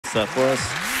set for us.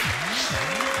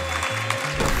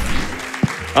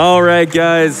 All right,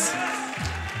 guys.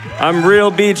 I'm Real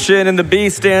Beachin, and the B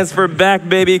stands for back,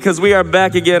 baby, because we are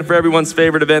back again for everyone's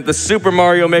favorite event, the Super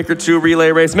Mario Maker 2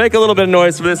 Relay Race. Make a little bit of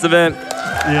noise for this event.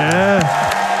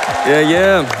 Yeah.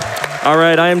 Yeah. All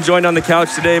right, I am joined on the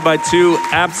couch today by two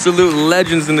absolute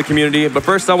legends in the community. But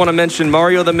first, I want to mention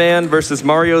Mario the Man versus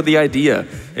Mario the Idea.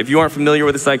 If you aren't familiar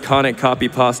with this iconic copy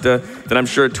pasta, then I'm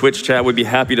sure Twitch chat would be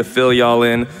happy to fill y'all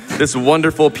in. This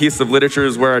wonderful piece of literature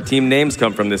is where our team names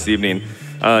come from this evening.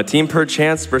 Team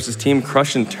Perchance versus Team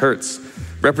Crushin' Turts.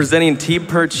 Representing Team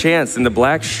Perchance in the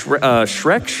black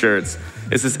Shrek shirts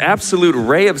is this absolute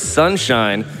ray of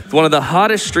sunshine with one of the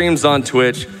hottest streams on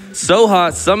Twitch. So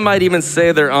hot, some might even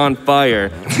say they're on fire.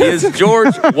 He is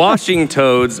George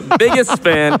Washington's biggest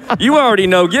fan. You already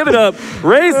know. Give it up.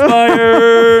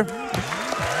 Racefire!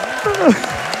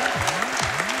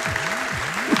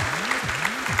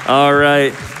 All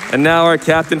right. And now our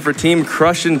captain for Team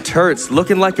Crushin' Turts,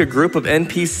 looking like a group of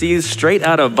NPCs straight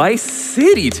out of Vice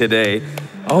City today.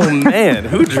 Oh man,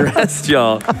 who dressed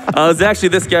y'all? It was actually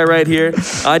this guy right here.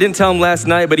 I didn't tell him last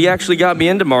night, but he actually got me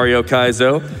into Mario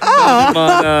Kaizo. On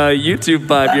YouTube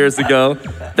 5 years ago.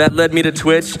 That led me to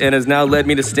Twitch and has now led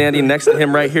me to standing next to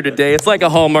him right here today. It's like a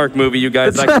Hallmark movie, you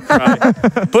guys. I can cry.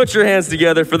 Put your hands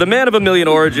together for the man of a million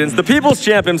origins, the people's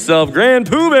champ himself, Grand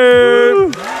Pooh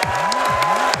Bear.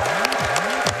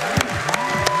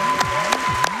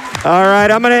 All right,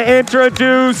 I'm going to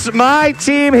introduce my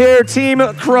team here, Team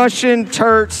Crushin'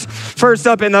 Turts. First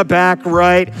up in the back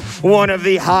right, one of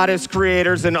the hottest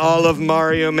creators in all of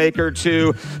Mario Maker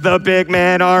 2, the big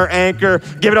man, our anchor.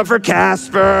 Give it up for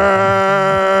Caspur.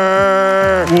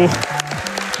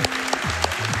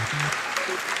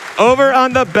 Over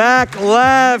on the back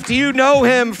left, you know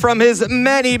him from his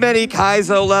many, many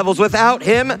Kaizo levels. Without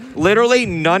him, literally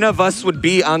none of us would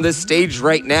be on this stage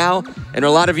right now, and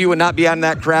a lot of you would not be on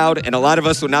that crowd, and a lot of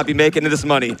us would not be making this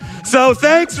money. So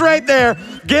thanks right there.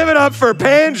 Give it up for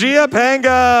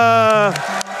PangaeaPanga.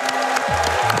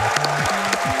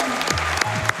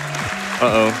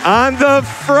 Uh-oh. On the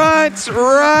front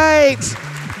right,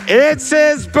 it's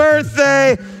his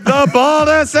birthday. The bald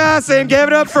assassin, give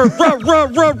it up for Aurateur.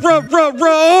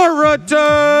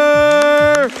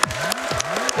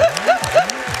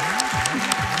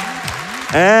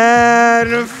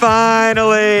 And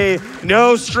finally,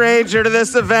 no stranger to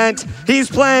this event.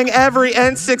 He's playing every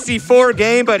N64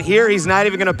 game, but here he's not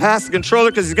even gonna pass the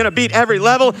controller because he's gonna beat every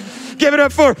level. Give it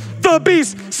up for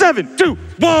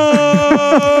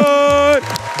Thabeast721.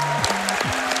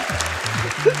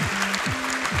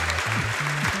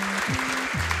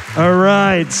 All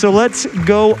right, so let's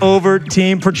go over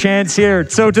Team Perchance here.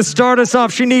 So to start us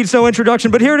off, she needs no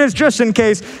introduction, but here it is just in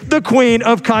case. The queen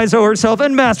of Kaizo herself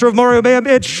and master of Mario Mayhem,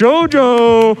 it's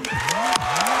Shoujo.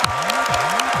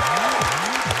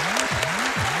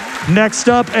 Next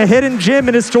up, a hidden gem,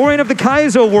 an historian of the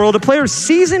Kaizo world, a player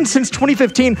seasoned since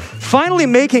 2015, finally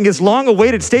making his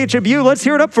long-awaited stage debut. Let's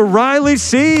hear it up for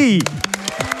TheRileyC.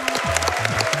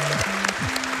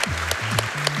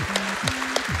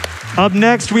 Up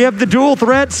next, we have the dual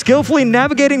threat, skillfully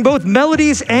navigating both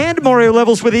melodies and Mario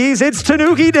levels with ease. It's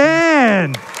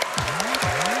TanukiDan.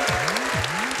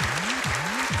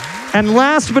 And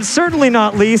last, but certainly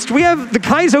not least, we have the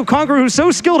Kaizo conqueror who's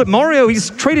so skilled at Mario, he's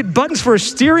traded buttons for a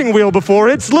steering wheel before.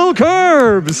 It's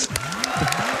LilKirbs.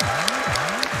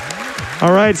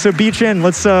 All right, so Beachin,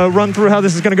 let's run through how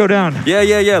this is going to go down.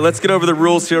 Yeah. Let's get over the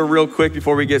rules here real quick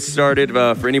before we get started.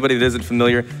 For anybody that isn't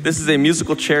familiar, this is a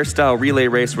musical chair style relay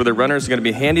race where the runners are going to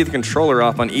be handing the controller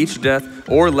off on each death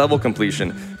or level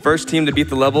completion. First team to beat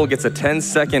the level gets a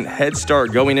 10-second head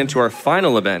start going into our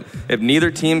final event. If neither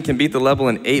team can beat the level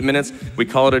in 8 minutes, we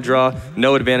call it a draw.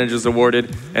 No advantages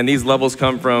awarded. And these levels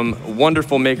come from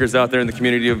wonderful makers out there in the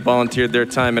community who have volunteered their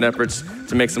time and efforts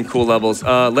to make some cool levels.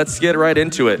 Let's get right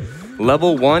into it.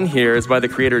 Level 1 here is by the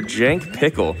creator Jank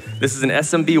Pickle. This is an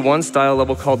SMB1 style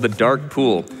level called the Dark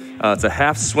Pool. It's a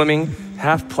half swimming,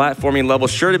 half platforming level,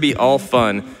 sure to be all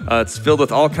fun. It's filled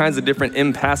with all kinds of different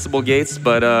impassable gates,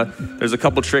 but there's a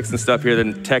couple tricks and stuff here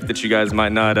and tech that you guys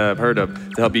might not have heard of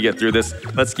to help you get through this.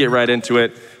 Let's get right into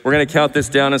it. We're gonna count this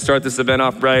down and start this event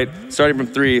off right, starting from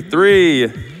 3,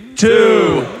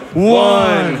 2,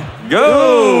 1,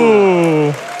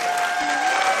 go!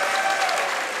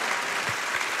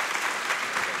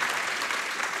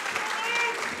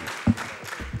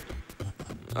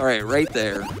 All right, right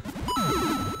there.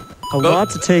 A lot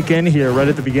to take in here right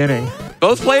at the beginning.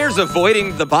 Both players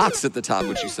avoiding the box at the top,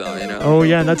 which you saw, you know? Oh,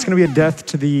 yeah, and that's going to be a death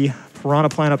to the Piranha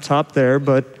Plant up top there,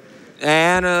 but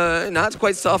And not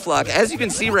quite soft lock. As you can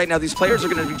see right now, these players are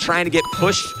going to be trying to get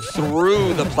pushed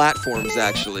through the platforms,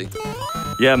 actually.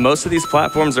 Yeah, most of these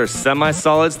platforms are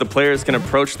semi-solids. The players can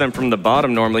approach them from the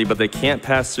bottom normally, but they can't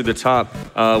pass through the top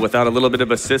without a little bit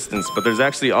of assistance. But there's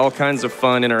actually all kinds of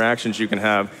fun interactions you can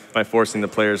have by forcing the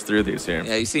players through these here.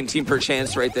 Yeah, you see Team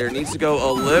Perchance right there. Needs to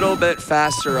go a little bit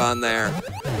faster on there.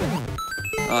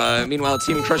 Meanwhile,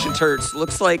 Team Crushing Turds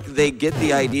looks like they get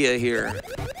the idea here.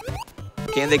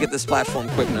 Can they get this platform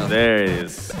quick enough? There it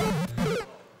is.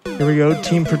 Here we go,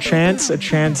 Team Perchance, a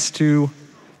chance to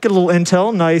get a little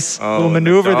intel. Nice little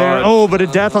maneuver there. Oh, but a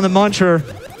death on the Muncher.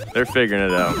 They're figuring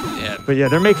it out. Yeah. But yeah,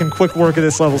 they're making quick work of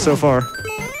this level so far.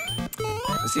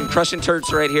 I see Crushing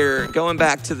Turds right here. Going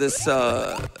back to this, what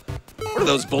are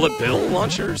those, bullet bill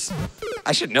launchers?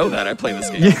 I should know that. I play this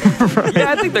game. Yeah, right.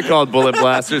 Yeah, I think they're called bullet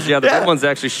blasters. Yeah, the red ones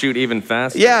actually shoot even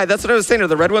faster. Yeah, that's what I was saying. Are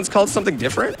the red ones called something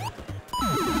different?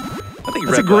 I think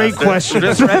That's a great question.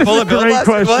 Just red bullet bill Great blasters?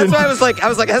 Well, question. that's why I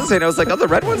was like hesitating. I was like, oh, the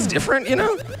red one's different, you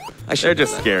know? They're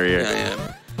just scarier.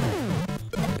 Yeah.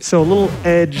 So a little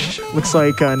edge, looks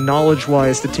like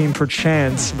knowledge-wise to Team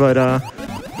Perchance, but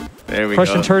There we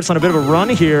Crushing go. Turds on a bit of a run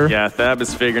here. Yeah, Thab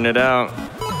is figuring it out.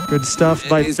 Good stuff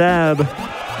by Thab.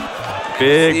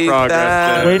 Big See progress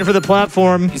that? there. Waiting for the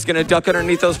platform. He's going to duck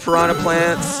underneath those piranha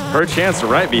plants. Perchance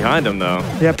right behind him, though.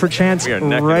 Yeah, Perchance We are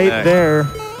neck and right neck. there.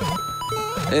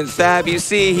 And Thab, you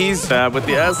see, he's... Thab with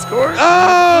the escort.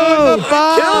 Oh,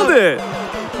 Bob! Killed it.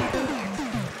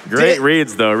 Great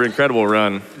reads, though. Incredible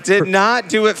run. Did not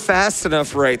do it fast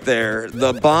enough right there.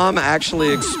 The bomb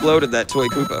actually exploded that Toy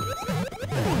Koopa.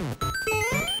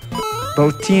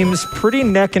 Both teams pretty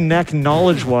neck and neck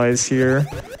knowledge-wise here.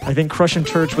 I think Crushing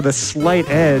Turds with a slight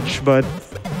edge, but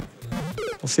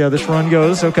we'll see how this run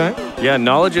goes. Okay. Yeah,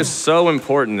 knowledge is so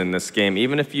important in this game.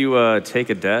 Even if you take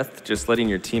a death, just letting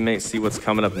your teammates see what's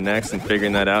coming up next and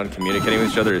figuring that out and communicating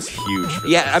with each other is huge.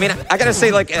 Yeah, I mean, I gotta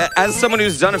say, like, as someone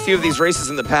who's done a few of these races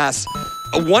in the past,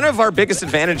 one of our biggest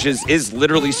advantages is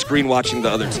literally screen watching the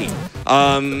other team.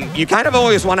 You kind of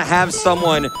always want to have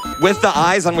someone with the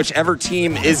eyes on whichever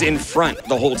team is in front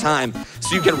the whole time,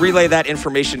 so you can relay that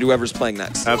information to whoever's playing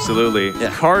next. Absolutely. Yeah.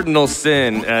 Cardinal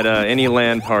sin at any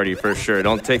LAN party, for sure.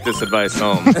 Don't take this advice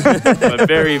home. But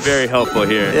very, very helpful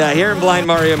here. Yeah, here in Blind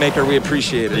Mario Maker, we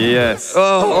appreciate it. Yes.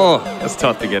 Oh. That's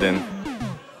tough to get in.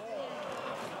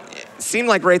 Seemed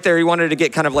like right there he wanted to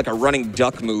get kind of like a running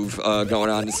duck move going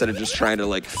on instead of just trying to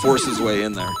like force his way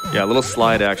in there. Yeah, a little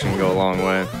slide action can go a long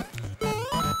way.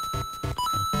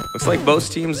 Looks like both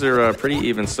teams are pretty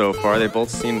even so far. They both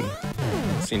seen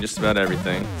just about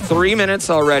everything. 3 minutes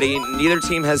already. Neither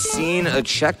team has seen a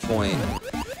checkpoint.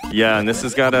 Yeah, and this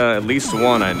has got at least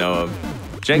one I know of.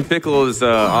 Jank Pickle is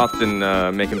often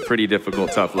making pretty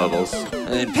difficult, tough levels.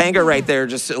 And Panga right there,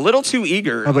 just a little too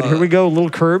eager. Oh, but here we go,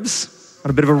 LilKirbs on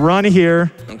a bit of a run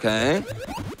here. Okay.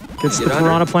 Gets the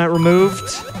piranha plant removed.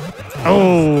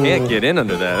 Oh. Can't get in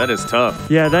under that. That is tough.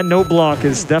 Yeah, that no block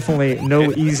is definitely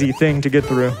no easy thing to get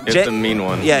through. It's a mean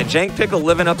one. Yeah, Jank Pickle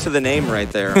living up to the name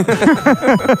right there.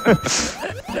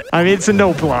 I mean, it's a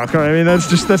no block. I mean,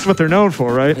 that's what they're known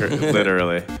for, right?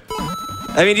 Literally.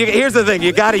 I mean, here's the thing.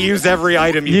 You got to use every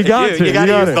item you got can to. do. You got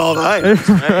to use all the items,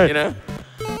 right? You know?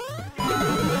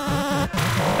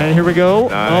 And here we go.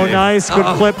 Nice. Oh, nice. Good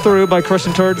clip through by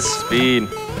Crushing Turds. Speed.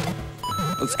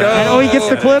 Let's go. And, oh, he gets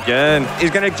the clip. Again.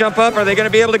 He's going to jump up. Are they going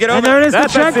to be able to get over? And there it is,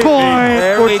 That's the checkpoint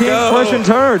There for we Team go. Crushing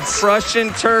Turds. Crushing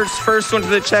Turds, first one to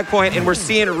the checkpoint, and we're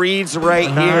seeing reads right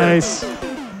here. Nice.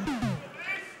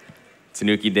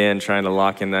 TanukiDan trying to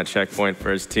lock in that checkpoint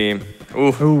for his team.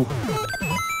 Ooh. Ooh.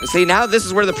 See, now this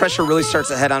is where the pressure really starts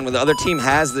to head on. When the other team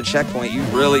has the checkpoint, you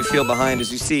really feel behind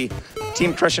as you see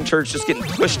Team Crushing Turds just getting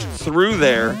pushed through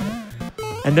there.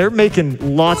 And they're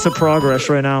making lots of progress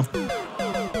right now.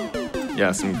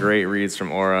 Yeah, some great reads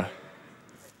from Aura.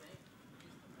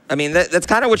 I mean, that's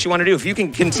kind of what you want to do. If you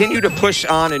can continue to push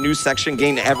on a new section,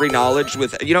 gain every knowledge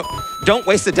with, don't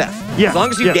waste a death. Yeah, As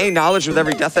long as you gain knowledge with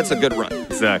every death, that's a good run.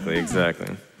 Exactly,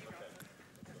 exactly.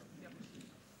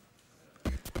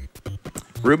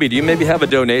 Ruby, do you maybe have a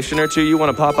donation or two you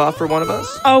want to pop off for one of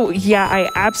us? Oh, yeah, I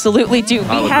absolutely do.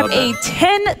 I We would have love a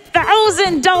that.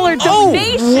 $10,000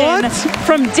 donation what?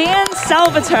 from Dan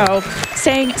Salvato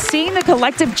saying, seeing the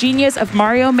collective genius of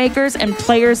Mario makers and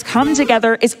players come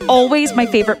together is always my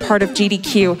favorite part of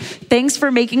GDQ. Thanks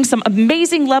for making some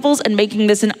amazing levels and making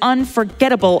this an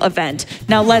unforgettable event.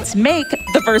 Now let's make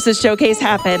the Versus Showcase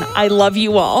happen. I love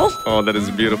you all. Oh, that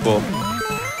is beautiful.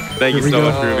 Thank you Here we so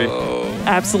go. much, Ruby.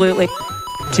 Absolutely.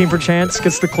 Team Perchance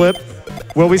gets the clip.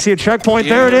 Will we see a checkpoint?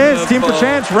 There it is. Team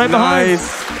Perchance right behind.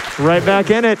 Nice. Right back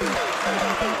in it.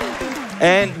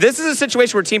 And this is a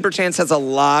situation where Team Perchance has a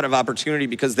lot of opportunity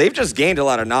because they've just gained a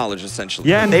lot of knowledge, essentially.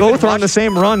 Yeah, and they've both are on the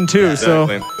same run, too, so.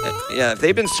 Yeah, if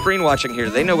they've been screen watching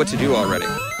here, they know what to do already.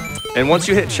 And once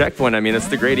you hit checkpoint, I mean, it's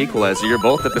the great equalizer. You're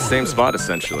both at the same spot,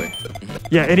 essentially.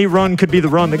 Yeah, any run could be the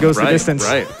run that goes the distance.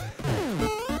 Right.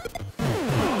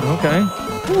 Okay.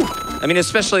 I mean,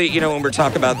 especially, you know, when we're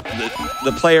talking about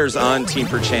the players on Team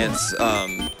Perchance.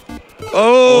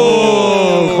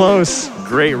 Oh, close.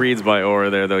 Great reads by Aura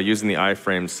there, though, using the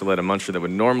iframes to let a muncher that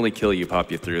would normally kill you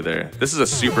pop you through there. This is a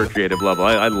super creative level.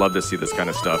 I love to see this kind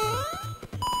of stuff.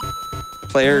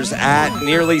 Players at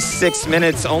nearly 6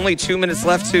 minutes, only 2 minutes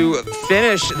left to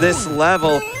finish this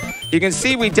level. You can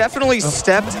see we definitely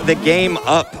stepped the game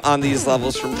up on these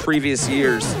levels from previous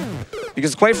years.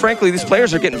 Because quite frankly, these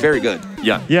players are getting very good.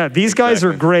 Yeah. Yeah, these guys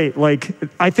are great. Like,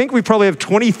 I think we probably have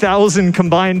 20,000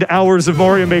 combined hours of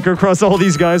Mario Maker across all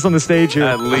these guys on the stage here.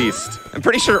 At least. I'm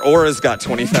pretty sure Aura's got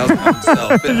 20,000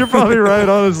 himself. You're probably right,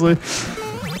 honestly.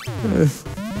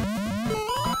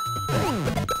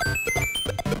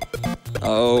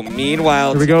 Oh,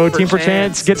 meanwhile, here we go. Team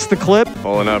Perchance gets the clip.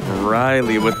 Pulling up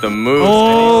Riley with the moves.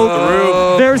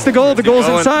 Oh, there's the goal. The goal's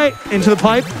in sight. Into the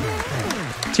pipe.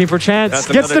 Team Perchance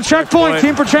gets the checkpoint.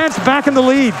 Team Perchance back in the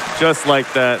lead. Just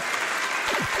like that.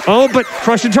 Oh, but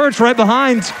Crush and Turch right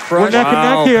behind. We're neck and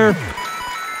neck here.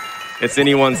 It's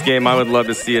anyone's game. I would love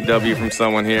to see a W from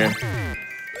someone here.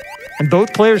 And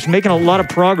both players making a lot of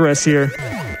progress here.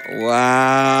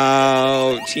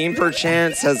 Wow. Team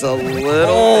Perchance has a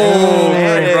little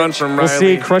run from Riley. We'll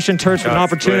see Crush and Turch with an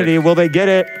opportunity. Will they get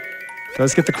it?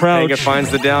 Does get the crouch. Panga finds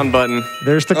the down button.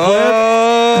 There's the clip.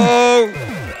 Oh.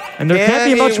 And there can't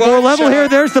be much more level here.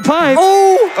 There's the pipe.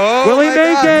 Oh, will he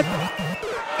make it?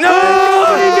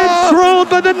 No! He gets trolled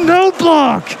by the no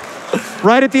block.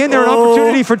 Right at the end there, an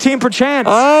opportunity for Team Perchance.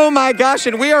 Oh my gosh,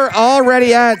 and we are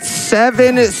already at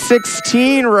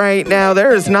 7:16 right now.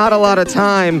 There is not a lot of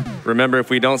time. Remember,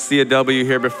 if we don't see a W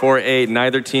here before 8,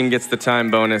 neither team gets the time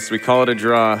bonus. We call it a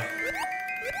draw.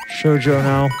 Shoujo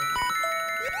now.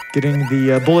 Getting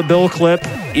the bullet bill clip.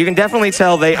 You can definitely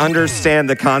tell they understand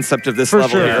the concept of this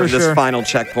level here, this final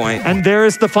checkpoint. And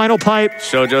there's the final pipe.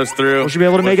 Shoujo's through. Will she be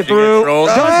able to make it through?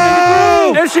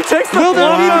 Oh! And she takes the Will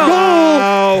there be the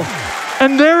goal?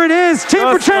 And there it is. Team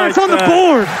Perchance on the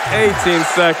board. 18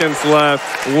 seconds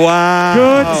left. Wow.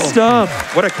 Good stuff.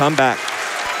 What a comeback.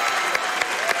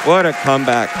 What a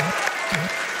comeback.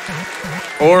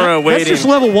 Aura waiting. That's just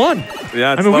level 1.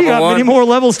 Yeah, it's I mean, we got many more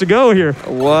levels to go here.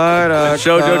 What a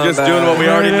Shoujo just doing what we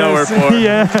already know her for.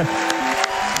 Yeah.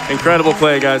 Incredible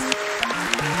play, guys.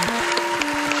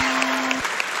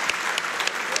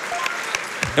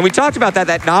 And we talked about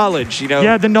that knowledge, you know.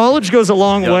 Yeah, the knowledge goes a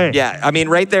long way. Yeah, I mean,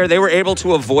 right there, they were able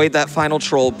to avoid that final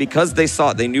troll because they saw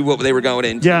it. They knew what they were going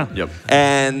into. Yeah. Yep.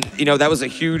 And, you know, that was a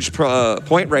huge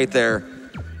point right there.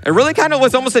 It really kind of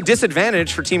was almost a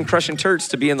disadvantage for Team Crush and Turts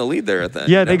to be in the lead there at that.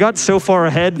 Yeah, they got so far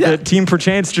ahead that Team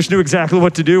Perchance just knew exactly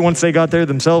what to do once they got there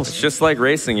themselves. It's just like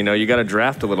racing, you know, you got to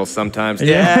draft a little sometimes.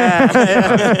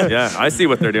 Yeah. Yeah, I see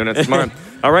what they're doing. It's smart.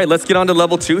 All right, let's get on to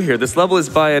level 2 here. This level is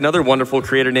by another wonderful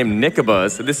creator named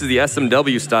Nikabuzz. This is the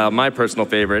SMW style, my personal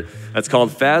favorite. It's called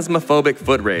Phasmophobic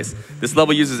Foot Race. This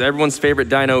level uses everyone's favorite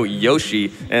dino,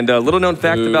 Yoshi. And a little known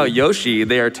fact about Yoshi,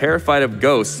 they are terrified of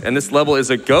ghosts. And this level is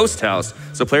a ghost house.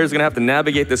 So players are gonna have to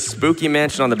navigate this spooky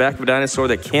mansion on the back of a dinosaur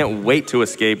that can't wait to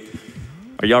escape.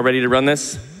 Are y'all ready to run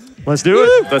this? Let's do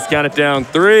it. Let's count it down.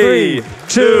 3,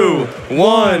 2,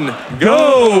 1,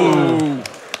 go!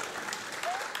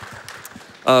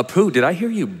 Pooh, did I hear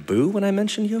you boo when I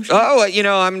mentioned Yoshi? Oh, you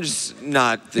know, I'm just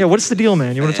not. Yeah, what's the deal,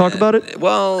 man? You want to talk about it?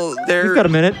 Well, they're You've got a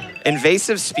minute.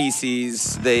 Invasive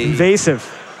species. Invasive.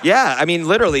 Yeah, I mean,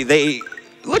 literally,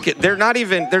 they're not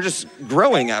even, they're just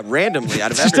growing out randomly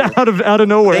out of just everywhere. out of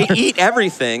nowhere. They eat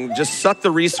everything, just suck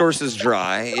the resources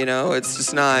dry, you know? It's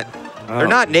just not, they're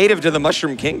not native to the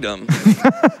Mushroom Kingdom.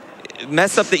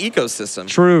 Mess up the ecosystem.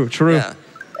 True. Yeah.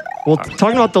 Well,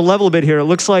 talking about the level a bit here, it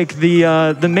looks like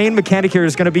the main mechanic here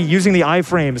is going to be using the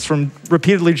iframes from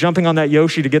repeatedly jumping on that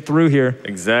Yoshi to get through here.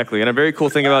 Exactly, and a very cool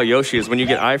thing about Yoshi is when you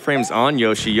get iframes on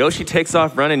Yoshi, Yoshi takes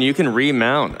off running, you can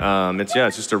remount.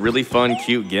 It's just a really fun,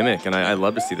 cute gimmick, and I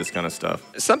love to see this kind of stuff.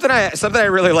 Something I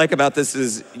really like about this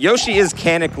is Yoshi is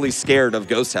canically scared of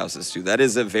ghost houses too. That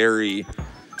is a very,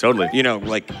 you know,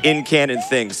 like in-canon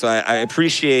thing. So I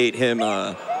appreciate him,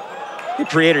 the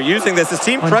creator, using this. His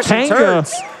Team Crush and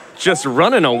Turds. Just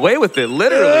running away with it,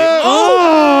 literally.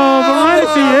 Oh, but right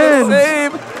at the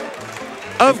end.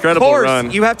 Of Incredible course, run.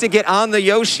 you have to get on the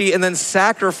Yoshi and then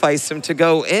sacrifice him to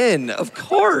go in. Of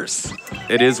course.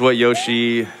 It is what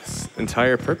Yoshi's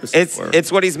entire purpose is for.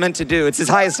 It's what he's meant to do. It's his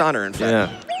highest honor, in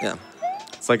fact. Yeah. Yeah.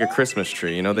 It's like a Christmas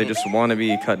tree, you know? They just want to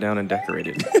be cut down and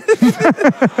decorated.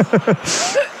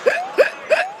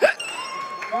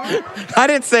 I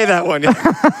didn't say that one.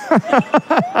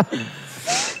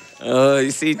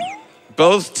 You see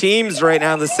both teams right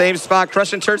now in the same spot.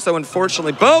 Crush and Turts, though,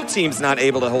 unfortunately, both teams not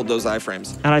able to hold those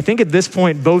iframes. And I think at this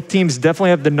point, both teams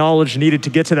definitely have the knowledge needed to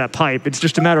get to that pipe. It's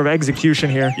just a matter of execution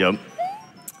here. Yep.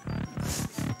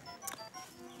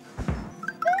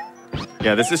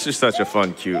 Yeah, this is just such a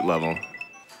fun, cute level.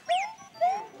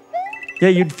 Yeah,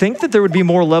 you'd think that there would be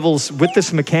more levels with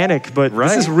this mechanic, but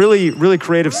this is really, really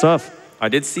creative stuff. I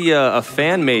did see a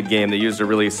fan-made game that used a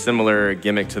really similar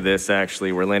gimmick to this,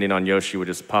 actually, where landing on Yoshi would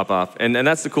just pop off. And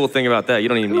that's the cool thing about that. You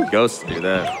don't even need ghosts to do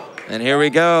that. And here we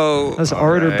go. That's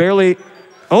Aurateur barely...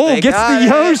 Oh, they gets the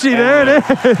Yoshi. There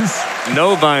it is.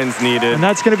 No vines needed. And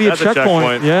that's going to be a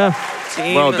checkpoint. Yeah.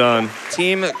 Well done.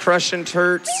 Team Crush and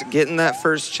Turts getting that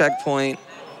first checkpoint.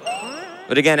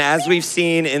 But again, as we've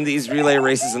seen in these relay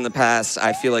races in the past,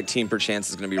 I feel like Team Perchance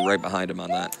is going to be right behind him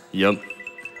on that. Yep.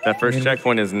 That first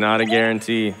checkpoint is not a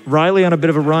guarantee. Riley on a bit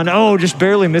of a run. Oh, just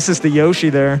barely misses the Yoshi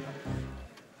there.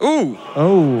 Ooh.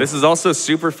 Oh. This is also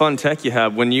super fun tech you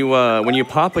have. When you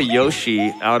pop a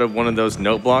Yoshi out of one of those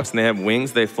note blocks and they have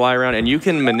wings, they fly around, and you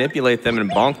can manipulate them and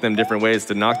bonk them different ways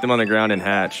to knock them on the ground and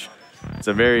hatch. It's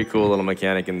a very cool little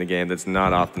mechanic in the game that's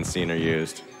not often seen or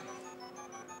used.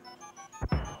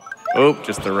 Oh,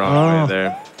 just the wrong way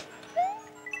there.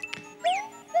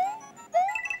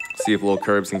 See if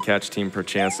LilKirbs can catch Team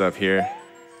Perchance up here.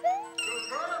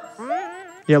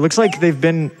 Yeah, it looks like they've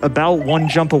been about one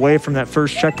jump away from that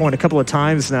first checkpoint a couple of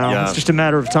times now. Yeah. It's just a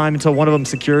matter of time until one of them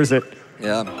secures it.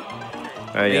 Yeah.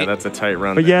 Yeah, that's a tight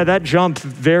run. But yeah, that jump,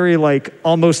 very like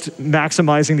almost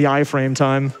maximizing the iframe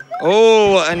time.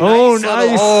 Oh, a nice,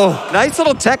 nice. Nice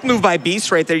little tech move by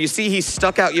Beast right there. You see he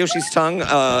stuck out Yoshi's tongue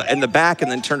in the back and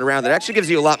then turned around. That actually gives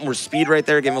you a lot more speed right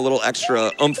there, give him a little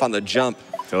extra oomph on the jump.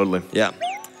 Totally. Yeah.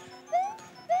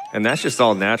 And that's just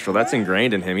all natural. That's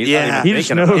ingrained in him. He's Yeah. not He even just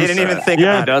thinking knows. about He didn't even that. think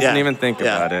Yeah. about it. He doesn't even think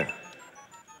about it.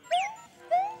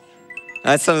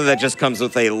 That's something that just comes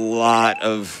with a lot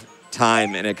of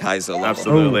time in a Kaizo level.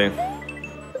 Absolutely.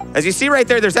 As you see right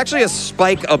there, there's actually a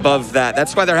spike above that.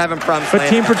 That's why they're having problems. But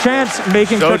Team Perchance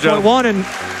making Shoujo. checkpoint one, and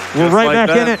we're Just right like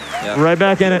back in that. it. Yeah. Right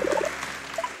back in it.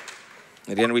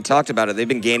 Again, we talked about it. They've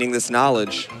been gaining this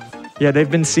knowledge. Yeah,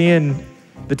 they've been seeing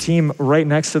the team right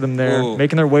next to them there, Ooh.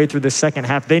 making their way through the second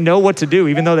half. They know what to do,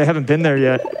 even though they haven't been there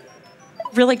yet.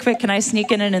 Really quick, can I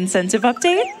sneak in an incentive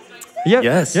update? Yeah,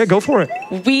 Yes. yeah, go for it.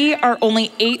 We are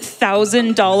only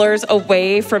 $8,000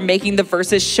 away from making the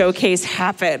Versus Showcase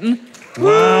happen.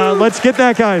 Let's get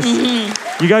that, guys.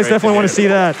 You guys definitely want to see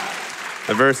that.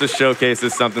 The Versus Showcase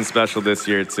is something special this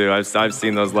year, too. I've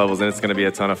seen those levels, and it's going to be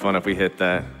a ton of fun if we hit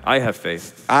that. I have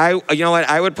faith. You know what?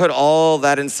 I would put all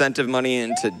that incentive money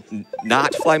into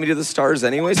not Fly Me to the Stars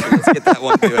anyway, so let's get that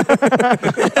one to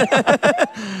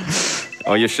it.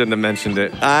 Oh, you shouldn't have mentioned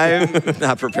it. I'm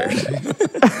not prepared.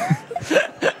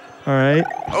 All right.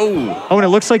 Oh. Oh, and it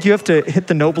looks like you have to hit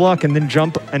the note block and then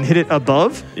jump and hit it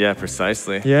above. Yeah,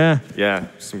 precisely. Yeah. Yeah,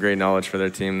 some great knowledge for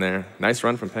their team there. Nice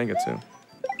run from Panga, too.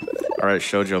 All right,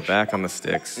 Shoujo back on the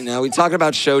sticks. Now, we talk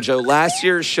about Shoujo. Last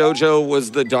year, Shoujo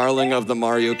was the darling of the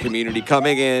Mario community,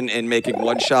 coming in and making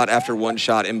one shot after one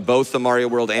shot in both the Mario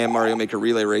World and Mario Maker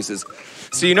relay races.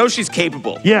 So you know she's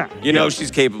capable. Yeah. You know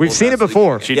she's capable. We've seen it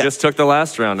before. She just took the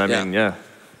last round. I mean, yeah.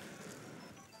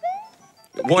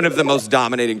 One of the most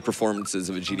dominating performances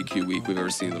of a GDQ week we've ever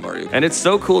seen in the Mario. And it's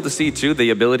so cool to see, too, the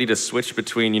ability to switch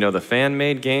between, the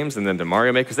fan-made games and then the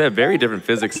Mario Makers. They have very different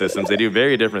physics systems. They do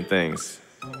very different things.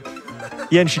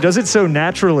 Yeah, and she does it so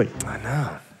naturally. I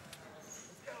know.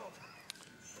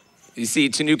 You see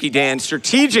TanukiDan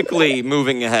strategically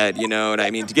moving ahead, you know what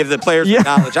I mean, to give the players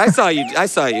knowledge. I saw you.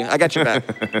 I got your back.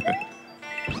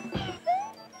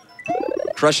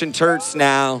 Crushing Turts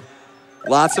now.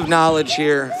 Lots of knowledge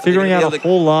here. Figuring out a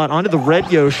whole lot. Onto the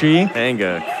red Yoshi.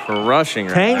 Panga crushing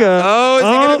right Panga. now. Oh, is he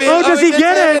gonna be, does he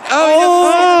get it?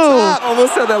 Oh,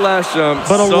 Almost had that last jump.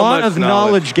 But a So lot much of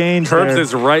knowledge gained Curbs there.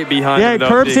 is right behind him. Yeah, though,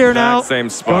 Curbs the here exact now. Same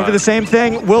spot. Going for the same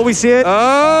thing. Will we see it?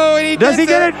 Oh, and he Does he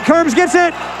get it? Curbs gets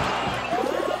it.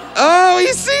 Oh, he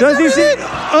sees Does he see it?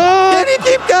 Oh, Can he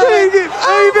keep going? He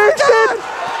makes it.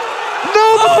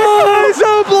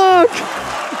 No, block.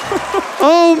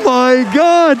 Oh my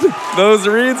God. Those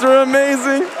reads are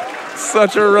amazing.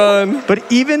 Such a run. But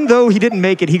even though he didn't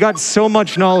make it, he got so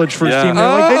much knowledge for his team. They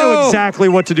know exactly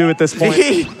what to do at this point.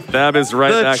 Thab is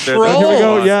right back there. Here we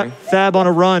go. Yeah, Thab on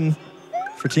a run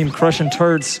for Team Crush and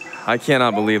Turds. I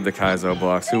cannot believe the Kaizo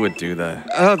blocks. Who would do that?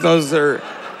 Oh, those are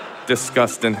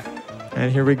disgusting.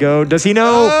 And here we go. Does he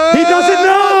know? He doesn't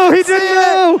know. He didn't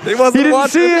know. no. He wasn't didn't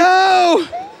watching. see it. No!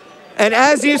 And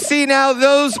as you see now,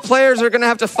 those players are going to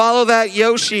have to follow that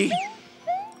Yoshi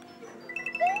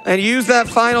and use that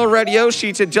final red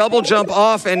Yoshi to double jump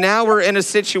off. And now we're in a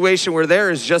situation where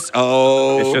there is just,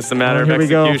 It's just a matter of here we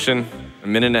go. execution. A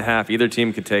minute and a half. Either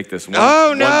team could take this one.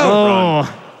 Oh, no.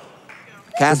 Oh,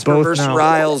 Caspur both versus now.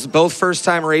 Riles, both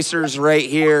first-time racers right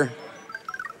here.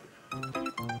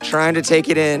 Trying to take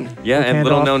it in. Yeah, and hand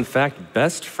little off. known fact,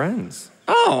 best friends.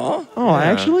 Oh, oh,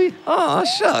 actually, oh,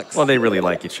 shucks. Well, they really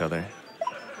like each other.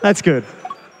 that's good.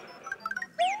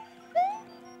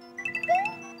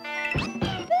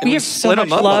 We have so split much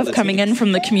 'em up on love the coming team. in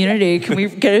from the community. Can we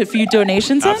get a few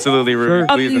donations in? Absolutely, Ruby. Sure.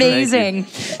 Please and thank you. Amazing.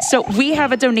 So we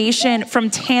have a donation from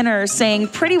Tanner saying,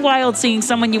 pretty wild seeing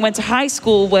someone you went to high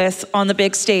school with on the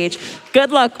big stage.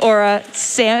 Good luck, Aura.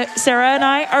 Sarah and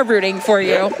I are rooting for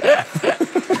you.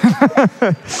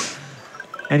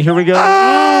 And here we go.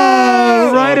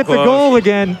 Oh, right at the close. goal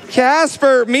again.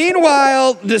 Caspur,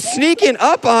 meanwhile, the sneaking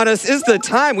up on us is the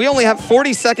time. We only have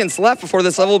 40 seconds left before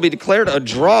this level will be declared a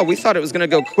draw. We thought it was going to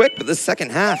go quick, but this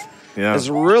second half has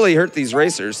really hurt these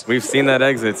racers. We've seen that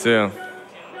exit, too.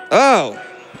 Oh.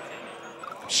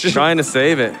 Trying to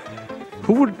save it.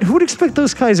 Who would expect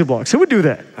those Kaiser blocks? Who would do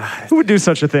that? Who would do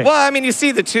such a thing? Well, I mean, you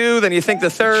see the two, then you think the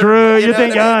third. True. You know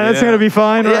think, what I mean? that's going to be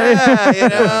fine, right? Yeah, you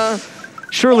know.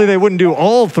 Surely they wouldn't do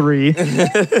all three.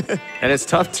 And it's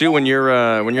tough, too, when you're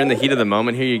in the heat of the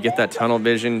moment here. You get that tunnel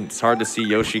vision. It's hard to see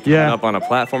Yoshi coming up on a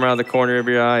platform out of the corner of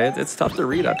your eye. It's tough to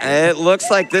read up here. It looks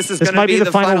like this is going to might be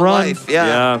the final run. life.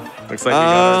 Yeah. Looks like we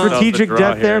got ourselves a Strategic draw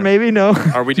depth there, here. maybe? No.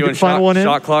 Are we doing final one in?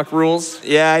 shot clock rules?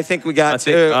 Yeah, I think we got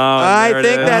think- to. I there it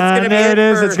think is. that's going to be there it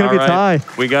is. for- It's going to be a tie.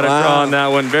 We got a Wow. draw on that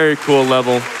one. Very cool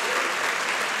level.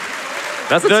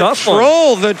 That's a The tough one.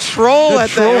 troll at Troll the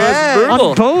is end. brutal.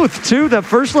 on both, too. That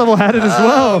first level had it as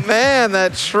well. Oh, man,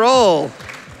 that troll.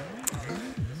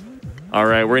 All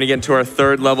right, we're gonna get into our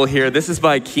third level here. This is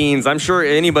by Keens. I'm sure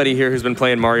anybody here who's been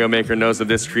playing Mario Maker knows of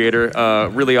this creator.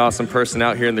 Really awesome person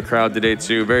out here in the crowd today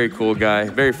too. Very cool guy,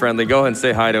 very friendly. Go ahead and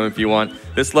say hi to him if you want.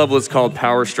 This level is called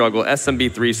Power Struggle,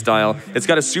 SMB3 style. It's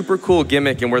got a super cool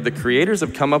gimmick and where the creators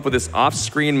have come up with this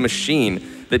off-screen machine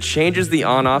that changes the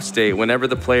on-off state whenever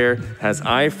the player has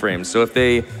iframes. So if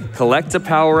they collect a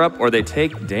power-up or they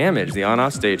take damage, the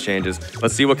on-off state changes.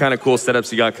 Let's see what kind of cool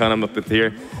setups you got coming up with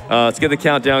here. Let's get the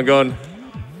countdown going.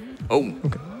 Oh,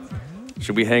 okay.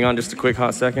 Should we hang on just a quick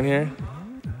hot second here?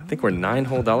 I think we're $9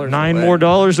 whole dollars $9 away. more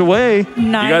dollars away.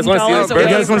 $9 guys wanna see that away versus?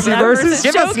 You guys wanna from see that versus?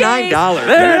 Give us showcase. $9.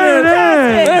 There it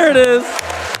is. There it is.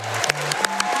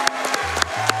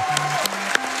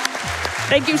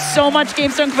 Thank you so much,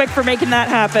 GameStone Quick, for making that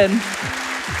happen.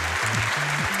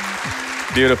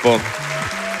 Beautiful.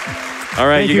 All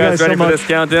right, Thank you you guys guys ready so for much. this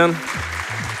countdown?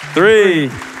 3,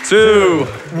 2,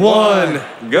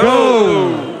 1,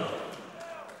 go!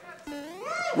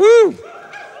 Woo!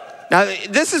 Now,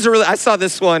 this is I saw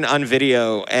this one on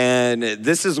video, and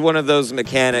this is one of those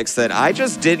mechanics that I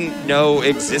just didn't know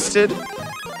existed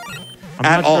I'm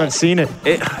at not all. sure I've seen it.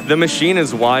 The machine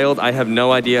is wild. I have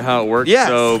no idea how it works, Yes.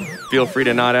 so feel free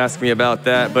to not ask me about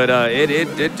that. But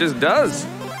it just does.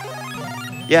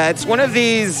 Yeah, it's one of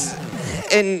these,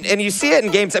 and you see it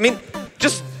in games. I mean,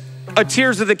 just a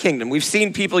Tears of the Kingdom. We've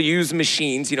seen people use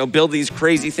machines, build these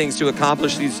crazy things to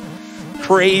accomplish these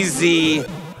crazy,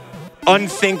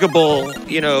 unthinkable,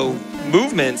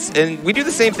 movements. And we do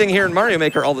the same thing here in Mario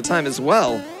Maker all the time as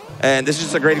well. And this is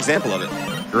just a great example of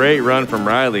it. Great run from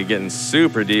Riley, getting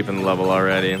super deep in the level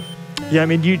already. Yeah, I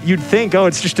mean, you'd think, oh,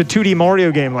 it's just a 2D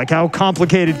Mario game. Like, how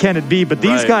complicated can it be? But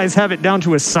these Right. guys have it down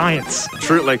to a science.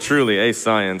 Truly, a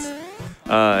science.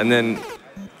 And then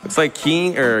looks like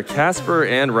Caspur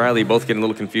and Riley both getting a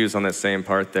little confused on that same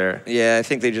part there. Yeah, I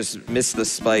think they just missed the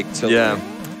spike. Yeah.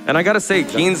 And I gotta say,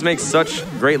 Keens makes such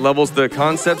great levels. The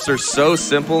concepts are so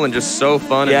simple and just so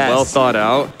fun Yes. and well thought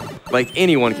out. Like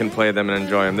anyone can play them and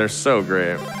enjoy them. They're so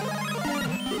great.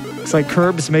 Looks like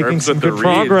Kirbs making Kirbs some with the good reads.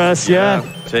 progress. Yeah.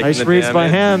 Taking Nice the reads by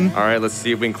damage. him. All right, let's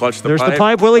see if we can clutch the There's pipe. the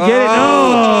pipe. Will he get it? No.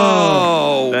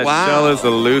 Oh, That wow. shell is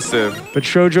elusive. But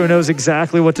Shoujo knows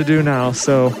exactly what to do now.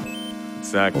 So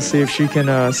Exactly. we'll see if she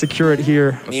can secure it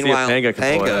here. Let's Meanwhile, see if Panga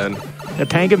can pull it Panga. in. Yeah,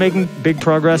 Panga making big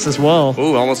progress as well.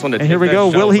 Ooh, almost wanted to And here we take go.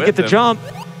 that shell Will he with get the him. jump?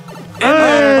 Hey,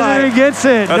 there he gets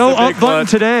it. That's No a big up button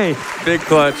clutch. today. Big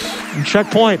clutch. And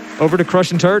checkpoint over to Crush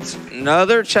and Turds.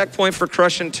 Another checkpoint for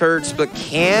Crush and Turds, but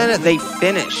can they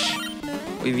finish?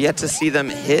 We've yet to see them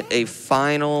hit a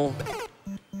final.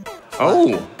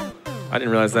 Oh, I didn't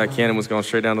realize that cannon was going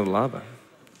straight down to the lava.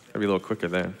 Gotta be a little quicker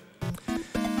there.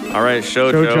 All right,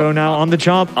 Shoujo now on the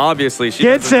jump. Obviously, she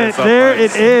Gets doesn't it. miss up There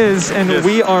pipes. it is. And Just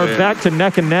we are there. back to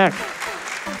neck and neck.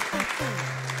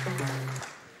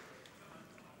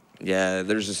 Yeah,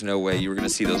 there's just no way you were going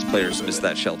to see those players miss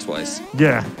that shell twice.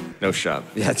 Yeah. No shot.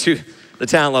 Yeah, the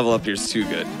talent level up here is too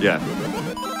good. Yeah.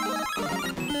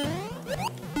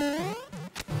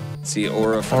 See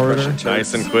Aura from Aurateur. Russian Turks.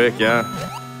 Nice and quick,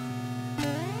 yeah.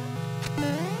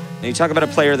 And you talk about a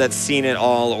player that's seen it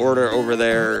all. Aurateur over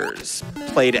there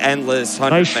played endless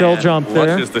 100 Nice shell jump What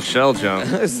there. is the shell jump?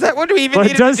 Is that what do we even But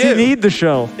need does to do? he need the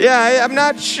shell? Yeah, I'm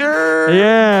not sure.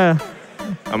 Yeah.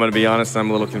 I'm going to be honest, I'm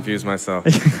a little confused myself.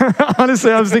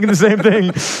 Honestly, I was thinking the same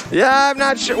thing. Yeah, I'm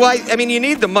not sure. Well, I mean, you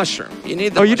need the mushroom. You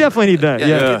need the Oh, you mushroom. definitely need that. Yeah,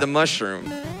 you Yeah. need the mushroom.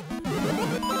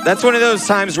 That's one of those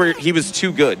times where he was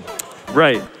too good.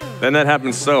 Right. And that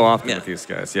happens so often Yeah. with these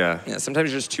guys, yeah. Yeah,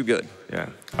 sometimes you're just too good. Yeah.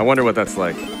 I wonder what that's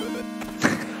like.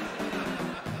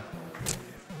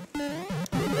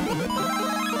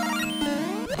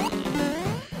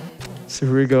 So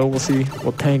here we go. We'll see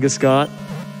what Panga's got.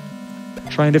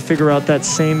 Trying to figure out that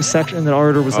same section that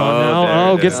Aurateur was on there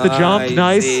now. Oh, it gets is. the jump.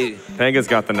 Nice. Easy. Panga's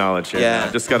got the knowledge here.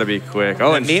 Yeah. Just got to be quick.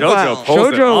 Oh, and meanwhile, Shoujo pulls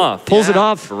it Shoujo off. pulls it Yeah.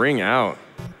 off. Ring out.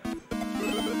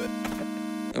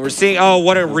 And we're seeing, oh,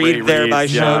 what a read Great there by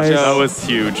reads, Shoujo. yeah. That was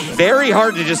huge. Very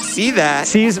hard to just see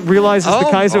that. Realizes the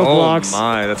Oh. Kaizo Oh blocks.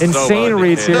 my, that's so Insane well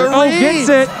reads here. indicated. Oh, The gets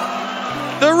it.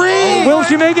 The read! Will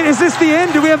she make it? Is this the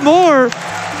end? Do we have more?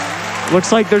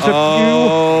 Looks like there's a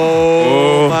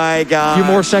Oh, my God. few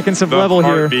more seconds of The level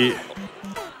here. heartbeat.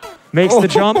 Makes the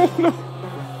jump.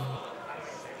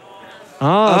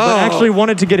 But actually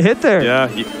wanted to get hit there. Yeah.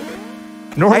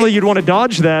 Normally you'd want to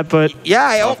dodge that, but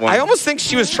Yeah, one. I almost think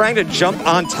she was trying to jump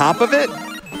on top of it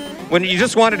when you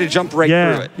just wanted to jump right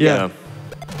yeah, through it. yeah.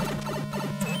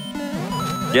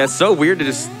 Yeah, it's so weird to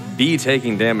just be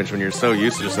taking damage when you're so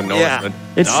used to just annoying. Yeah.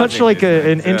 It's such dodging like these an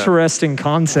things, yeah. interesting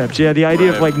concept. Yeah, the idea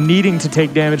of Right. like needing to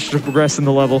take damage to progress in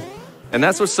the level. And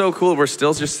that's what's so cool. We're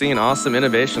still just seeing awesome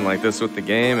innovation like this with the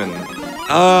game. And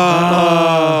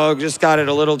Oh, just got it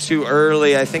a little too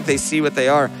early. I think they see what they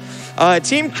are.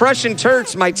 Team Crushing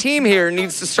Turks, my team here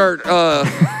needs to start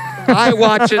eye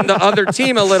watching the other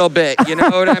team a little bit. You know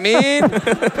what I mean?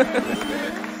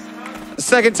 The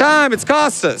second time, it's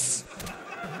cost us.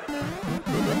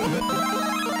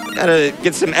 Gotta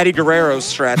get some Eddie Guerrero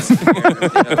strats. In here, you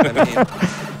know what I mean?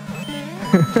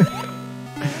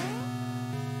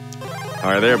 all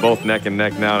right, they're both neck and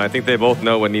neck now. And I think they both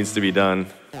know what needs to be done.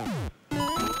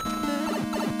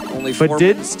 Only 4 But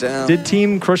did minutes down.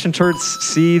 Team Crushing Turts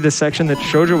see the section that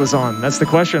Shoujo was on? That's the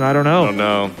question. I don't know. I don't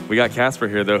know. We got Caspur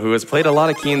here, though, who has played a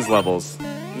lot of Keen's levels.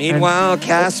 Meanwhile,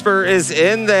 Caspur is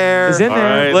in there. Is in All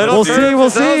there. right, Little We'll let's see. Turks We'll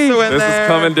is see. also in This there. is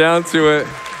coming down to it.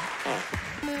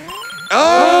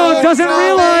 Oh, Doesn't not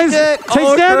realize. make it. Takes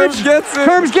Oh, damage. Curbs gets it.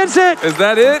 Curbs gets it. Is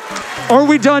that it? Are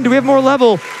we done? Do we have more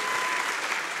level?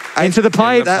 Into the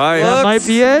pipe. the pipe. That might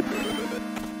be it.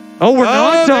 Oh, we're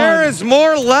not done. there is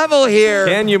more level here.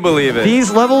 Can you believe it?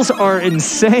 These levels are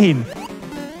insane.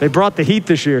 They brought the heat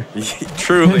this year.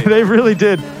 Truly. They really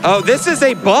did. Oh, this is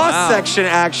a boss Wow. section,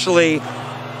 actually.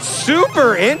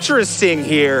 Super interesting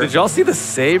here. Did y'all see the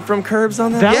save from Curbs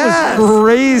on that? That Yes. was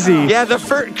crazy. Yeah, the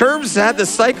Curbs had the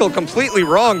cycle completely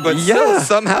wrong, but still Yeah.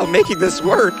 somehow making this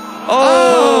work.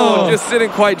 Oh, just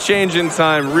didn't quite change in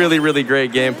time. Really, really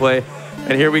great gameplay.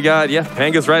 And here we got,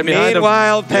 Panga's right behind him.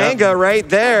 Meanwhile, Panga Yep. right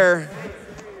there.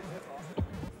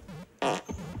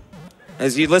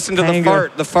 As you listen to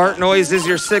Panga. the fart noise is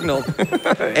your signal.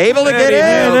 Able to get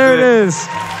Yeah, in. there it is.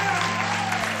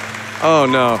 Oh,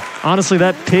 no. Honestly,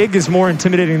 that pig is more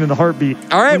intimidating than the heartbeat.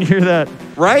 All right. When you hear that.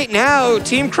 Right now,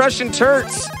 Team Crushing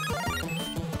Turks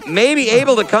may be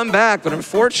able to come back, but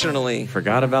unfortunately,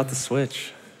 Forgot about the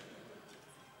switch.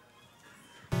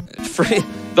 for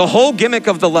the whole gimmick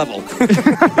of the level.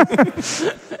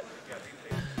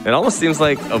 It almost seems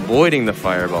like avoiding the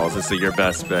fireballs is your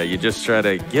best bet. You just try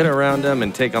to get around them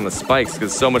and take on the spikes because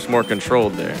it's so much more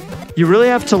controlled there. You really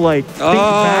have to like think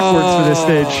backwards for this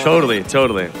stage. Totally,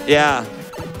 totally. Yeah.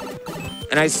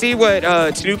 And I see what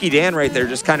TanukiDan right there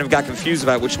just kind of got confused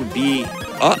about, which would be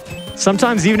up.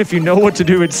 Sometimes even if you know what to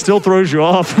do, it still throws you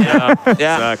off. Yeah, Yeah.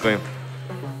 exactly.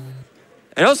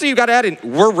 And also you got to add in,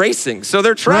 we're racing. So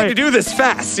they're trying to Right. do this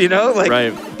fast, you know? Like,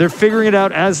 Right. They're figuring it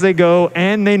out as they go,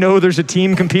 and they know there's a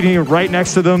team competing right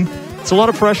next to them. It's a lot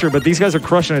of pressure, but these guys are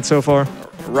crushing it so far.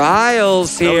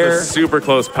 Riles That here. was a super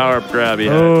close power grab he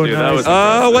had, Oh, too. That nice. was Oh,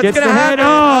 impressive. what's Gets going the to head. happen?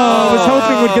 Oh, I was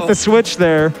hoping we'd get the switch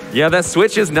there. Yeah, that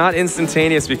switch is not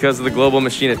instantaneous because of the global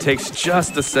machine. It takes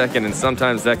just a second, and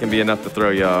sometimes that can be enough to throw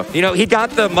you off. You know, he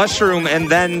got the mushroom and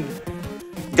then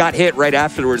got hit right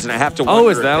afterwards, and I have to Oh,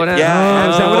 wonder is that if what it- happened? Yeah, Oh,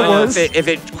 is that what it was? If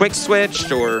it quick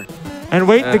switched or... And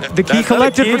wait, the key That's not a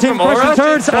collected key for Team from Crushing Aura?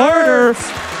 Turds.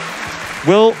 Aurateur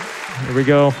will, here we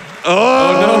go.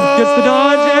 Oh, Gets the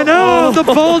dodge, and the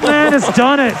bold man has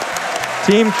done it.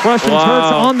 Team Crushing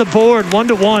Turks on the board,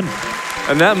 1-1.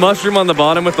 And that mushroom on the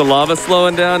bottom with the lava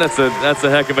slowing down, that's a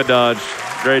heck of a dodge.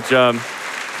 Great job.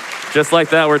 Just like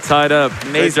that, we're tied up.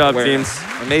 Great job, teams.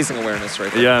 Amazing awareness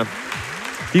right there. Yeah.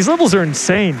 These levels are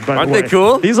insane, by the way. Aren't they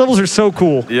cool? These levels are so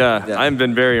cool. Yeah, I've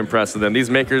been very impressed with them. These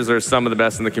makers are some of the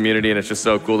best in the community, and it's just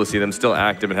so cool to see them still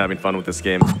active and having fun with this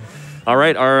game. All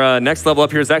right, our next level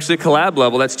up here is actually a collab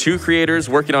level. That's 2 creators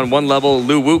working on one level,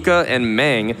 Luwuka and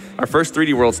Mang. Our first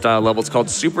 3D World style level is called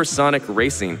Supersonic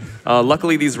Racing.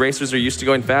 Luckily, these racers are used to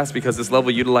going fast because this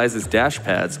level utilizes dash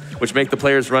pads, which make the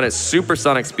players run at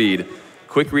supersonic speed.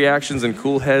 Quick reactions and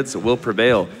cool heads will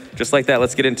prevail. Just like that,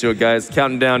 let's get into it, guys.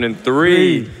 Counting down in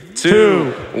 3,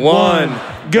 2, 1,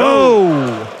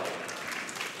 go!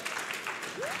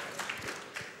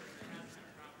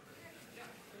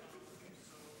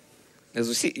 As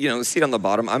we see, the seat on the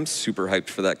bottom, I'm super hyped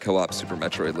for that co-op Super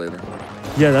Metroid later.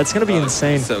 Yeah, that's going to be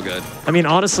insane. So good. I mean,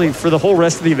 honestly, for the whole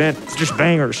rest of the event, it's just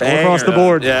bangers all across the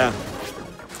board. Yeah.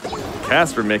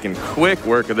 Caspur making quick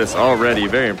work of this already.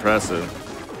 Very impressive.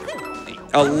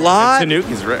 A lot.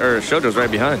 Tanuki's Shoujo's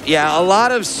right behind. Yeah, a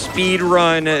lot of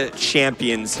speedrun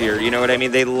champions here. You know what I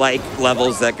mean? They like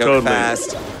levels that go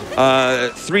fast.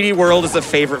 3D World is a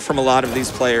favorite from a lot of these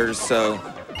players, so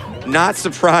not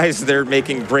surprised they're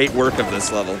making great work of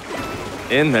this level.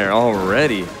 In there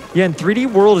already. Yeah, and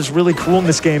 3D World is really cool in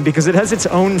this game because it has its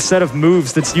own set of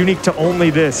moves that's unique to only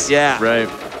this. Yeah. Right.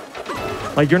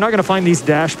 Like, you're not going to find these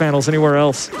dash panels anywhere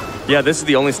else. Yeah, this is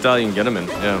the only style you can get them in.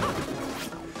 Yeah.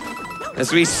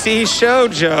 As we see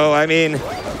Shoujo, I mean,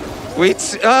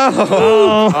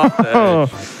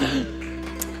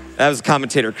 that was a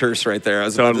commentator curse right there. I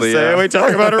was about to say, we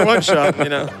talk about her one shot,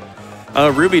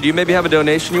 Ruby, do you maybe have a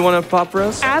donation you want to pop for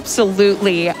us?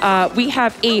 Absolutely. We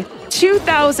have a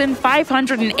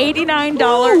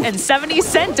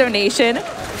 $2,589.70 donation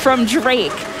from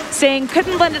Drake, saying,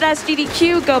 couldn't let an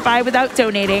SGDQ go by without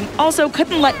donating. Also,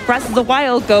 couldn't let Breath of the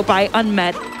Wild go by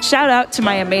unmet. Shout out to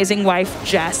my amazing wife,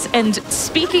 Jess. And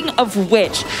speaking of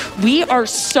which, we are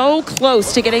so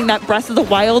close to getting that Breath of the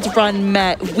Wild run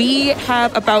met. We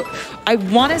have about, I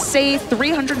want to say,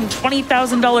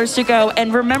 $320,000 to go.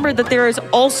 And remember that there is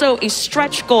also a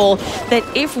stretch goal that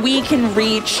if we can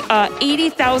reach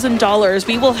 $80,000,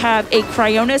 we will have a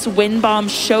Cryonis Wind Bomb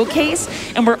showcase.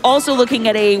 And we're also looking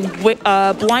at a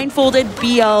blindfolded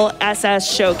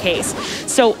BLSS showcase.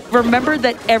 So remember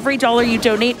that every dollar you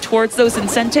donate towards those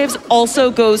incentives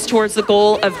also goes towards the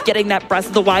goal of getting that Breath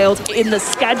of the Wild in the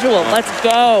schedule. Let's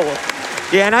go.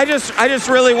 Yeah, and I just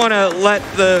really want to let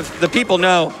the people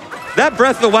know that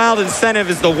Breath of the Wild incentive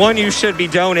is the one you should be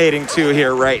donating to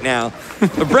here right now.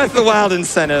 The Breath of the Wild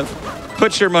incentive,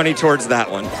 put your money towards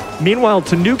that one. Meanwhile,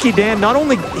 TanukiDan not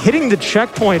only hitting the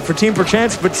checkpoint for Team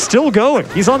Perchance, but still going.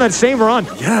 He's on that same run.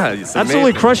 Yeah, he's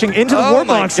absolutely crushing into the war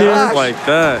box here. Like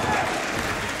that.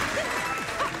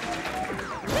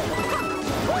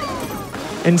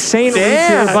 Insane reads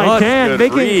here by Dan.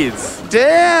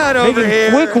 Dan over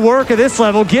here. Quick work of this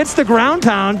level. Gets the ground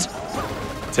pound.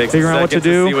 Takes figuring out what to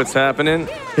do. See what's happening.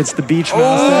 It's the beach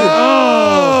mouse.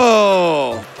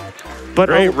 But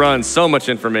great run. So much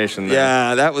information there.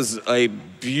 Yeah, that was a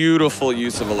beautiful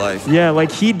use of a life. Yeah,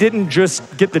 like he didn't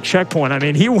just get the checkpoint. I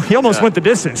mean, he almost went the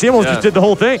distance. He almost just did the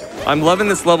whole thing. I'm loving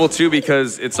this level too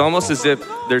because it's almost as if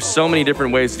there's so many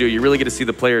different ways to do it. You really get to see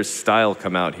the player's style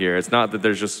come out here. It's not that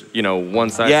there's just,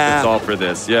 one size fits all for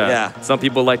this. Yeah. Some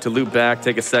people like to loop back,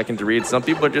 take a second to read. Some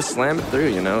people are just slam it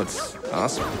through, It's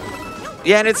awesome.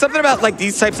 Yeah, and it's something about like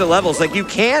these types of levels. Like you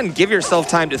can give yourself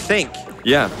time to think.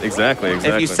 Yeah, exactly.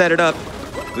 If you set it up.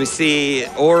 We see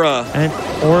Aura. And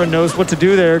Aura knows what to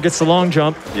do there. Gets the long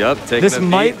jump. Yep, taking this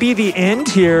might be the end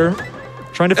here.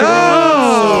 Trying to figure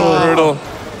out. Brutal.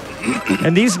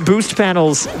 And these boost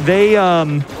panels, they're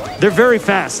very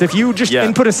fast. If you just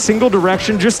input a single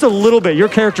direction, just a little bit, your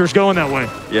character's going that way.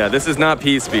 Yeah, this is not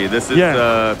P-Speed. This is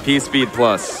P-Speed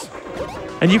plus.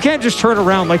 And you can't just turn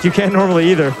around like you can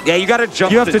normally either. Yeah, you got to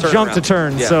jump. You have to jump around. to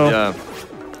turn. Yeah. So. Yeah.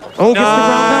 Oh, gets the ground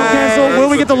pound cancel. Will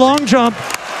we get the long jump?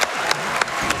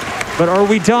 But are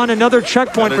we done? Another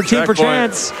checkpoint for Team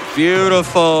Perchance.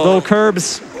 Beautiful.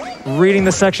 LilKirbs reading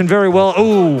the section very well.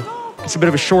 Ooh, it's a bit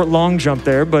of a short long jump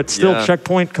there, but still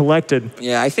checkpoint collected.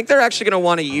 Yeah, I think they're actually going to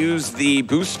want to use the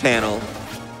boost panel.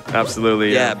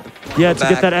 Absolutely. Yeah, to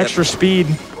get that extra speed.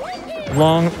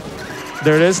 Long.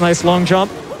 There it is. Nice long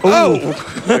jump. Oh!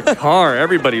 The car,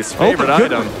 everybody's favorite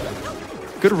item.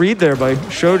 Good read there by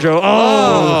Shoujo.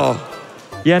 Oh!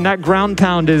 Yeah, and that ground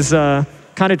pound is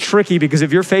kind of tricky because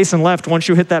if you're facing left, once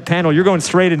you hit that panel, you're going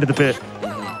straight into the pit.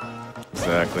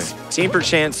 Exactly. Team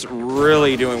Perchance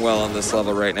really doing well on this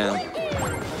level right now.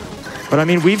 But I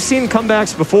mean, we've seen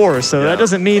comebacks before, so that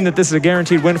doesn't mean that this is a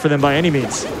guaranteed win for them by any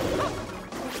means.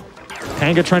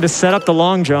 Panga trying to set up the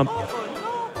long jump.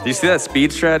 Do you see that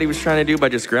speed strat he was trying to do by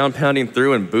just ground pounding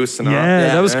through and boosting off?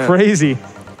 Yeah, that was crazy.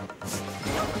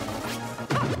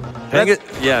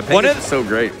 Panga's so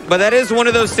great. But that is one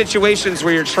of those situations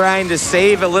where you're trying to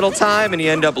save a little time and you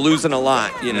end up losing a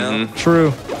lot, you know?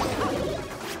 True.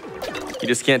 You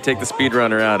just can't take the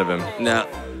speedrunner out of him. No.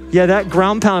 Yeah, that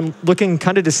ground pound looking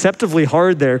kind of deceptively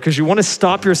hard there because you want to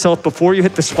stop yourself before you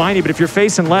hit the spiny, but if you're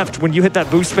facing left, when you hit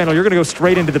that boost panel, you're going to go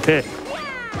straight into the pit.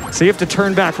 So you have to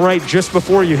turn back right just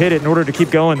before you hit it in order to keep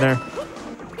going there.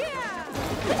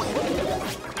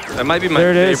 That might be my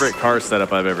favorite car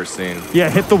setup I've ever seen. Yeah,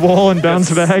 hit the wall and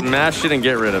bounce back. Smash it and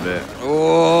get rid of it.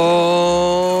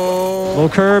 Oh.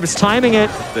 LilKirbs timing it.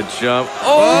 The jump.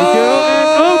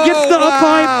 Oh, gets the up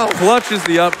pipe. Clutches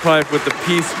the up pipe with the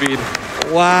P speed.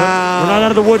 Wow. We're not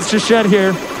out of the woods just yet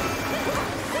here.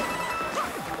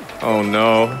 Oh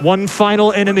no. One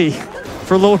final enemy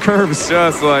for LilKirbs.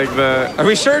 Just like that. Are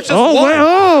we sure it's just one? Wait,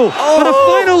 but a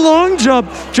final long jump.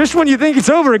 Just when you think it's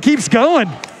over, it keeps going.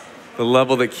 The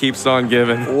level that keeps on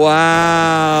giving.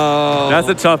 Wow. That's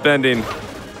a tough ending.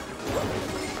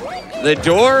 The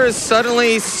door is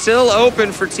suddenly still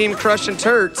open for Team Crush and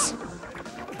Turts.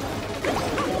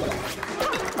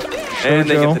 And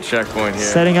they get the checkpoint here.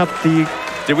 Setting up the...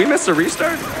 Did we miss a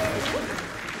restart?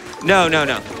 No.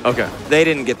 Okay. They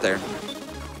didn't get there.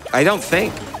 I don't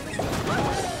think.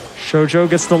 Shoujo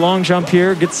gets the long jump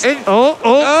here. Gets... Ken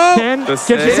gets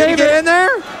to save get in there.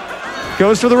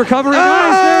 Goes for the recovery.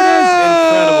 Nice, there it is.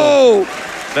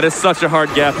 Incredible. That is such a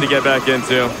hard gap to get back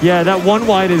into. Yeah, that one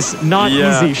wide is not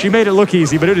easy. She made it look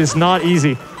easy, but it is not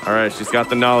easy. All right, she's got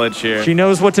the knowledge here. She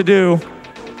knows what to do.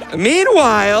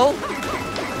 Meanwhile,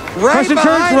 right behind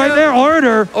turns right there,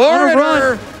 Aurateur.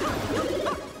 Aurateur.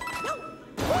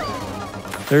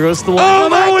 There goes the one. Oh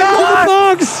my God! The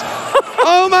box.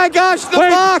 Oh my gosh, the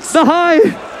box! The high.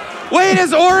 Wait,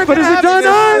 is Aurateur But is it done?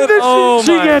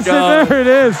 She gets it. There it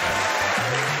is.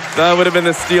 That would have been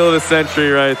the steal of the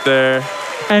century right there.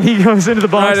 And he goes into the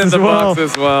box as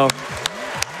well.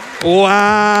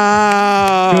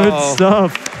 Wow. Good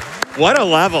stuff. What a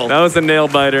level. That was a nail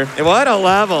biter. What a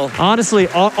level. Honestly,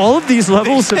 all of these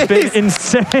levels have been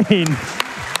insane.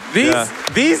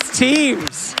 These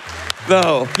teams,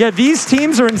 though. Yeah, these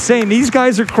teams are insane. These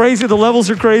guys are crazy. The levels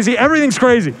are crazy. Everything's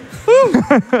crazy.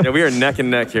 Yeah, we are neck and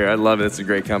neck here. I love it. It's a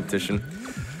great competition.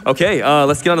 Okay,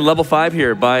 let's get on to level 5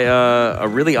 here by a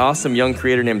really awesome young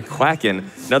creator named Quacken.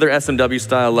 Another SMW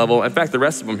style level. In fact, the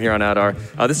rest of them here on Ad are.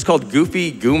 This is called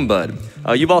Goofy Goombud.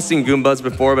 You've all seen Goombuds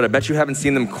before, but I bet you haven't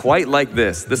seen them quite like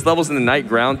this. This level's in the night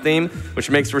ground theme,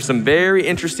 which makes for some very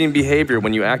interesting behavior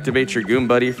when you activate your Goom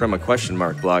Buddy from a question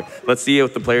mark block. Let's see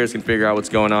if the players can figure out what's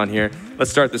going on here. Let's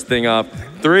start this thing off.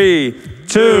 3,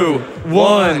 2,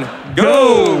 1,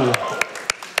 go!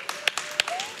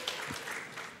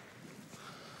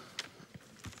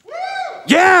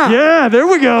 Yeah, there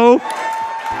we go.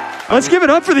 Let's give it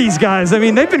up for these guys. I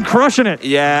mean, they've been crushing it.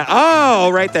 Yeah.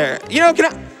 Oh, right there. You know,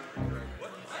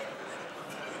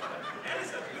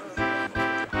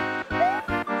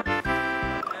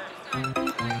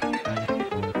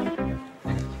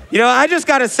 I just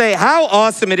got to say how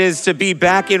awesome it is to be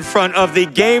back in front of the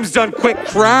Games Done Quick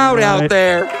crowd out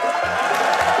there.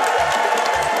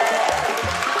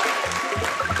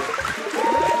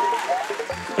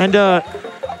 And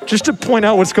just to point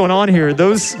out what's going on here,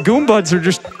 those Goombuds are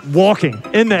just walking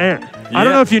in the air. Yeah. I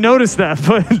don't know if you noticed that,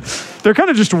 but they're kind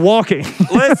of just walking.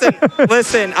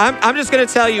 Listen, I'm just going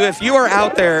to tell you, if you are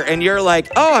out there and you're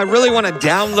like, oh, I really want to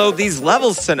download these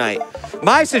levels tonight,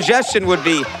 my suggestion would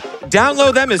be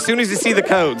download them as soon as you see the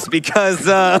codes, because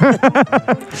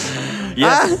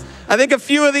yes. I think a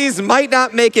few of these might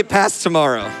not make it past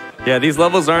tomorrow. Yeah, these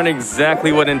levels aren't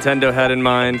exactly what Nintendo had in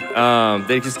mind.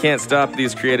 They just can't stop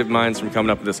these creative minds from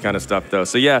coming up with this kind of stuff, though.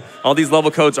 So yeah, all these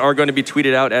level codes are going to be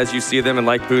tweeted out as you see them, and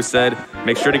like Pooh said,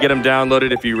 make sure to get them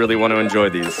downloaded if you really want to enjoy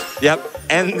these. Yep,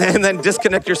 and then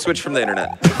disconnect your Switch from the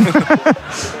internet.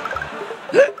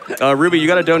 Ruby, you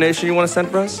got a donation you want to send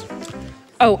for us?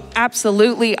 Oh,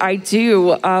 absolutely, I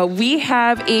do. We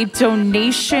have a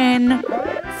donation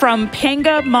from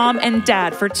Panga Mom and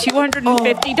Dad for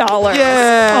 $250.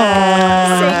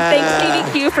 Yeah. Saying thanks,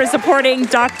 TDQ, for supporting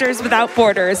Doctors Without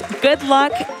Borders. Good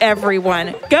luck,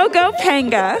 everyone. Go, go,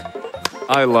 Panga.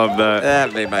 I love that.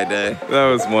 That made my day. That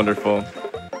was wonderful.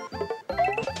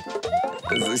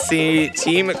 As we see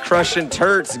Team Crush and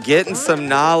Turts getting some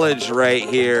knowledge right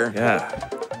here. Yeah.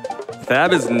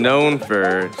 Thab is known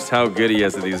for just how good he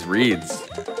is at these reads.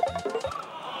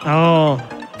 Oh.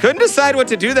 Couldn't decide what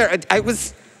to do there.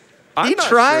 He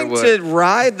trying to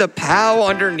ride the POW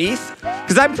underneath?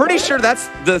 Because I'm pretty sure that's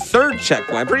the third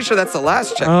checkpoint. I'm pretty sure that's the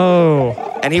last checkpoint.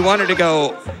 Oh. And he wanted to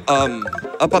go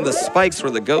up on the spikes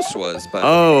where the ghost was. But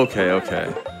Oh,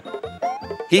 okay.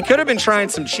 he could have been trying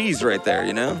some cheese right there,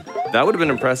 you know? That would have been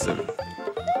impressive.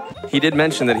 He did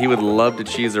mention that he would love to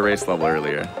cheese a race level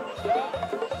earlier.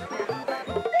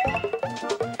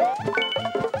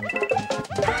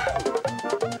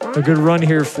 A good run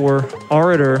here for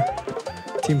Aurateur.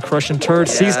 Team Crushing Turd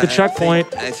sees the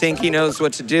checkpoint. I think he knows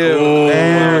what to do. Oh,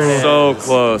 there so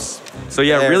close. So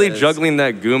yeah, There really it is. juggling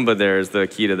that Goomba there is the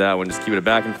key to that one. Just keep it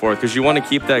back and forth because you want to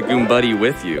keep that Goom buddy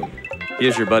with you. He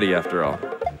is your buddy after all.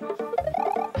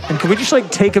 And can we just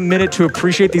like take a minute to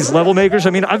appreciate these level makers? I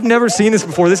mean, I've never seen this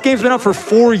before. This game's been out for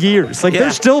 4 years. Like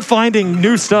they're still finding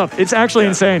new stuff. It's actually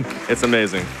insane. It's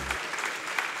amazing.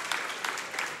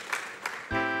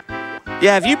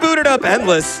 Yeah, if you booted up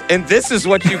Endless and this is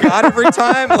what you got every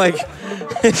time, like,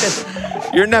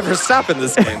 you're never stopping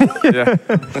this game. Yeah,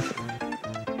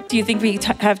 Do you think we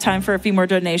have time for a few more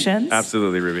donations?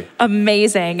 absolutely, Ruby.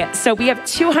 Amazing. So we have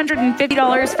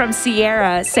 $250 from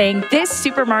Sierra saying, this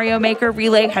Super Mario Maker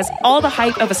Relay has all the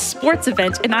hype of a sports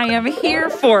event and I am here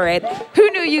for it.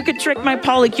 Who knew you could trick my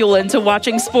polycule into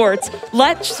watching sports?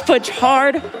 Let's push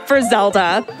hard for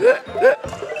Zelda.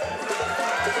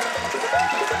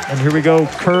 And here we go,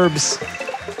 Kirbs.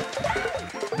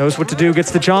 Knows what to do,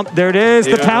 gets the jump. There it is,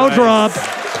 the POW drop.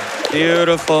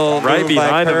 Beautiful. Right move by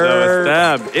behind him, though. Kirbs.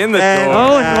 Stab in the And- door.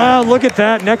 Oh, and wow, look at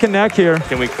that, neck and neck here.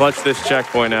 Can we clutch this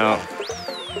checkpoint out?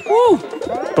 Woo.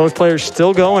 Both players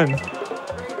still going.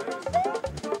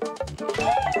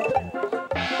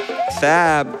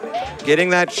 Thab getting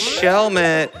that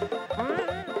Shelmet.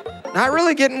 Not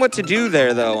really getting what to do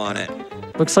there, though, on it.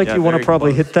 Looks like Yeah, you want to very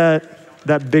probably close. hit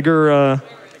that bigger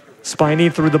spiny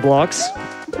through the blocks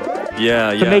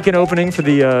Yeah. to make an opening for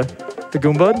the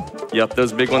Goombud. Yep,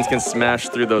 those big ones can smash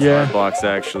through those hard blocks,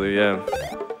 actually, yeah.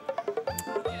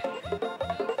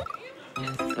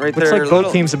 Right Looks there. like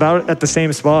both teams about at the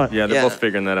same spot. Yeah, they're Yeah. both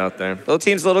figuring that out there. Both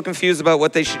teams a little confused about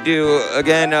what they should do.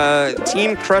 Again,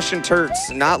 Team Crushing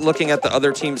Turts not looking at the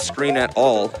other team's screen at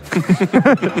all,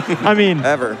 I mean,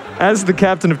 ever. as the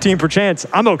captain of Team Perchance,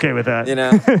 I'm okay with that. You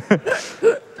know?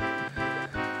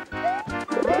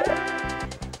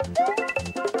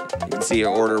 You can see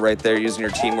your order right there using your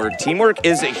teamwork. Teamwork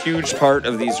is a huge part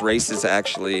of these races,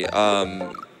 actually.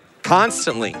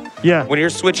 Constantly. Yeah. When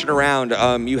you're switching around,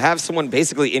 you have someone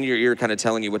basically in your ear kind of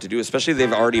telling you what to do, especially if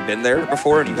they've already been there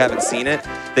before and you haven't seen it.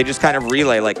 They just kind of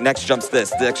relay, like, next jumps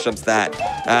this, next jumps that.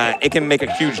 It can make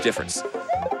a huge difference.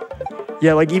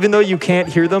 Yeah, like even though you can't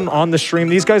hear them on the stream,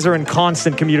 these guys are in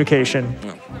constant communication.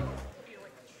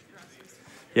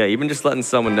 Yeah, even just letting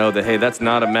someone know that, hey, that's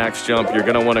not a max jump. You're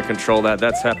going to want to control that.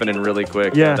 That's happening really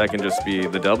quick. Yeah. That can just be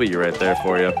the W right there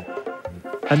for you.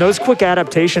 And those quick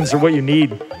adaptations are what you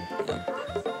need.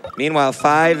 Meanwhile,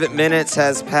 5 minutes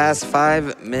has passed.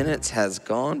 5 minutes has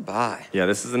gone by. Yeah,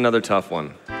 this is another tough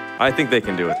one. I think they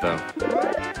can do it, though.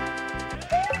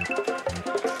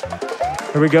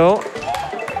 Here we go.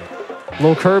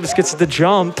 LilKirbs gets the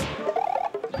jump.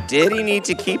 Did he need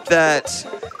to keep that?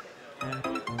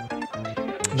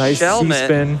 Nice Shelmet.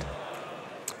 C-spin.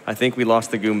 I think we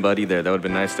lost the Goom Buddy there. That would have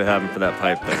been nice to have him for that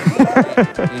pipe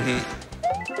there.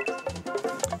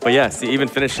 But yeah, see, even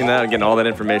finishing that, again, all that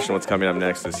information, what's coming up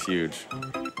next is huge.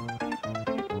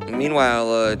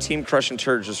 Meanwhile, Team Crushing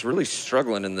Turd just really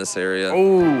struggling in this area.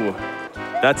 Oh,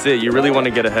 that's it. You really want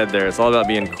to get ahead there. It's all about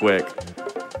being quick.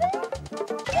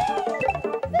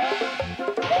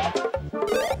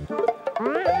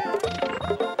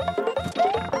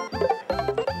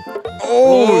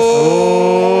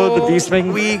 Oh, the beast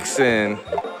making Weeks in.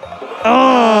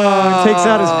 Oh, takes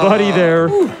out his buddy there.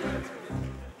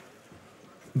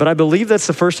 But I believe that's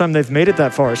the first time they've made it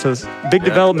that far. So it's big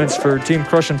developments for Team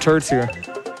Crushing Turds here.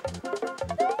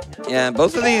 Yeah,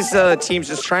 both of these teams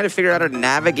just trying to figure out how to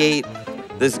navigate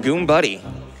this Goom Buddy.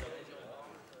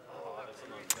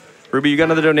 Ruby, you got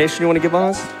another donation you want to give on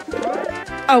us?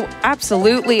 Oh,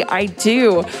 absolutely, I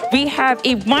do. We have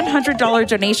a $100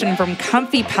 donation from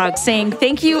Comfy Pug saying,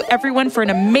 thank you everyone for an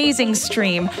amazing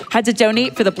stream. Had to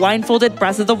donate for the blindfolded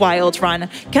Breath of the Wild run.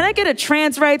 Can I get a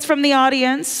trans rights from the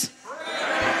audience?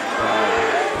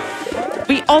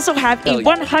 We also have a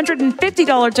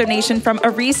 $150 donation from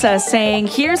Arisa saying,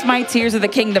 here's my Tears of the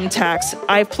Kingdom tax.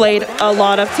 I've played a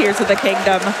lot of Tears of the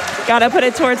Kingdom. Gotta put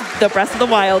it towards the Breath of the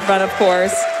Wild run, of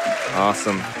course.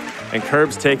 Awesome. And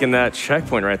Kirbs taking that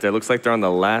checkpoint right there. Looks like they're on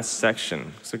the last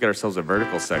section. So we got ourselves a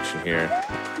vertical section here.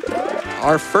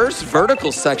 Our first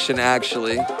vertical section,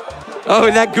 actually. Oh,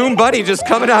 and that Goon Buddy just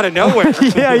coming out of nowhere.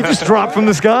 Yeah, he just dropped from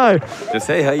the sky. Just,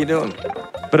 hey, how you doing?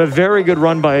 But a very good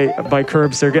run by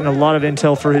Kirbs. They're getting a lot of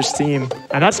intel for his team.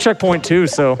 And that's checkpoint 2,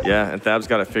 so. Yeah, and Thab's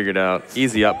got it figured out.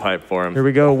 Easy up pipe for him. Here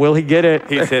we go. Will he get it?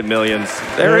 He's hit millions.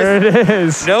 There it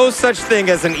is. No such thing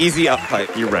as an easy up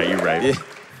pipe. You're right, you're right. Yeah.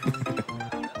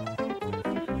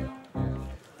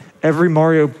 Every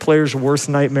Mario player's worst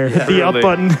nightmare. Hit the up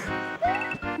button.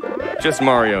 Just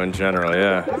Mario in general,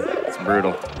 yeah. It's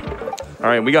brutal. All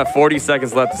right, we got 40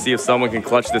 seconds left to see if someone can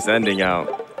clutch this ending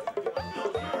out.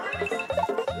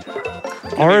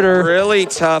 Aurateur. Really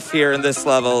tough here in this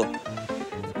level.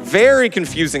 Very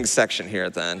confusing section here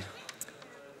then.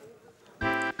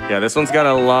 Yeah, this one's got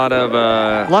a lot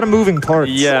of moving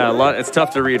parts. Yeah, it's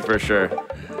tough to read for sure.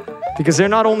 Because they're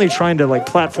not only trying to like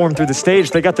platform through the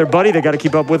stage, they got their buddy they got to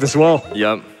keep up with as well.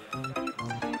 Yep.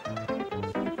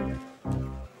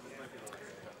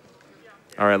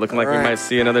 All right, looking like we might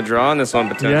see another draw on this one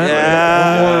potentially.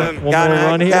 Yeah, one more gotta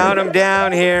run here. count them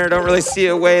down here. Don't really see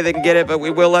a way they can get it, but we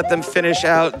will let them finish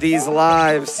out these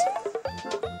lives.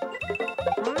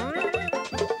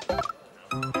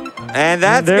 And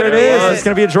that's there it is. It's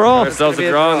gonna be a draw. Ourselves a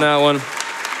draw on that one.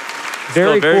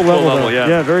 Very cool level. Yeah.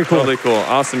 Yeah, very cool. Totally cool.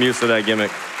 Awesome use of that gimmick.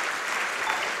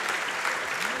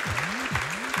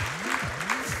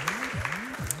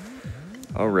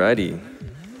 Alrighty.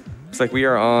 Looks like we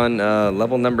are on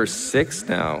level number 6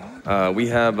 now. We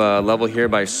have a level here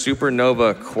by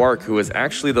Supernova Quark, who is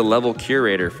actually the level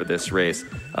curator for this race.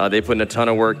 They put in a ton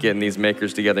of work getting these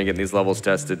makers together and getting these levels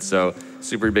tested, so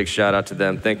super big shout out to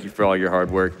them. Thank you for all your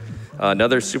hard work.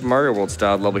 Another Super Mario World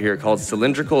style level here called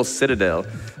Cylindrical Citadel.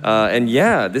 And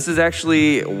yeah, this is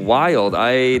actually wild.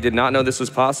 I did not know this was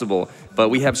possible, but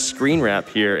we have screen wrap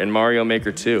here in Mario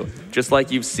Maker 2, just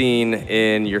like you've seen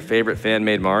in your favorite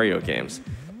fan-made Mario games.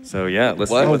 So yeah,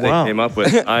 let's see what they came up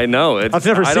with. I know. I've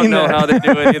never I seen don't know that. how they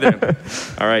do it either.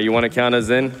 All right, you want to count us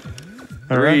in?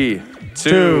 3,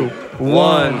 2,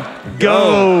 1,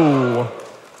 go.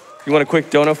 You want a quick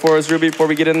donut for us, Ruby, before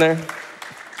we get in there?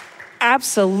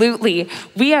 Absolutely.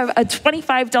 We have a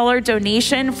 $25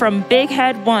 donation from Big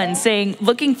Head One saying,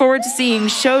 looking forward to seeing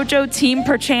Shoujo Team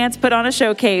Perchance put on a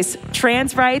showcase.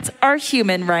 Trans rights are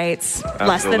human rights. Absolutely.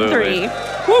 Less than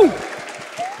 3. Woo!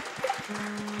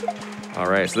 All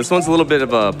right, so this one's a little bit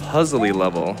of a puzzly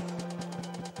level.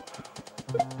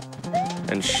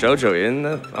 And Shoujo in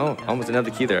the, almost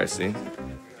another key there, I see.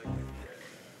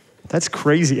 That's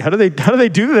crazy. How do they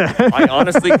do that? I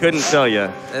honestly couldn't tell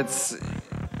you. It's a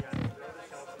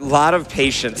lot of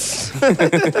patience.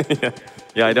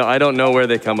 Yeah, I don't know where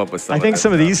they come up with something. I think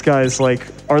some of these guys like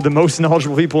are the most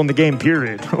knowledgeable people in the game,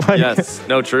 period. Yes,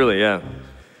 no, truly, yeah.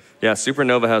 Yeah,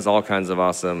 Supernova has all kinds of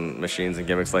awesome machines and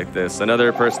gimmicks like this.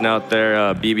 Another person out there,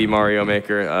 BB Mario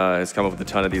Maker, has come up with a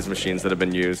ton of these machines that have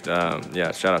been used.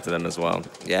 Yeah, shout out to them as well.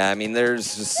 Yeah, I mean,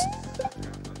 there's just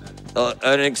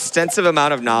an extensive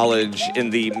amount of knowledge in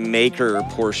the maker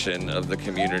portion of the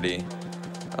community.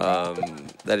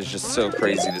 That is just so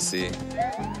crazy to see.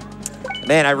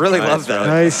 Man, I really love that.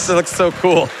 Nice. It looks so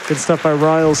cool. Good stuff by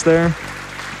Riles there.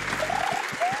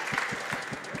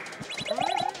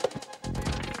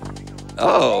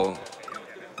 Oh.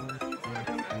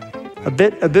 A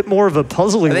bit more of a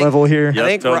puzzling level here.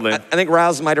 Yep, totally. I think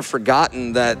Riles might have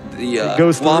forgotten that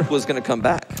the swamp was going to come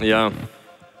back. Yeah.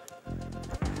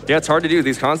 Yeah, it's hard to do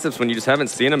these concepts when you just haven't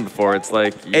seen them before. It's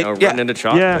like, you know, running into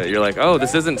chocolate. Yeah. You're like, oh,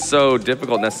 this isn't so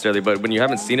difficult necessarily, but when you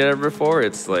haven't seen it ever before,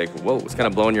 it's like, whoa, it's kind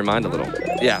of blowing your mind a little.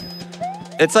 Yeah.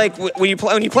 It's like when you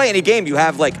play any game, you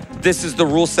have like, this is the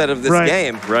rule set of this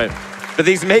game. Right. But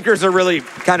these makers are really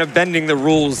kind of bending the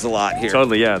rules a lot here.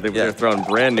 Totally, yeah. They're throwing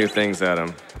brand new things at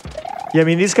them. Yeah, I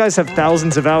mean, these guys have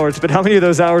thousands of hours, but how many of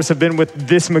those hours have been with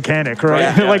this mechanic,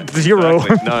 right? Yeah, like zero.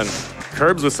 Exactly. None.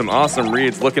 Kirbs with some awesome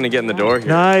reads, looking to get in the door here.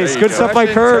 Nice, good stuff by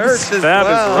Kirbs. Thab is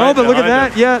right but look at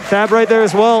behind that. Yeah, Thab right there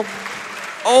as well.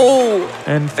 Oh.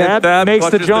 And Thab makes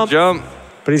the jump.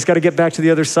 But he's got to get back to the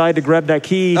other side to grab that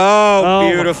key. Oh,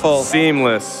 beautiful.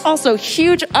 Seamless. Also,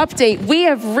 huge update. We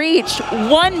have reached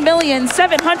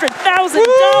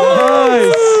 $1,700,000.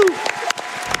 Nice.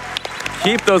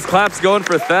 Keep those claps going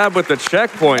for Thab with the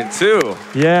checkpoint, too.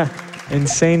 Yeah,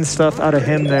 insane stuff out of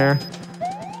him there.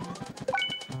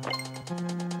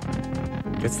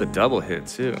 Gets the double hit,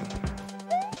 too.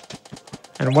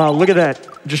 And wow, look at that.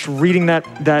 Just reading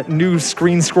that new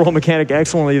screen scroll mechanic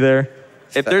excellently there.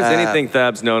 If there's anything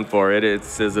Thab's known for,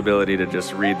 it's his ability to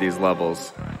just read these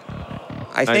levels.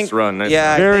 Nice run.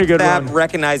 Very good Thab run.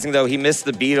 Recognizing, though, he missed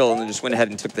the beetle and then just went ahead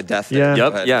and took the death. Yeah.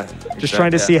 Yep, yeah. Just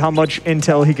trying to see how much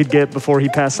intel he could get before he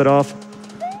passed it off.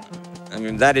 I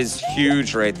mean, that is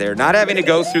huge right there. Not having to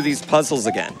go through these puzzles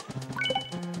again.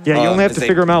 Yeah, you only have to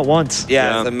figure them out once.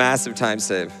 Yeah, it's a massive time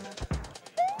save.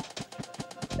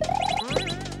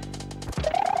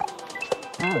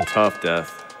 Tough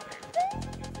death.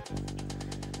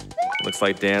 Looks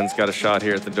like Dan's got a shot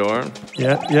here at the door.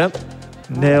 Yep.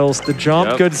 Nails the jump.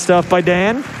 Yep. Good stuff by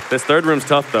Dan. This third room's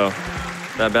tough, though.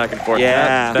 That back and forth.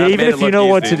 Yeah. That Even made if it you know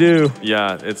look what easy. to do.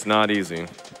 Yeah, it's not easy.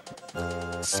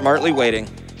 Smartly waiting.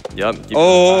 Yep. Gets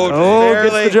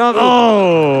the jump.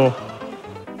 Oh.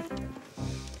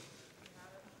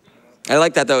 I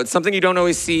like that, though. It's something you don't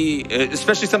always see,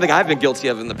 especially something I've been guilty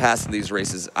of in the past in these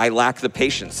races. I lack the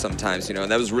patience sometimes, you know,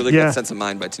 and that was really good sense of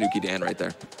mind by TanukiDan right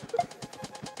there.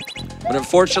 But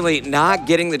unfortunately, not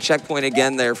getting the checkpoint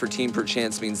again there for Team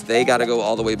Perchance means they got to go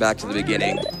all the way back to the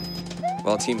beginning,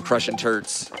 while Team Crushin'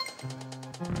 Turts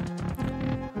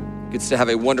gets to have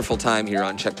a wonderful time here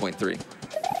on checkpoint 3.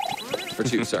 For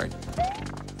 2, sorry.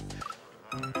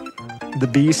 The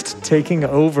Beast taking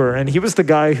over, and he was the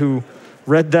guy who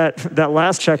read that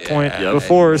last checkpoint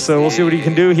before, so we'll see what he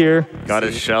can do here. Got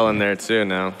his shell in there too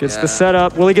now. Gets the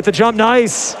setup. Will he get the jump?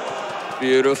 Nice.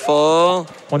 Beautiful.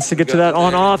 Wants to get to that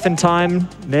on-off in time.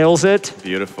 Nails it.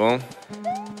 Beautiful.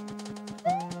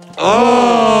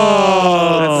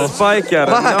 Oh! That's a spike out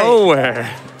of nowhere.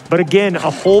 But again,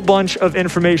 a whole bunch of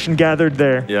information gathered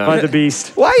there by the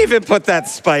Beast. Why even put that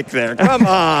spike there? Come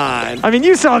on. I mean,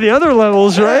 you saw the other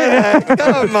levels, right? Yeah,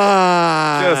 come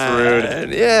on. Just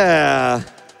rude. Yeah.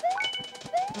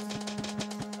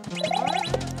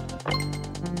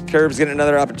 Curbs getting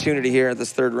another opportunity here at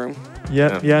this third room.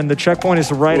 Yeah, and the checkpoint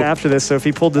is right after this, so if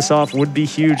he pulled this off, would be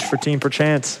huge for Team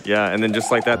Perchance. Yeah, and then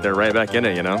just like that, they're right back in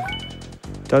it, you know?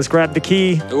 Does grab the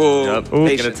key. Ooh, yep.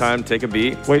 Taking a time, take a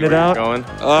beat. Waiting it out. Going.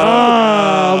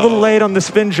 A little late on the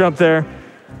spin jump there.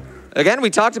 Again, we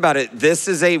talked about it. This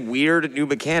is a weird new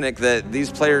mechanic that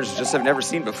these players just have never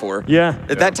seen before. Yeah.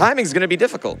 That timing's going to be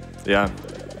difficult. Yeah.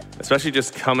 Especially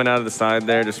just coming out of the side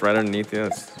there, just right underneath you.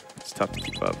 It's tough to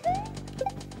keep up.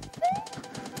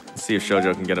 Let's see if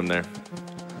Shoujo can get him there.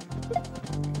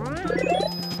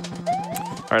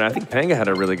 All right, I think Panga had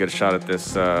a really good shot at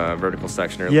this vertical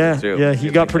section earlier, too. Yeah, he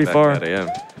got pretty far.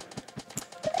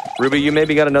 Ruby, you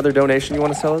maybe got another donation you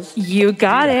want to tell us? You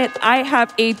got it. I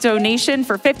have a donation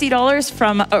for $50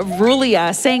 from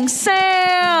Rulia saying,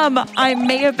 Sam, I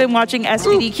may have been watching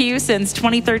SVDQ since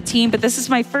 2013, but this is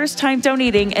my first time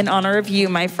donating in honor of you,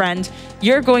 my friend.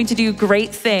 You're going to do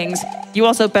great things. You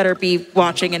also better be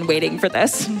watching and waiting for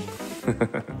this.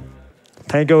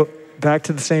 Pango back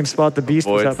to the same spot the Beast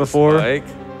was at before. Spike.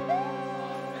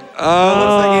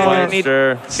 Oh, looks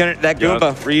like that Goomba.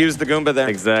 Yep. Reuse the Goomba there.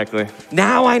 Exactly.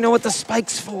 Now I know what the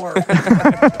spike's for.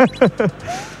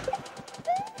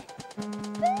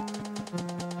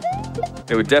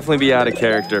 It would definitely be out of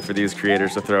character for these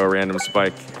creators to throw a random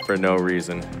spike for no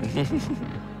reason.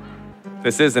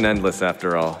 This isn't endless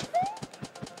after all.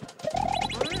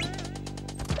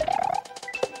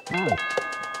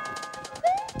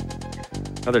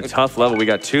 Another tough level. We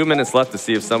got 2 minutes left to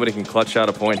see if somebody can clutch out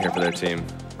a point here for their team.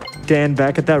 Dan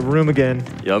back at that room again.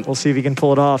 Yep. We'll see if he can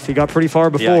pull it off. He got pretty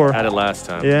far before. Yeah, had it last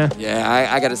time. Yeah. Yeah,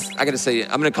 I gotta say,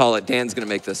 I'm gonna call it. Dan's gonna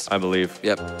make this. I believe.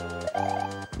 Yep.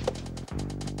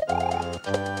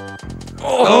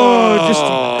 Oh, just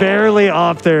barely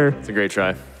off there. It's a great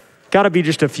try. Got to be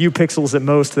just a few pixels at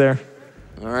most there.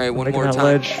 All right, one Making more that time.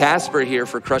 ledge. Caspur here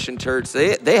for Crushin' Turts.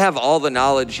 They have all the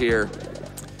knowledge here.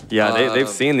 Yeah, they've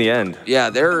seen the end. Yeah,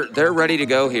 they're ready to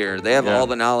go here. They have all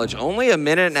the knowledge. Only a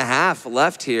minute and a half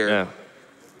left here. Yeah.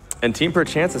 And Team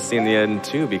Perchance has seen the end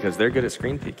too because they're good at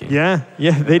screen peeking. Yeah,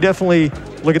 they definitely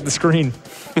look at the screen.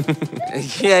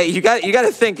 Yeah, you got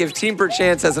to think if Team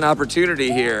Perchance has an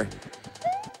opportunity here,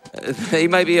 they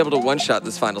might be able to one-shot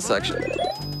this final section.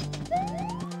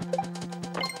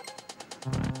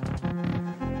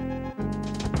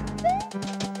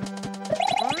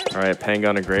 All right, Panga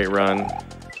on a great run.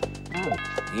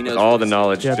 He knows all the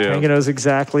knowledge Yeah, too. Panga knows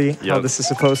exactly how this is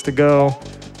supposed to go.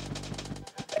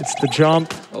 It's the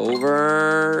jump.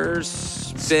 Over,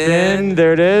 spin.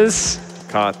 There it is.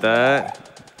 Caught that.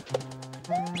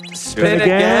 Spin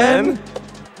again.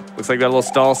 Looks like that little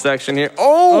stall section here.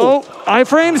 Oh!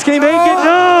 iframes, can he make it?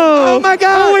 No! Oh my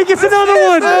God! Oh, he gets another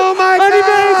one! Oh my And he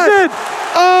God! makes it!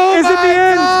 Oh Is it my the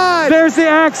end? God! There's the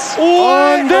axe.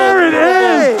 What There a it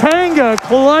play! is! Panga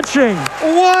clutching.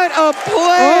 What a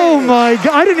play! Oh my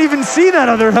God! I didn't even see that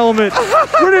other helmet.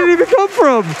 Where did it even come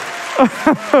from?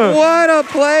 What a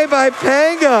play by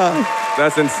Panga!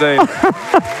 That's insane.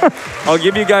 I'll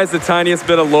give you guys the tiniest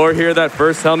bit of lore here. That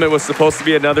first helmet was supposed to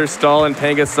be another stall, and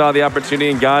Panga saw the opportunity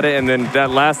and got it. And then that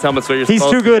last helmet's what you're supposed to.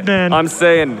 He's too good, man. I'm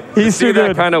saying, he's too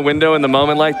good. That kind of window in the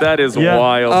moment like that is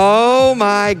wild. Oh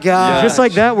my God. Yeah. Just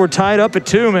like that, we're tied up at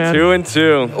 2, man. 2 and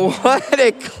 2. What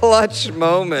a clutch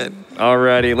moment.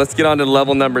 Alrighty, let's get on to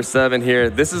level number 7 here.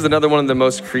 This is another one of the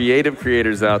most creative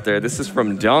creators out there. This is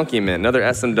from DonkeyMint, another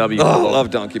SMW. Oh, I love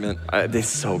DonkeyMint.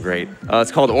 This is so great.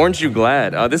 It's called Orange You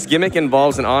Glad. This gimmick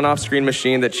involves an on-off screen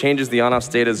machine that changes the on-off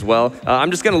state as well.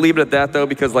 I'm just going to leave it at that, though,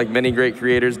 because like many great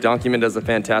creators, DonkeyMint does a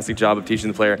fantastic job of teaching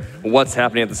the player what's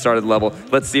happening at the start of the level.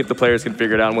 Let's see if the players can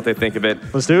figure it out and what they think of it.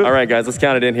 Let's do it. All right, guys, let's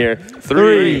count it in here.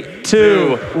 3,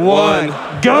 2,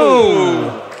 1,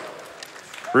 go!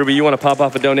 Ruby, you want to pop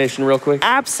off a donation real quick?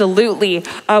 Absolutely.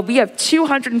 We have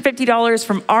 $250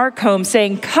 from Arcombe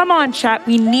saying, come on, chat,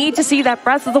 we need to see that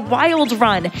Breath of the Wild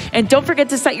run. And don't forget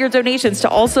to set your donations to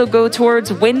also go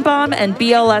towards Windbomb and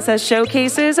BLSS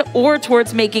showcases or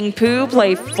towards making Pooh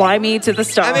play Fly Me to the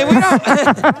Stars. I mean, we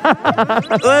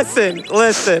don't...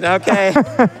 listen, okay?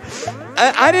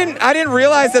 I didn't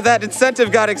realize that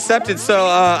incentive got accepted, so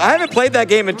I haven't played that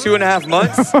game in 2.5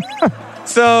 months.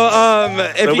 So,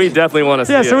 we definitely want to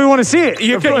see it. Yeah, so we want to see it.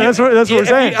 That's what we're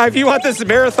saying. If you want this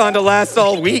marathon to last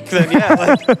all week, then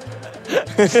yeah.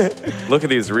 Look at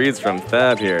these reads from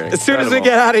Thab here. As soon as we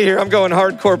get out of here, I'm going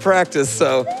hardcore practice.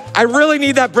 So I really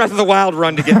need that Breath of the Wild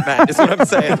run to get back, is what I'm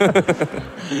saying.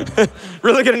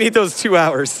 Really going to need those 2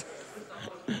 hours.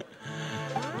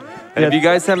 And if you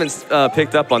guys haven't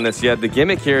picked up on this yet, the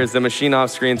gimmick here is the machine off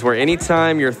screens where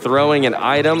anytime you're throwing an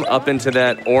item up into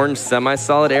that orange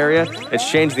semi-solid area,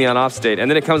 it's changed the on-off state, and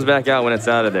then it comes back out when it's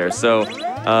out of there. So,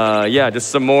 yeah, just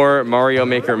some more Mario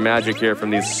Maker magic here from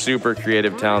these super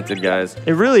creative, talented guys.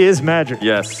 It really is magic.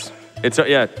 Yes.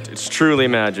 It's truly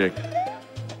magic.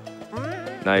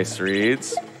 Nice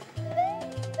reads.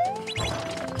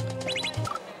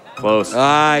 Close.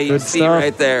 You Good see stuff.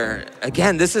 right there.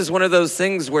 Again, this is one of those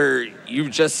things where you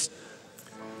just...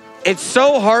 It's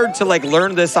so hard to like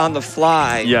learn this on the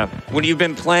fly. Yeah. When you've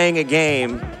been playing a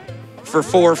game for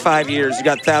 4 or 5 years, you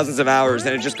got thousands of hours,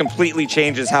 and it just completely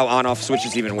changes how on-off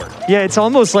switches even work. Yeah, it's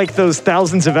almost like those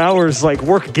thousands of hours like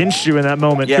work against you in that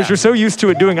moment because you're so used to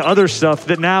it doing other stuff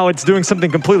that now it's doing something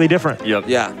completely different. Yep.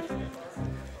 Yeah.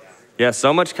 Yeah,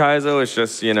 so much Kaizo is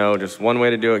just, just one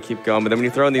way to do it, keep going. But then when you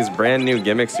throw in these brand new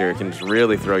gimmicks here, it can just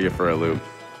really throw you for a loop.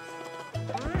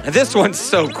 And this one's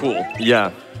so cool. Yeah,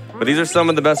 but these are some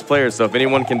of the best players, so if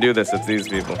anyone can do this, it's these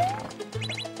people.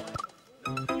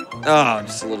 Oh,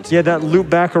 just a little too... Yeah, that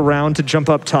loop back around to jump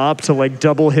up top to like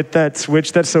double hit that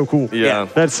switch, that's so cool. Yeah.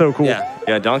 That's so cool. Yeah.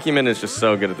 Yeah, DonkeyMint is just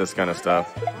so good at this kind of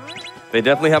stuff. They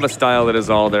definitely have a style that is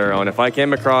all their own. If I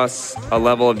came across a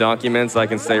level of DonkeyMints, I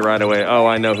can say right away, oh,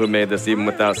 I know who made this even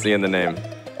without seeing the name.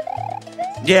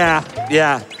 Yeah.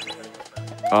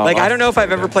 Oh, Like, I don't know if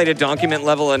I've ever played a DonkeyMint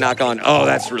level and not gone, oh,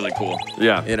 that's really cool.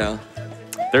 Yeah.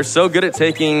 They're so good at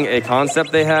taking a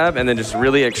concept they have and then just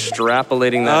really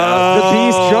extrapolating that out. The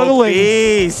beast juggling.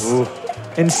 Beast. Ooh,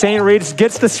 Insane reads,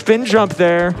 gets the spin jump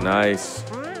there. nice.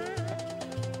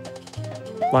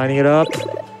 Lining it up.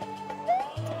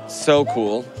 So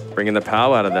cool. Bringing the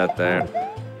pow out of that there.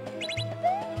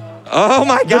 Oh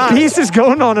my The God. beast is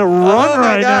going on a run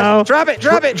right now. Drop it.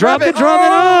 Drop it.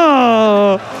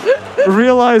 Oh!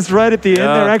 Realized right at the end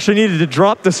there actually needed to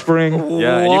drop the spring.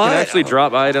 Yeah, and you What? can actually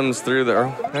drop items through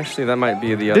the... Actually, that might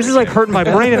be the other This is like game. hurting my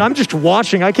brain and I'm just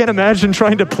watching. I can't imagine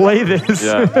trying to play this.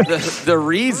 Yeah. The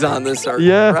reads on this are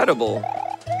Yeah. incredible.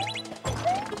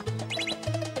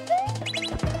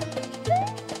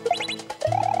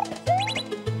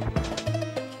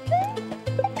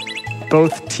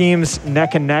 Both teams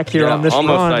neck and neck here on this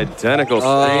almost run. identical screens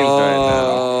right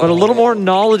now. But a little more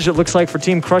knowledge, it looks like, for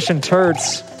Team Crush and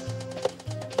Turds.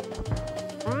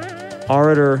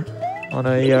 Aurateur on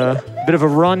a bit of a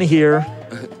run here.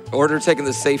 Order taking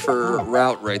the safer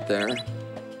route right there.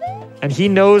 And he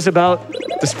knows about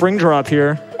the spring drop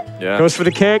here. Yeah. Goes for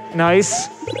the kick. Nice.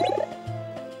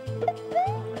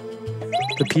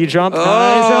 The P jump. Nice.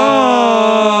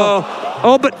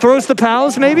 Oh, but throws the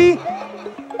pals, maybe?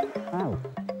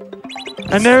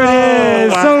 And there it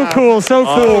is. Wow. So cool. So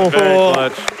cool. Very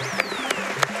clutch.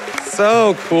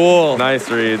 So cool. Nice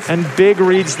reads. And big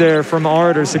reads there from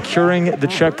Aurateur, securing the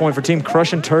checkpoint for Team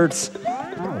Crush and Turds.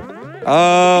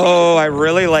 Oh, I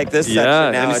really like this section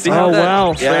now. and you It's see Oh, how that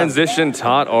wow. transition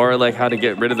taught Aura like how to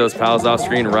get rid of those pals off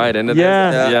screen right into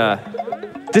Yeah. this? Yeah.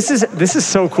 This is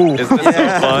so cool. Isn't this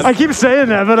so fun? I keep saying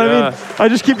that, but I mean, I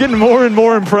just keep getting more and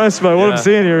more impressed by what I'm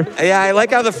seeing here. Yeah, I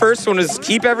like how the first one was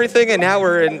keep everything, and now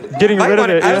we're in getting rid of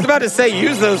it. I was about to say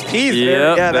use those P's.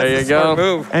 Yep, yeah, there that's you a go. smart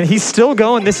move. And he's still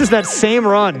going. This is that same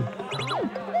run.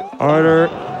 Aurateur.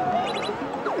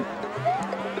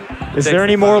 Is there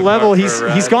any more level?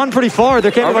 He's gone pretty far.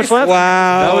 There can't be much left.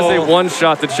 Wow. That was a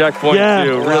one-shot to checkpoint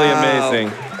too. Really Wow.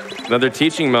 amazing. Another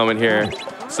teaching moment here.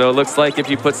 So it looks like if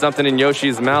you put something in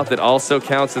Yoshi's mouth, it also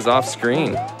counts as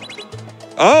off-screen.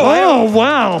 Oh,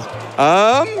 wow.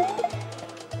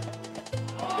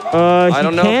 I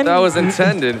don't know if that was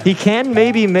intended. He can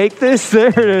maybe make this. There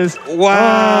it is.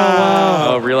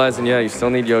 Wow. Oh, realizing, yeah, you still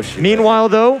need Yoshi. Meanwhile,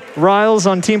 though, Riles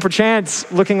on Team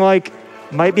Perchance looking like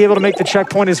might be able to make the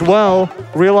checkpoint as well.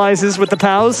 Realizes with the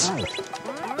POWs.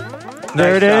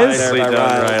 There it is. Nicely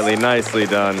done, Riley. Nicely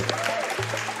done.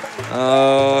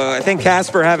 Oh, I think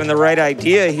Caspur having the right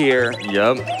idea here.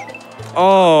 Yep.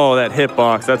 Oh, that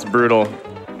hitbox. That's brutal.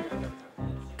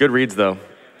 Good reads, though.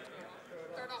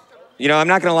 You know, I'm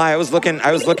not gonna lie. I was looking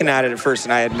at it at first,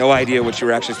 and I had no idea what you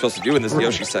were actually supposed to do in this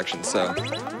Yoshi section. So,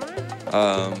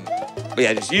 but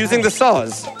yeah, just using the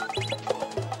saws.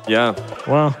 Yeah.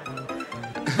 Wow.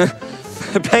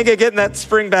 Panga getting that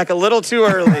spring back a little too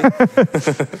early.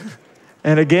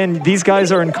 And again, these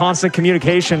guys are in constant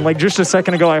communication. Like just a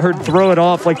second ago, I heard throw it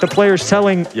off. Like the players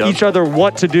telling each other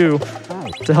what to do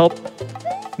to help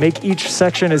make each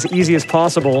section as easy as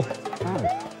possible.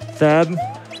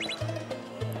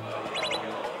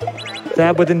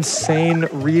 Thab with insane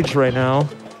reads right now.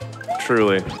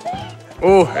 Truly.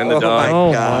 Oh, and the dog.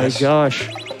 Oh my gosh.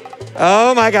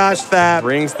 Oh my gosh, Thab.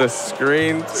 Brings the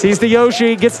screen. Sees the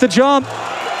Yoshi, gets the jump.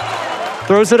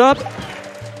 Throws it up.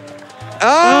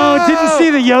 Oh, didn't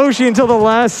see the Yoshi until the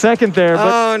last second there.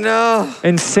 But oh no.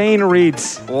 insane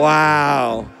reads.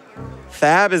 Wow.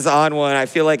 Thab is on one. I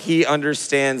feel like he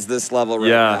understands this level right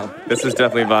now. Yeah, this is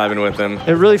definitely vibing with him.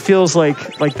 It really feels like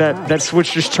that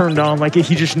switch just turned on. Like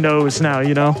he just knows now,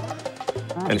 you know?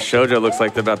 And Shoujo looks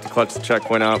like they're about to clutch the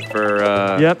checkpoint out for,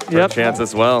 for a chance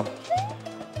as well.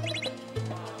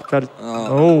 Got it.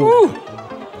 Oh.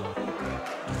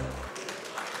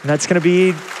 And that's going to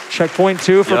be checkpoint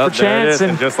 2 for Perchance.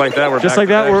 And just like that,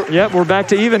 we're back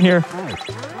to even here.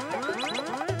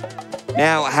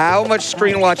 Now, how much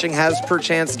screen watching has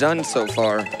Perchance done so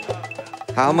far?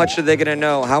 How much are they going to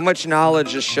know? How much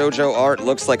knowledge is Shoujo art?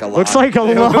 Looks like a lot. Looks like a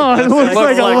lot. Looks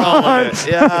like a lot.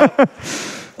 Yeah.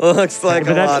 Looks like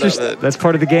a lot of it. That's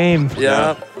part of the game.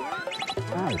 Yeah.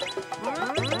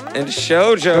 And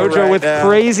Shoujo right with now.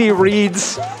 crazy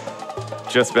reads.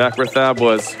 Just back where Thab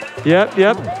was. Yep.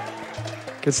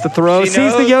 Gets the throw.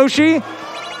 Sees the Yoshi.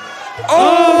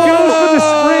 Oh! Goes for the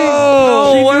spring.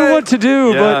 She knew what to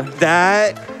do, but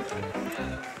that.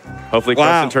 Hopefully,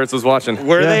 Carson Turtz was watching.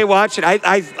 Were they watching?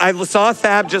 I saw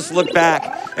Thab just look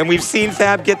back, and we've seen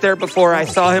Thab get there before. I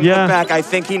saw him look back. I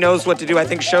think he knows what to do. I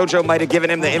think Shoujo might have given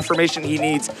him the information he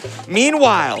needs.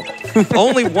 Meanwhile,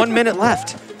 only 1 minute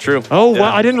left. True. Oh,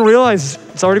 wow. I didn't realize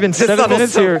it's already been 7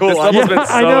 minutes here. Cool. This level's been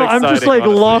so I know. I'm just like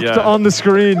exciting, locked honestly, on the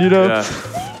screen, you know? Yeah.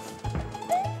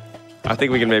 I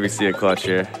think we can maybe see a clutch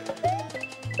here.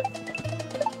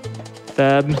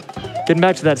 Thab. Getting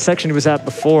back to that section he was at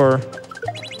before.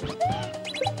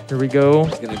 Here we go.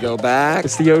 He's going to go back.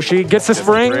 It's the Yoshi. Gets the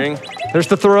spring. There's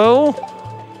the throw.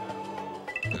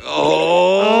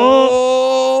 Oh,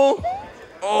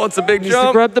 it's a big Needs to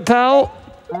jump. grab the POW.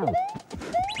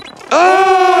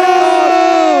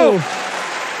 Oh!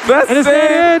 That's And it's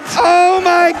it. Oh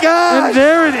my gosh! And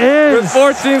there it is. With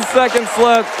 14 seconds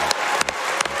left.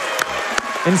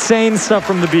 Insane stuff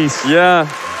from the Beast. Yeah.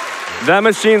 That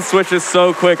machine switches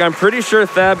so quick. I'm pretty sure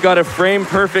Thab got a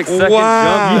frame-perfect second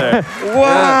jump there.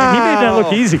 Wow. He made that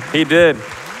look easy. He did.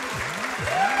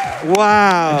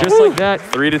 Wow. Just like that.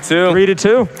 3-2.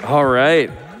 3-2. All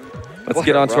right. Let's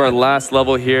get on to our last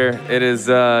level here. It is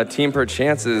Team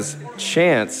Perchance's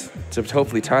chance to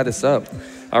hopefully tie this up.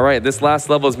 All right, this last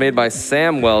level is made by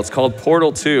Samwell. It's called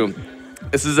Portal 2.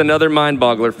 This is another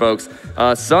mind-boggler, folks.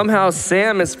 Somehow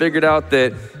Sam has figured out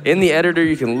that in the editor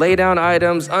you can lay down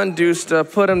items, undo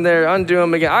stuff, put them there, undo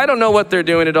them again. I don't know what they're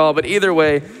doing at all, but either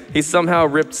way, he somehow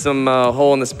ripped some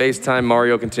hole in the space-time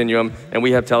Mario continuum, and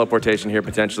we have teleportation here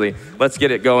potentially. Let's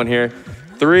get it going here.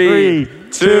 3,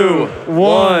 2,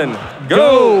 1,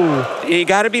 go! You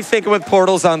got to be thinking with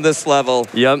portals on this level.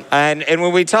 Yep. And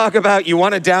when we talk about you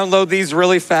want to download these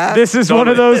really fast. This is one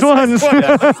of those ones.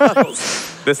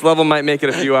 This level might make it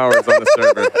a few hours on the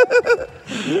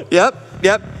server.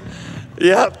 Yep.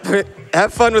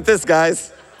 Have fun with this,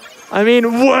 guys. I mean,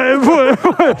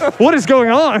 what is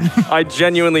going on? I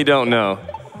genuinely don't know.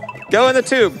 Go in the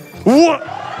tube. What?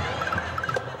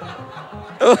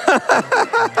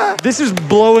 This is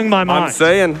blowing my mind. I'm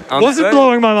saying. This is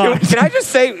blowing my mind. Can I just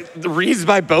say the reads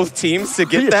by both teams to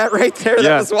get that right there? Yeah.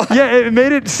 That was wild. Yeah, it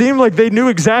made it seem like they knew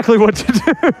exactly what to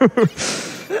do.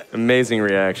 Amazing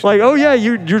reaction. Like, oh yeah,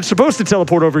 you're supposed to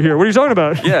teleport over here. What are you talking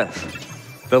about? Yeah.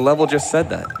 The level just said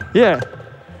that. Yeah.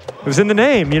 It was in the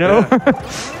name, you know? Yeah.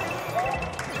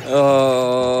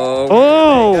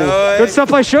 Oh, good stuff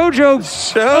by Shoujo.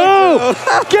 Oh,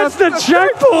 gets the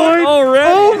checkpoint. Already.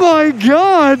 Oh my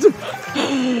God.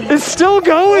 It's still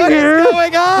going here. What is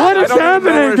going on? What is I don't even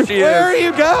know happening? where she Where are is.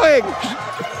 you going?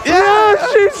 Yeah,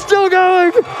 she's still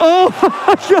going. Oh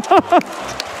my God.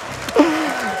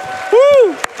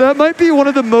 Woo. That might be one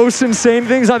of the most insane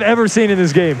things I've ever seen in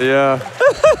this game. Yeah.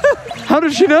 How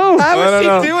did she know? How I is don't she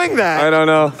know. doing that? I don't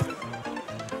know.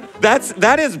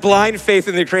 That is blind faith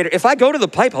in the creator. If I go to the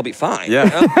pipe, I'll be fine.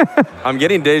 Yeah. I'm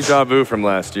getting deja vu from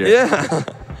last year. Yeah.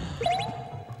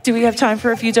 Do we have time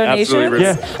for a few donations? Absolutely.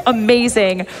 Yeah.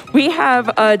 Amazing. We have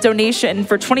a donation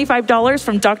for $25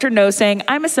 from Dr. No saying,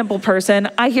 I'm a simple person.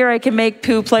 I hear I can make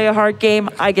Pooh play a hard game.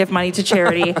 I give money to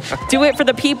charity. Do it for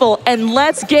the people. And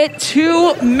let's get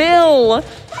 2 mil.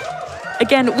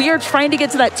 Again, we are trying to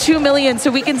get to that 2 million so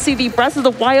we can see the Breath of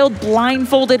the Wild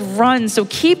blindfolded run. So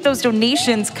keep those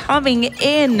donations coming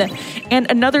in. And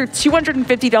another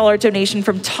 $250 donation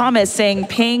from Thomas saying,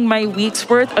 paying my week's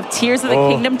worth of Tears of the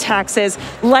Kingdom taxes.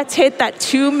 Let's hit that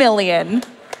 2 million.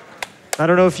 I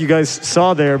don't know if you guys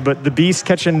saw there, but the Beast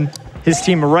catching his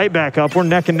team right back up. We're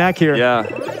neck and neck here. Yeah.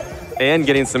 And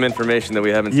getting some information that we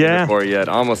haven't seen Yeah. before yet.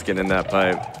 Almost getting in that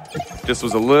pipe. Just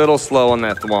was a little slow on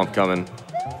that thwomp coming.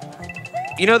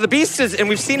 You know, the Beast is, and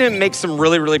we've seen him make some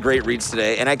really, really great reads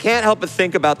today, and I can't help but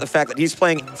think about the fact that he's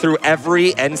playing through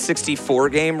every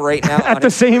N64 game right now. At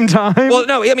the same time. Well,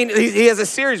 no, I mean, he has a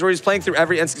series where he's playing through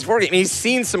every N64 game. And he's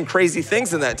seen some crazy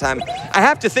things in that time. I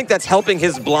have to think that's helping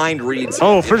his blind reads.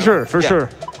 Oh, for sure, for sure.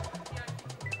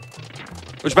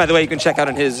 Which, by the way, you can check out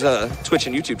on his Twitch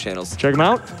and YouTube channels. Check them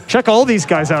out. Check all these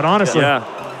guys out, honestly. Yeah.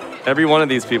 Every one of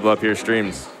these people up here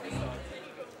streams.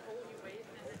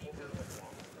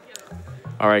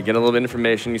 All right, get a little bit of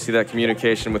information. You see that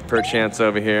communication with Perchance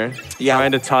over here. Yeah.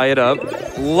 Trying to tie it up.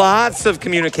 Lots of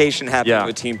communication happening Yeah.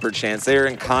 with Team Perchance. They're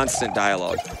in constant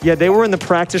dialogue. Yeah, they were in the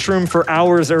practice room for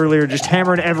hours earlier, just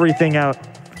hammering everything out.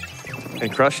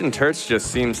 And Crush and Turts just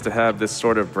seems to have this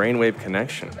sort of brainwave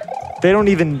connection. They don't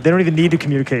even need to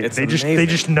communicate. It's They just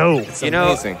amazing. know. It's You know,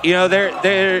 amazing.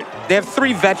 they have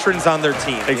 3 veterans on their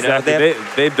team. Exactly. You know? They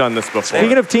have, They've done this before.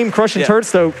 Speaking of Team Crush and Yeah. Turts,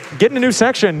 though, getting a new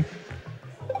section.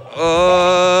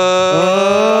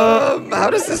 how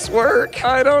does this work?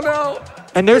 I don't know.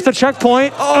 And there's the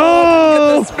checkpoint.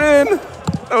 Oh! Spin.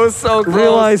 That was so close.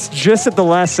 Realized just at the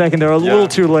last second, they're a little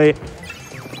too late.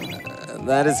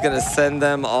 That is going to send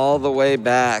them all the way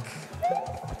back.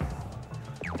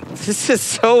 This is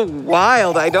so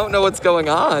wild. I don't know what's going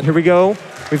on. Here we go.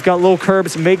 We've got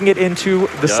LilKirbs making it into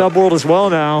the subworld as well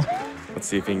now. Let's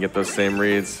see if we can get those same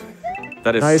reads.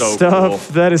 That is Nice so stuff. cool.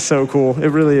 That is so cool. It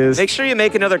really is. Make sure you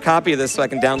make another copy of this so I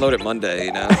can download it Monday,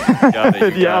 you know? Got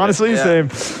it, you Yeah, got it. honestly, Yeah. same.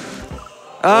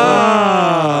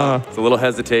 It's a little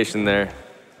hesitation there.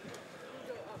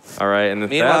 All right, and then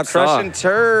Meanwhile, Thab saw. Crush and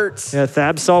Turts. Yeah,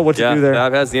 Thab saw what to Yeah, do there.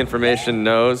 Thab has the information,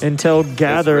 knows. Intel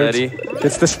gathered. ready.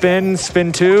 Gets the spin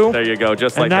 2. There you go,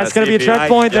 just like And that's that. going to be a CP.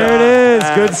 checkpoint. There it is.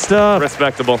 Good stuff.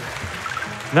 Respectable.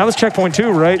 And that was checkpoint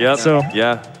 2, right? Yep. So.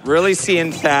 Yeah. Really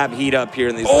seeing Thab heat up here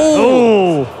in these.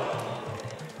 Oh.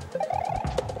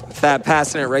 Thab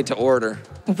passing it right to Order.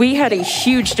 We had a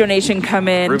huge donation come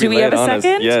in. Ruby, Do we lay have it a on us.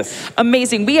 second? Yes.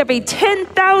 Amazing. We have a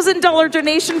 $10,000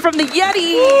 donation from the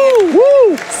Yeti.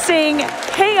 Woo. Saying,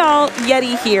 hey all,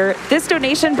 Yeti here. This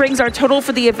donation brings our total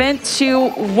for the event to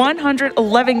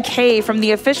 $111K from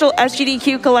the official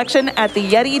SGDQ collection at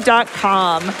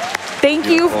theyeti.com. Thank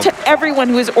you to everyone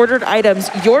who has ordered items.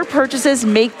 Your purchases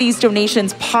make these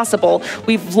donations possible.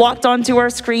 We've locked onto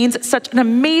our screens such an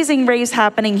amazing race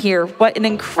happening here. What an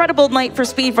incredible night for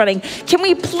speedrunning. Can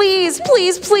we please,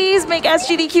 please, please make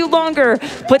SGDQ longer?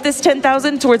 Put this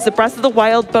 $10,000 towards the Breath of the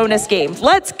Wild bonus game.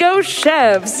 Let's go,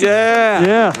 Chevs. Yeah.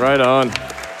 Yeah. Right on.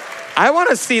 I want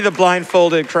to see the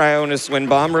blindfolded Cryonis win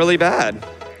bomb really bad.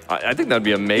 I think that'd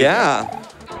be amazing. Yeah.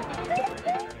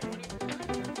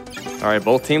 All right,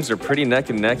 both teams are pretty neck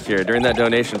and neck here. During that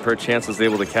donation, Perchance was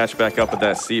able to catch back up with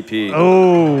that CP.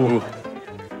 Oh. Ooh.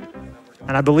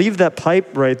 And I believe that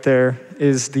pipe right there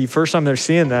is the first time they're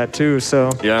seeing that too. So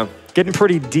Yeah. getting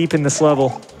pretty deep in this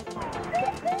level.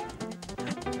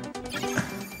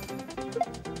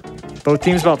 Both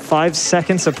teams about 5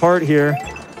 seconds apart here.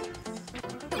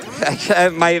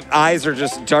 My eyes are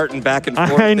just darting back and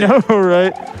forth. I know,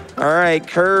 right? All right,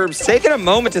 Kirbs, taking a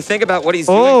moment to think about what he's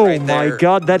doing right there. Oh my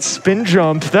God, that spin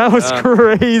jump. That was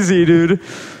crazy, dude.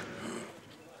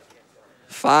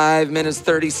 5 minutes,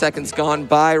 30 seconds gone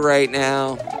by right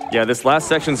now. Yeah, this last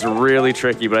section's really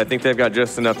tricky, but I think they've got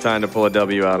just enough time to pull a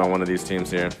W out on one of these teams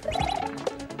here.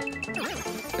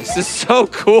 This is so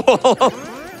cool.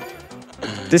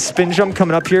 This spin jump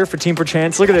coming up here for Team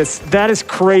Perchance. Look at this. That is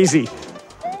crazy.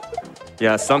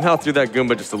 Yeah, somehow threw that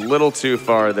Goomba just a little too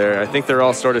far there. I think they're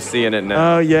all sort of seeing it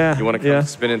now. Oh, yeah. You want to come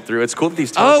spinning through. It's cool that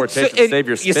these Oh, teleportations so save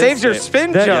your spin. you saved your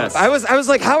spin jump. Yes. I was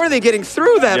like, how are they getting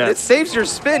through that? Yes. It saves your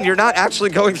spin. You're not actually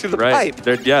going through the pipe.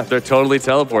 They're totally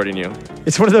teleporting you.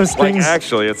 It's one of those things.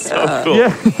 Actually, it's so cool.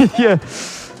 Yeah, yeah.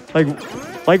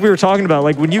 Like we were talking about,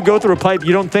 like when you go through a pipe,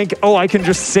 you don't think, oh, I can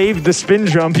just save the spin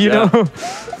jump, you know?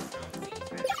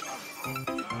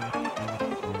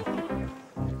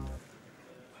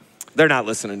 They're not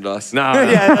listening to us. No.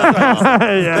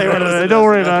 Don't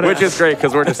worry about it. Which is great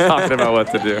because we're just talking about what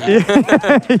to do.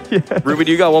 Ruby,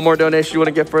 do you got one more donation you want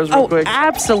to get for us real quick?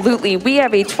 Absolutely. We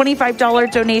have a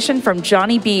 $25 donation from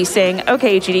Johnny B saying,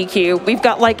 okay, GDQ, we've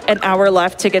got like an hour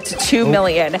left to get to 2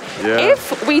 million. Yeah.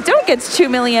 If we don't get to 2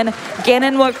 million,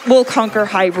 Ganon will conquer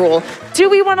Hyrule. Do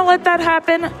we want to let that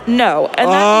happen? No. And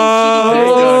that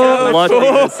means GDQ Flushing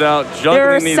this out, there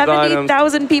are juggling these items.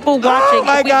 70,000 people watching.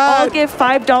 my If we God. all give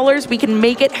 $5, we can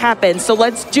make it happen. So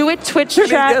let's do it, Twitch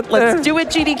chat. Let's do it,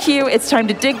 GDQ. It's time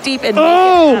to dig deep and make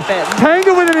it happen.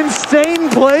 Panga with an insane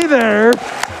play there.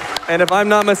 And if I'm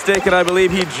not mistaken, I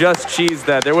believe he just cheesed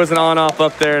that. There was an on-off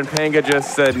up there, and Panga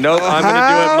just said, nope, I'm going to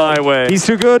do it my way. He's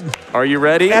too good. Are you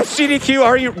ready?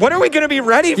 SGDQ, what are we going to be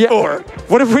ready for?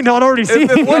 What have we not already seen?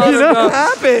 this not enough?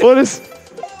 Happened? What is...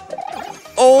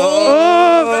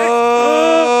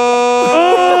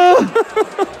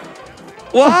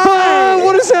 Why?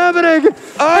 What is happening?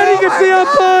 And he gets the up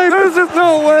pipe. There's just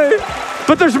no way.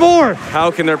 But there's more.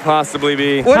 How can there possibly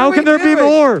be? What How are we can there be doing?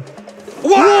 more?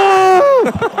 Whoa!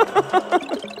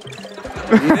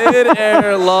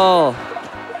 Mid-air lull.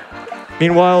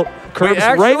 Meanwhile, Kirbs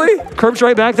actually? Kirbs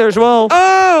right back there as well.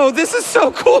 Oh, this is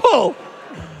so cool.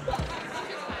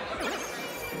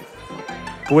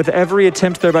 With every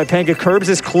attempt there by Panga, Kirbs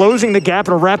is closing the gap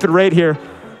at a rapid rate here.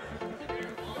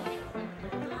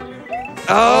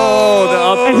 Oh, the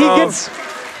up And he throw. gets...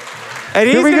 And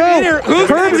he's Here we gonna be go. there. Who's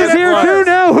Kirbs gonna is get here it? too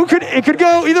now. It could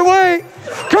go either way.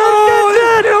 Kirbs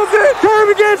gets it.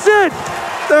 Kirbs gets it.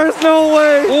 There's no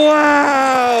way.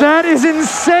 Wow. That is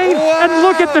insane. And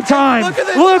look at the time.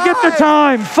 Look at the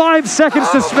time. 5 seconds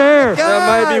to spare.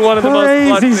 That might be one of the most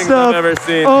clutch Crazy things stuff. I've ever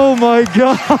seen. Oh my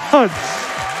God.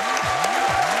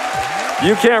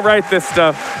 You can't write this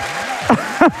stuff.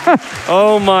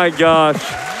 Oh my gosh.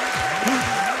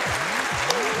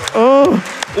 Oh,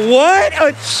 What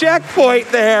a checkpoint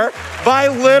there by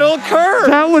LilKirbs.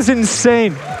 that was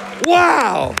insane.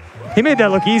 Wow. He made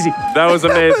that look easy. That was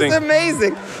amazing. That was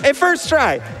amazing. Hey, first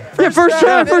try. First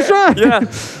try. Yeah,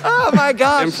 Oh my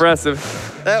gosh.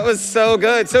 impressive. That was so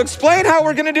good. So explain how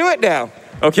we're gonna do it now.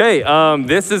 Okay,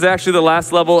 this is actually the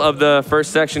last level of the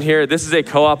first section here. This is a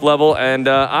co-op level, and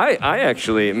I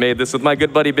actually made this with my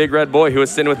good buddy Big Red Boy, who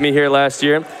was sitting with me here last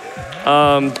year.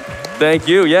 Thank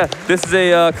you, yeah. This is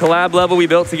a collab level we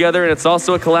built together, and it's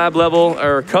also a collab level,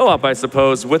 or co-op, I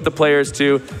suppose, with the players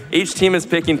too. Each team is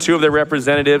picking 2 of their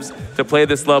representatives to play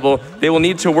this level. They will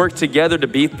need to work together to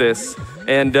beat this.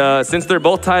 And since they're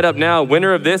both tied up now,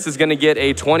 winner of this is gonna get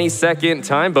a 20-second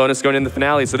time bonus going in the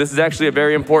finale. So this is actually a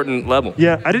very important level.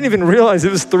 Yeah, I didn't even realize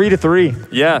it was 3-3.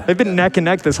 Yeah. They've been neck and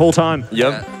neck this whole time.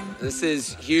 Yep. This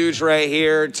is huge right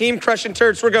here. Team Crushing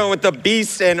Turks, we're going with the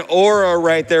Beast and Aura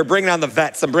right there. Bringing on the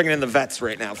vets. I'm bringing in the vets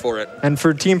right now for it. And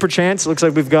for Team Perchance, it looks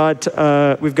like we've got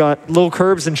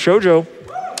LilKirbs and Shoujo.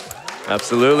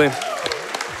 Absolutely.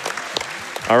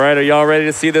 All right, are y'all ready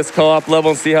to see this co-op level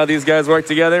and see how these guys work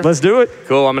together? Let's do it.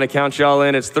 Cool, I'm gonna count y'all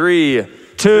in. It's 3,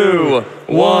 2,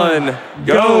 1,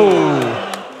 go.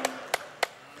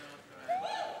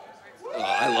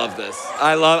 I love this.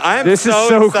 I'm This is so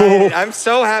so excited. cool. I'm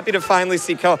so happy to finally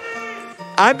see co-op.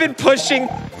 I've been pushing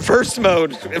first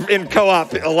mode in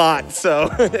co-op a lot, so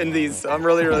in these, I'm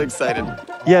really, really excited.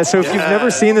 Yeah, so if you've never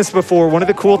seen this before, one of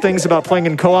the cool things about playing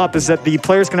in co-op is that the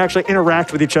players can actually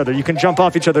interact with each other. You can jump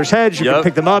off each other's heads, you can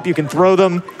pick them up, you can throw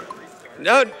them.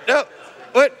 No,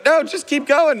 what? No, just keep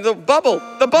going. The bubble.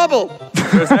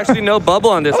 There's actually no bubble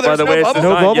on this, by there's the no way. bubble? It's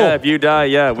No fine. bubble. Yeah, if you die,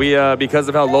 yeah. We, because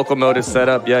of how local mode is set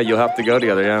up, yeah, you'll have to go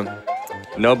together, yeah.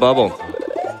 No bubble.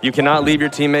 You cannot leave your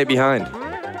teammate behind.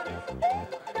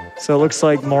 So it looks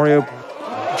like Mario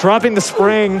dropping the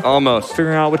spring, Almost.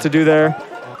 figuring out what to do there.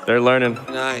 They're learning.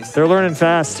 Nice. They're learning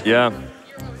fast. Yeah.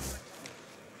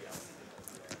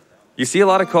 You see a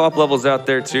lot of co-op levels out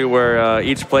there too, where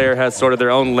each player has sort of their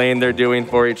own lane they're doing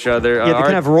for each other. Yeah, they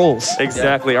can have roles.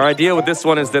 Exactly. Our idea with this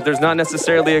one is that there's not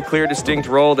necessarily a clear, distinct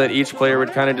role, that each player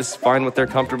would kind of just find what they're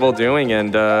comfortable doing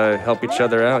and help each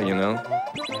other out, you know?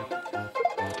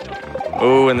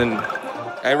 Oh, and then...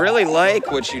 I really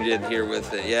like what you did here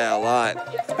with it. Yeah, a lot.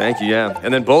 Thank you, yeah.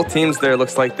 And then both teams there,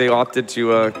 looks like they opted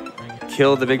to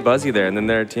kill the big Buzzy there, and then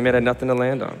their teammate had nothing to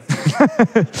land on.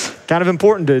 Kind of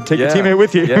important to take your teammate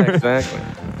with you. Yeah, exactly.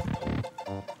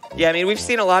 Yeah, I mean, we've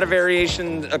seen a lot of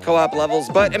variation co-op levels,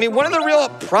 but I mean, one of the real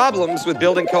problems with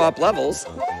building co-op levels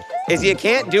is you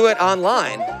can't do it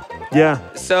online. Yeah.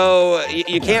 So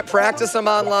you can't practice them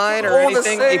online or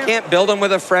anything. You can't build them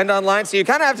with a friend online. So you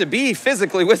kind of have to be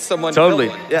physically with someone. Totally.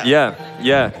 To build one.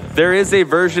 Yeah. There is a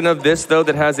version of this, though,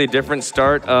 that has a different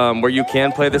start where you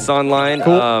can play this online.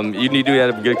 Cool. You need to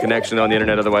have a good connection on the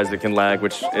internet, otherwise it can lag,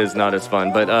 which is not as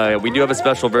fun. But we do have a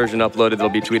special version uploaded that'll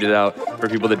be tweeted out for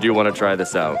people that do want to try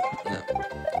this out.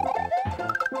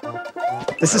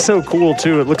 This is so cool,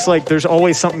 too. It looks like there's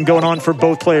always something going on for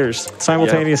both players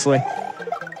simultaneously. Yeah.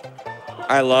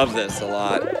 I love this a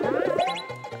lot.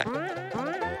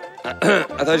 I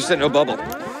thought you said no bubble.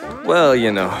 Well,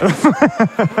 you know.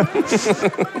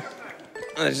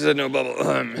 I said no bubble.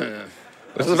 I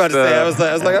was about to say, I was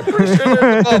like, I'm pretty sure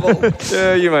there's a bubble.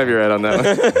 Yeah, you might be right on that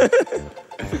one.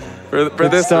 for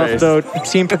this stuff, race. though.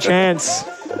 Team for chance.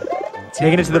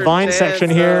 Making it to the Vine Chance, section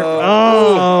here. though.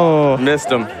 Oh. Missed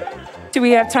him. Do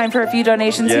we have time for a few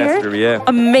donations here? Yeah.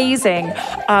 Amazing.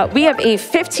 We have a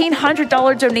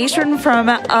 $1,500 donation from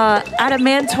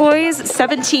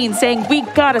Adamantoys17 saying, we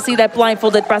gotta see that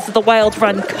blindfolded Breath of the Wild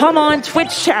run. Come on,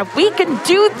 Twitch chat, we can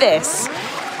do this.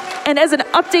 And as an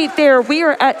update there, we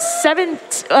are at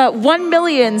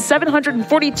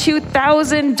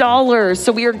 $1,742,000.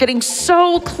 So we are getting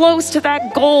so close to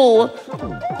that goal.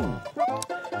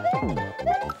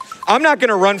 I'm not going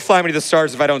to run Fly Me to the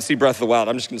Stars if I don't see Breath of the Wild.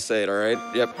 I'm just going to say it, all right?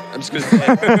 Yep, I'm just going to say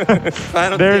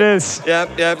it. There it is.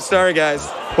 Yep, sorry, guys.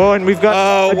 Well, and we've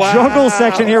got a juggle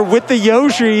section here with the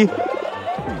Yoshi.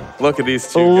 Look at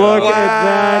these two Look guys. at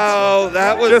that. Oh,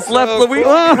 that was Just left so Luigi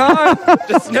cool. behind.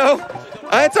 Just no.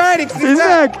 It's all right. He's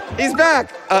back. He's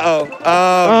back. Uh-oh.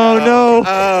 Oh, no.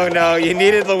 Oh, no. You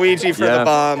needed Luigi for the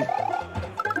bomb.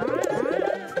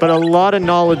 But a lot of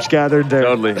knowledge gathered there.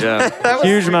 Totally, yeah.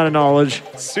 Huge amount of knowledge.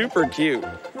 Super cute.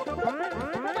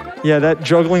 Yeah, that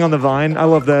juggling on the vine, I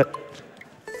love that.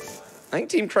 I think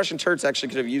Team Crush and Turts actually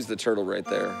could have used the turtle right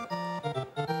there.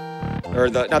 Or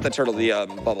not the turtle, the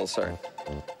bubble, sorry.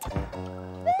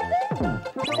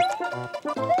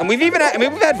 And we've even had,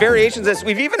 we've had variations of this.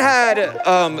 We've even had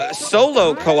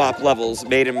solo co-op levels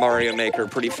made in Mario Maker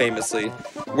pretty famously,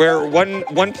 where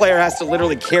one player has to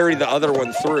literally carry the other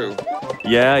one through.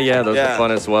 Yeah, those are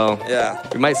fun as well. Yeah.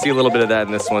 We might see a little bit of that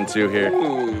in this one too here.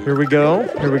 Ooh. Here we go.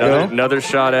 Another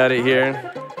shot at it here.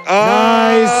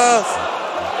 Nice.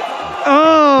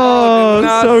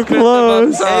 Oh, so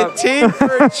close. And Team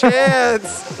for a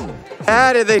Chance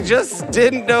had it. They just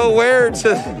didn't know where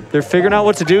to. They're figuring out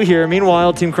what to do here.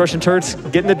 Meanwhile, Team Crush and Turts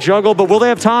getting the juggle, but will they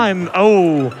have time?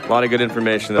 Oh. A lot of good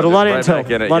information. But a lot of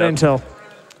intel.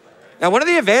 Now, one of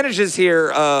the advantages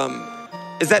here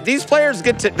is that these players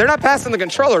they're not passing the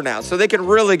controller now, so they can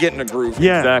really get in a groove.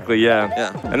 Yeah. Exactly,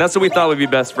 yeah. And that's what we thought would be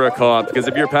best for a co-op, because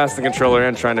if you're passing the controller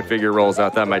and trying to figure roles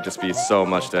out, that might just be so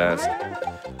much to ask.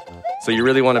 So you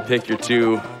really want to pick your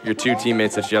two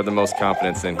teammates that you have the most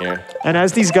confidence in here. And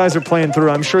as these guys are playing through,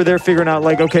 I'm sure they're figuring out,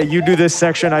 like, okay, you do this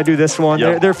section, I do this one.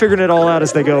 Yep. They're figuring it all out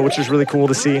as they go, which is really cool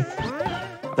to see.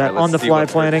 That on-the-fly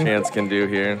planning. Chance can do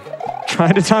here.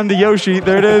 Trying to time the Yoshi.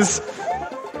 There it is.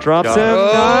 Drops him.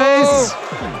 Nice.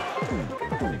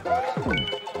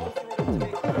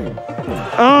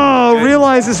 Oh,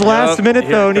 realizes last minute,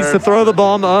 though. Needs to throw the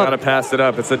bomb up. Gotta pass it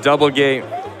up. It's a double gate.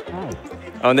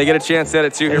 Oh, and they get a chance at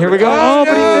it, too. Here we go. Oh,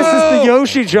 but he misses the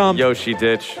Yoshi jump. Yoshi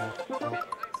ditch.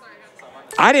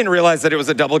 I didn't realize that it was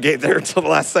a double gate there until the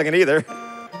last second either.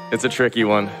 It's a tricky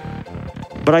one.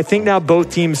 But I think now both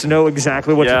teams know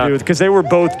exactly what to do, because they were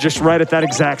both just right at that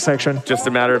exact section. Just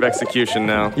a matter of execution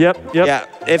now. Yep. Yeah,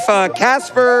 if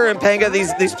Caspur and Panga,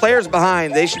 these players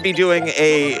behind, they should be doing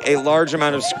a large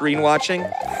amount of screen watching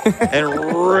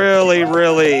and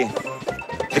really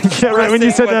yeah, right when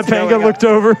you said that, Panga looked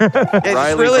over.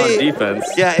 Riley's really, on defense.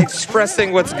 Yeah,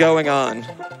 expressing what's going on.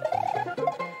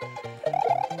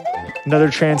 Another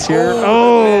chance here.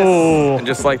 Oh! And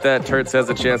just like that, Turts has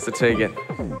a chance to take it.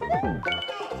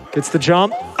 Gets the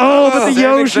jump. Oh, but the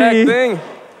Yoshi. Thing.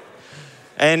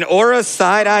 And Aura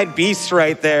side-eyed beast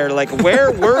right there. Like,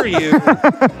 where were you?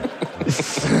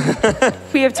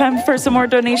 We have time for some more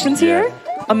donations here.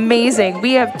 Amazing.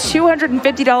 We have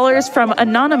 $250 from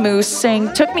Anonymous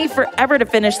saying, took me forever to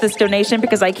finish this donation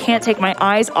because I can't take my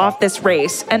eyes off this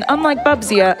race. And unlike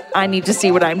Bubsia, I need to see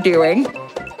what I'm doing.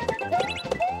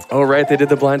 Oh, right. They did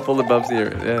the blindfolded Bubsy.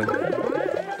 Yeah.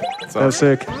 That's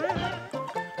sick.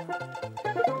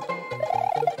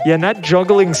 Yeah, and that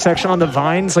juggling section on the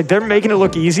vines, like they're making it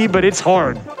look easy, but it's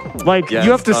hard. Like Yeah,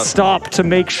 you have it's to tough. stop to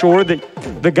make sure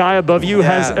that the guy above you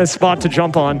has a spot to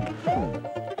jump on.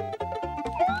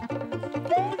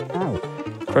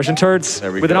 Crushing Turds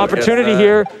There we with an go. opportunity Yes,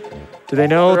 here. Do they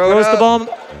know? Throw it Throws the up. bomb,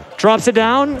 drops it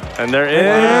down. And they're in.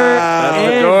 They're That's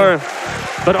in. the door.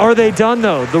 But are they done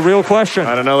though? The real question.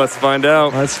 I don't know. Let's find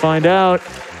out. Let's find out.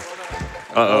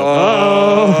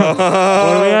 Uh-oh.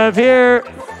 What do we have here?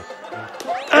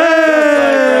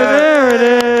 Hey, there it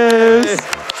is.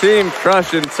 Team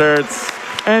crushing turds.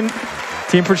 And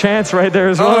Team Perchance right there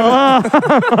as well.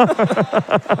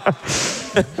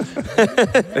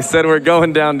 They said we're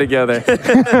going down together.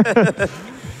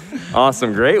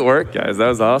 Awesome. Great work, guys. That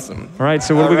was awesome. All right,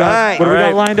 so what do we got? right. What do we All got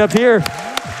right. lined up here?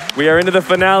 We are into the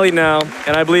finale now,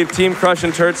 and I believe Team Crush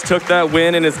and Turds took that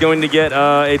win and is going to get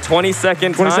a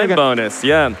 20-second 20 time second. bonus.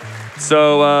 Yeah.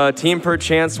 So Team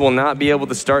Perchance will not be able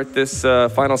to start this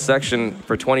final section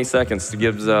for 20 seconds to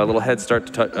give a little head start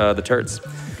to the Turds.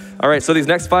 All right, so these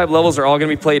next 5 levels are all going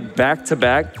to be played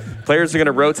back-to-back. Players are going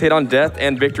to rotate on death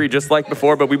and victory just like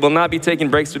before, but we will not be taking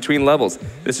breaks between levels.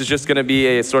 This is just going to be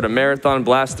a sort of marathon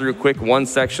blast through quick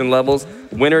one-section levels.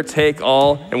 Winner take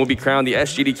all, and we'll be crowned the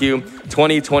SGDQ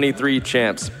 2023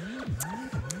 champs.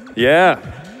 Yeah.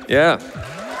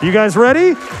 You guys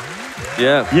ready?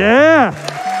 Yeah. Yeah.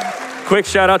 Quick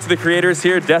shout out to the creators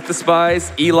here, Death the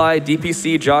Spies, Eli,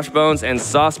 DPC, Josh Bones, and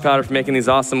Sauce Powder for making these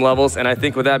awesome levels. And I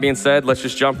think with that being said, let's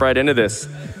just jump right into this.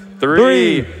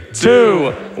 3,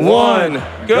 2, 1,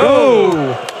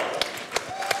 go!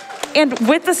 And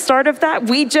with the start of that,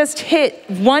 we just hit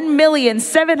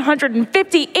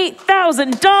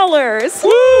 $1,758,000.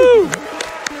 Woo!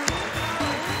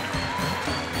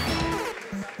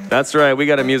 That's right, we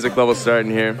got a music level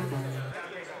starting here.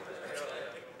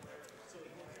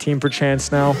 Team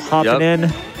Perchance now hopping Yep. in.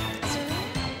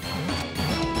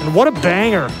 And what a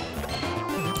banger.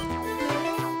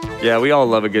 Yeah, we all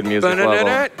love a good music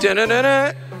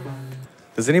level.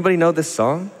 Does anybody know this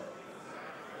song?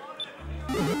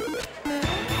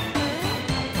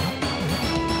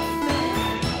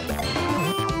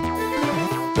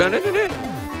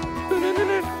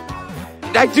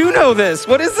 I do know this.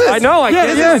 What is this? I know, I can't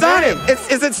Is hear it it.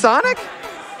 Sonic? Is it Sonic?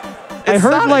 I It's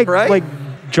heard Sonic, right? like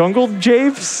Jungle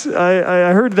Japes.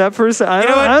 I heard that first. I You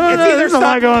know don't, what? I don't It's know. either There's a lot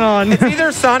Sonic- going on. It's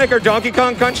either Sonic or Donkey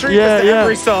Kong Country. Yeah, 'cause yeah.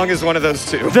 Every song is one of those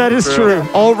two. That is true.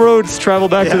 All roads travel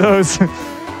back to Yeah. those.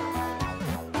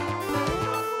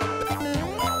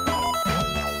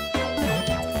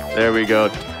 There we go.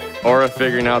 Aura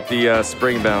figuring out the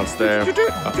spring bounce there.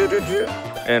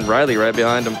 And Riley right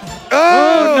behind him.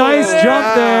 Oh, nice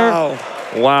jump there.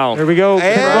 Wow. There we go.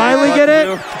 Can And- Riley get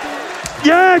it?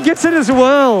 Yeah, gets it as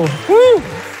well. Woo!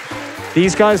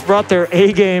 These guys brought their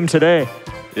A game today.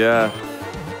 Yeah.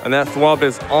 And that thwomp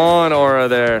is on Aura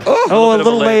there. Oh, a bit of a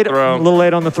little late late. throw. A little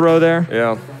late on the throw there.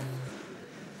 Yeah.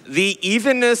 The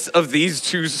evenness of these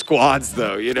two squads,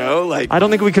 though, you know? Like, I don't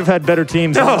think we could have had better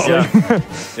teams. No.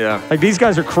 honestly. Yeah. Like these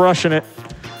guys are crushing it.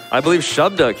 I believe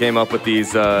Shubda came up with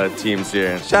these teams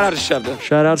here. shout out to Shubda.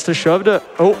 Shout outs to Shovda.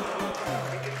 Oh,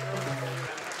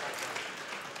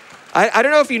 I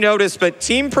don't know if you noticed, but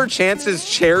Team Perchance's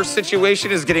chair situation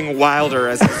is getting wilder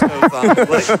as this goes on.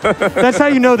 Like, that's how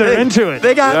you know they're into it.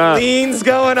 they got Yeah. leans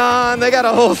going on. They got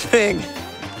a whole thing.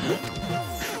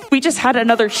 We just had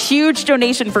another huge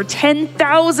donation for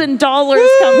 $10,000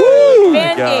 come from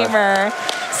Fangamer,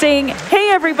 saying, hey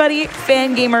everybody,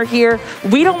 Fangamer here.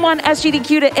 We don't want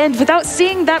SGDQ to end without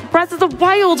seeing that Breath of the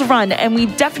Wild run, and we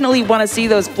definitely want to see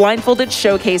those blindfolded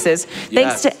showcases.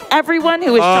 Thanks to everyone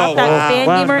who has shopped that wow.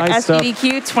 Fangamer Wow, nice stuff.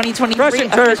 SGDQ 2023 Crush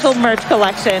it, Kurt. official merch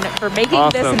collection for making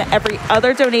this Awesome. and every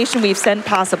other donation we've sent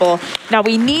possible. Now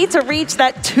we need to reach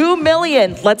that 2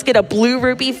 million. Let's get a Blue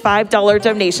Rupee $5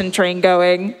 donation train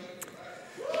going.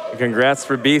 Congrats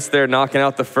for Beast there, knocking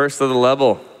out the first of the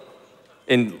level.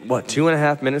 In, what,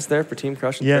 2.5 minutes there for Team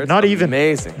Crush? Yeah, not even.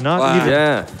 Amazing. Not even.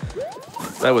 Yeah.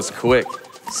 That was quick.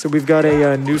 So we've got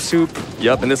a new soup.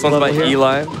 Yep, and this one's by Level here.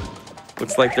 Eli.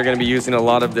 Looks like they're going to be using a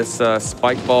lot of this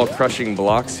spike ball crushing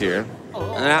blocks here.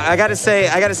 And I gotta say,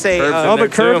 Curbs Oh, in but there,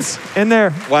 too. Curbs in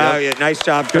there. wow, yeah, nice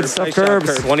job, Good Curbs. stuff, Nice job,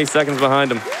 Curbs. 20 seconds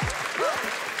behind him.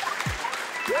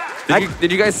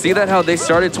 Did you guys see that? How they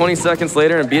started 20 seconds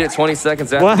later and beat it 20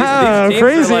 seconds after? Wow, these teams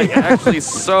crazy. are like actually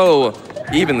so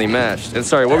Evenly matched. And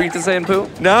sorry, what were you saying, Pooh?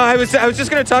 No, I was just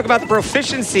going to talk about the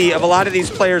proficiency of a lot of these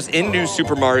players in New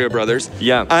Super Mario Brothers.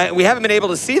 Yeah. We haven't been able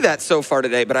to see that so far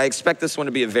today, but I expect this one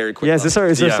to be a very quick. Yeah, is this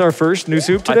our first new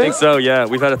soup today? I think so, yeah.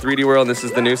 We've had a 3D world, and this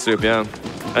is the new soup, yeah.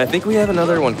 And I think we have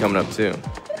another one coming up, too.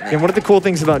 And one of the cool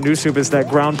things about new soup is that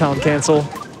ground pound cancel.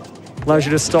 Allows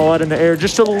you to stall out in the air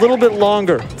just a little bit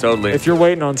longer. Totally. If you're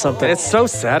waiting on something. And it's so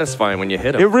satisfying when you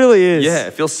hit them. It really is. Yeah,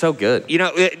 it feels so good. You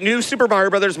know, New Super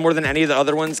Mario Brothers, more than any of the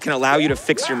other ones, can allow you to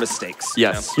fix your mistakes.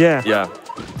 Yes. You know? Yeah.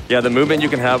 Yeah, the movement you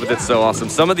can have with it's so awesome.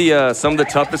 Some of the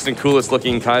toughest and coolest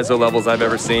looking Kaizo levels I've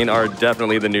ever seen are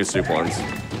definitely the new soup ones.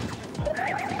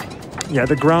 Yeah,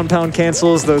 the ground pound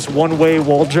cancels, those one-way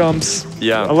wall jumps.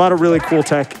 Yeah. A lot of really cool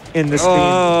tech in this theme.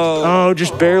 Oh,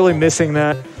 just barely missing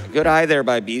that. Good eye there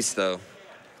by Beast, though.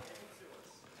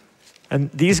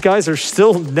 And these guys are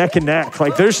still neck and neck.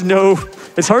 Like, there's no...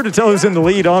 It's hard to tell who's in the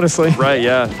lead, honestly. Right,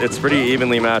 yeah. It's pretty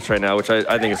evenly matched right now, which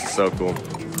I think is so cool.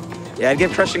 Yeah, I'd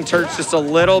give Crushing Turds just a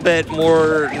little bit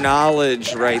more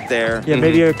knowledge right there. Yeah,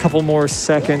 maybe a couple more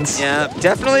seconds. Yeah,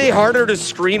 definitely harder to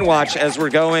screen watch as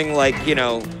we're going, like, you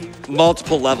know,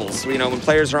 multiple levels. You know, when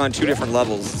players are on 2 different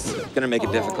levels, it's going to make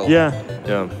it difficult. Yeah.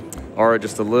 Yeah. Aura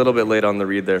just a little bit late on the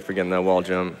read there for getting that wall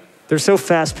jump. They're so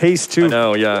fast-paced, too. I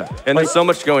know, yeah. And there's so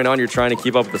much going on. You're trying to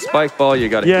keep up with the spike ball. You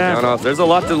got to keep down off. There's a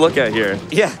lot to look at here.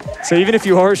 Yeah. So even if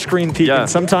you are screen peeking,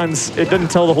 sometimes it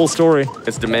doesn't tell the whole story.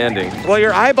 It's demanding. Well,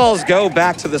 your eyeballs go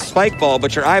back to the spike ball,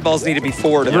 but your eyeballs need to be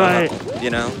forward of the level, you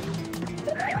know?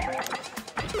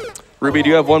 Ruby, do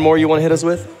you have one more you want to hit us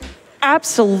with?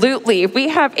 Absolutely. We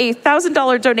have a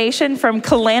 $1,000 donation from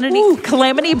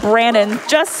Calamity Brannon,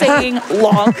 just saying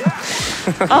long.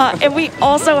 And we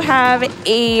also have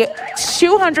a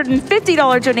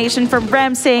 $250 donation from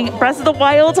Rem saying Breath of the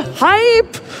Wild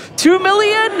hype, 2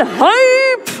 million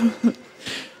hype.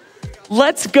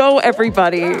 Let's go,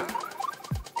 everybody.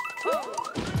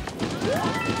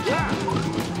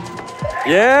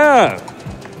 Yeah.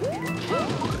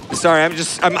 Sorry,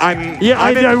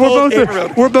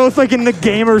 we're both like in the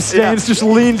gamer stance, just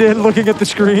leaned in, looking at the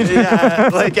screen. Yeah,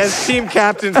 like as team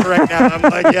captains right now, I'm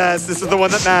like, yes, this is the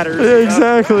one that matters. Yeah,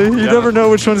 exactly. You never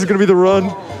know which one's going to be the run.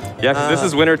 Yeah, because this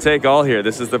is winner take all here.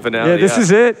 This is the finale. Yeah, this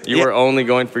is it. You are only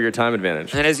going for your time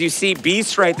advantage. And as you see,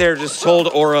 Beast right there just told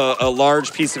Aura a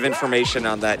large piece of information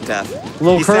on that death.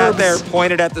 He sat there,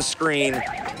 pointed at the screen.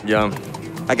 Yeah.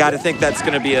 I got to think that's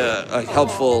going to be a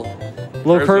helpful...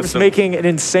 LilKirbs making an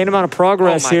insane amount of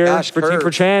progress here for Team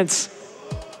Perchance.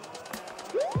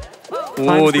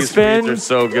 Oh, these speeds are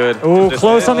so good. Oh,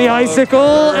 close on the icicle.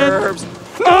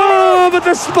 But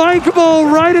the spike ball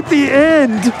right at the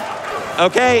end.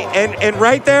 Okay, and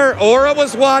right there, Aura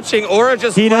was watching. Aura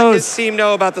just let his team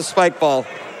know about the spike ball.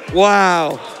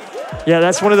 Wow. Yeah,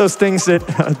 that's one of those things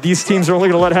that these teams are only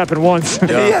going to let happen once.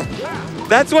 Yeah.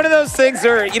 That's one of those things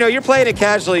where, you know, you're playing it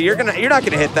casually. You're not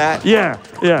gonna hit that. Yeah.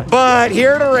 But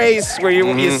here at a race where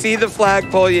you see the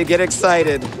flagpole, you get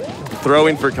excited.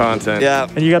 Throwing for content. Yeah.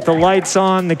 And you got the lights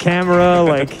on, the camera,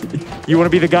 like you want to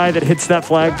be the guy that hits that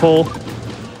flagpole.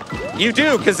 You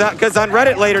do, because on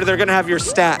Reddit later they're gonna have your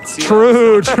stats.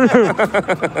 True.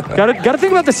 Gotta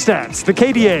think about the stats, the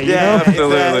KDA. Yeah, you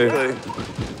know? Absolutely.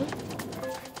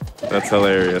 That's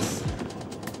hilarious.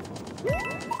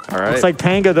 All right. Looks like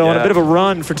Panga, though, on a bit of a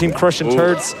run for Team Crushing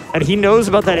Turds. And he knows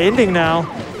about that ending now.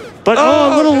 But,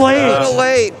 a little late. A little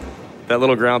late. That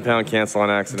little ground pound cancel on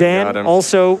accident got him. Dan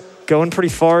also going pretty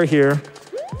far here.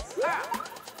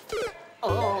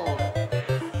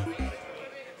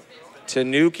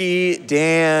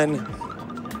 TanukiDan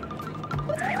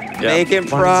making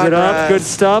progress. It up. Good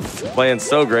stuff. Playing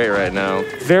so great right now.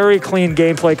 Very clean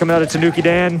gameplay coming out of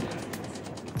TanukiDan.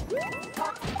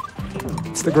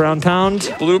 It's the ground pound.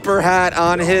 Blooper hat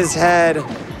on his head.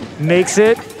 Makes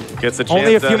it. Gets a chance.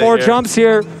 Only a few more jumps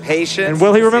here. Patience. And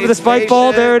will he remember the spike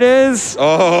ball? There it is.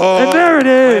 Oh. And there it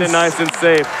is. Played it nice and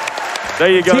safe.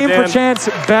 There you go, Team Dan. Perchance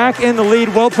back in the lead.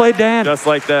 Well played, Dan. Just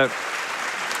like that.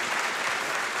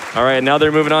 All right, now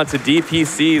they're moving on to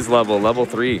DPC's level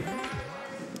 3.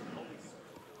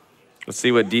 Let's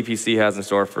see what DPC has in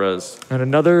store for us. And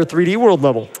another 3D World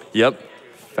level. Yep.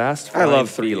 Fast. I love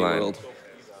 3D World.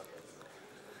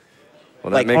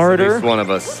 Well, that makes at least one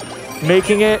of us.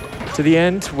 Making it to the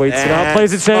end. Waits it out.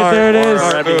 Plays it safe. There it is.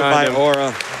 Right behind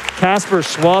Aura. Casper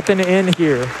swapping in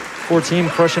here for Team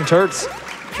Crushing Turds.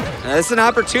 Now, this is an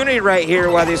opportunity right here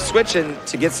while they're switching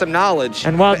to get some knowledge.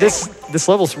 And wow, this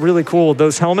level's really cool.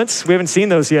 Those helmets, we haven't seen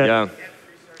those yet. Yeah.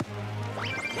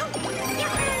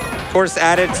 Of course,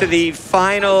 added to the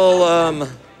final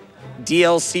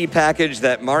DLC package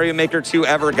that Mario Maker 2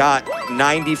 ever got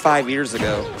 95 years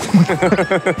ago.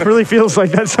 It really feels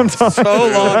like that sometimes. So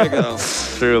long ago.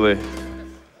 Truly.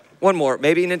 One more.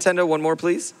 Maybe Nintendo, one more,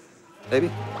 please? Maybe?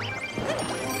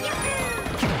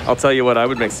 I'll tell you what, I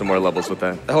would make some more levels with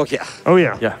that. Oh, yeah. Oh,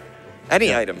 yeah. Yeah.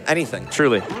 Any item, anything.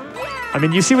 Truly. I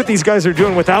mean, you see what these guys are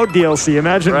doing without DLC.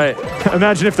 Imagine, Right.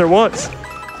 imagine if there was.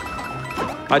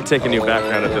 I'd take a new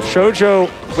background at this. Shoujo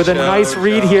with a nice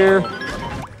read here.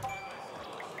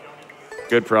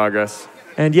 Good progress.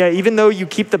 And yeah, even though you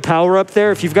keep the power up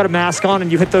there, if you've got a mask on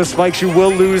and you hit those spikes, you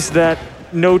will lose that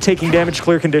no taking damage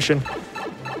clear condition.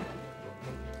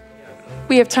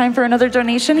 We have time for another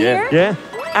donation here? Yeah.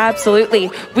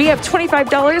 Absolutely. We have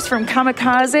 $25 from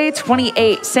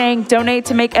Kamikaze28 saying, donate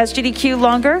to make SGDQ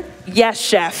longer? Yes,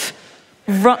 chef.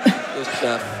 Run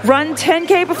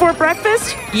 10K before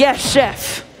breakfast? Yes,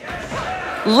 chef.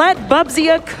 Let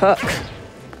Bubsia cook.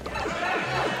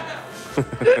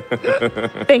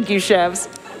 Thank you, chefs.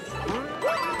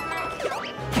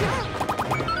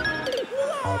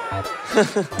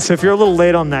 So if you're a little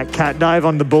late on that cat dive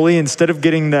on the bully, instead of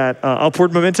getting that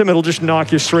upward momentum, it'll just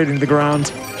knock you straight into the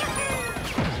ground.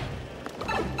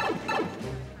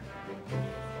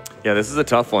 Yeah, this is a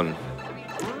tough one.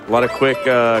 A lot of quick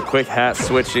hat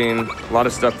switching, a lot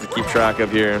of stuff to keep track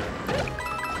of here.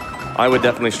 I would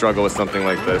definitely struggle with something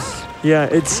like this. Yeah,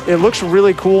 it looks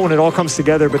really cool when it all comes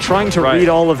together, but trying to read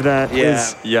all of that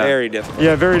is very difficult.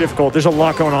 Yeah, very difficult. There's a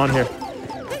lot going on here.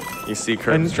 You see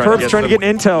And Curbs trying to get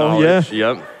intel, knowledge.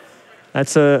 yeah. Yep.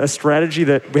 That's a strategy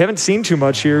that we haven't seen too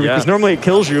much here because normally it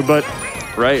kills you, but...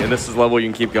 Right, and this is level you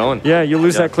can keep going. Yeah, you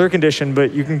lose that clear condition,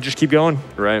 but you can just keep going.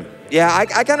 Right. Yeah,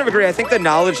 I kind of agree. I think the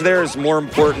knowledge there is more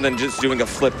important than just doing a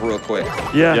flip real quick.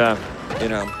 Yeah. Yeah. You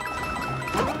know.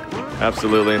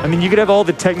 Absolutely. I mean, you could have all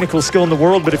the technical skill in the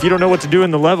world, but if you don't know what to do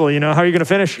in the level, you know, how are you going to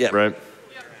finish? Yeah. Right.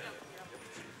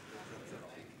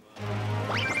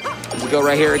 We go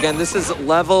right here again. This is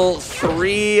level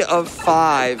 3 of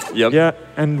 5. Yep. Yeah,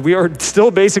 and we are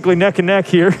still basically neck and neck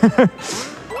here.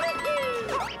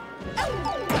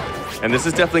 And this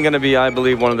is definitely going to be, I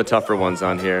believe, one of the tougher ones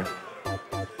on here.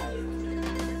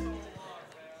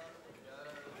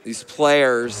 These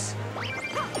players,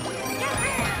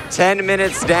 10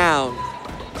 minutes down.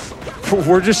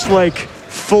 We're just like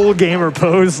full gamer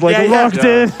pose, like locked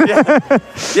in.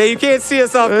 Yeah, you can't see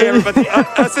us off camera, but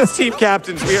us as team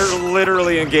captains, we are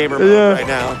literally in gamer mode right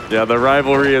now. Yeah, the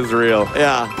rivalry is real.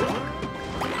 Yeah.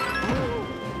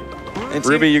 And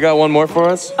Ruby, you got one more for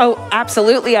us? Oh,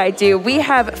 absolutely I do. We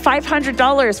have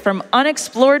 $500 from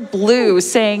Unexplored Blue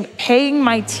saying, paying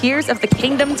my Tears of the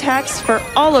Kingdom tax for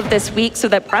all of this week so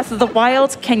that Breath of the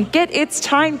Wild can get its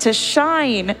time to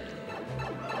shine.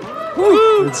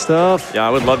 Woo. Good stuff. Yeah, I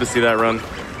would love to see that run.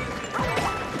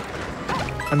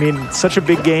 I mean, such a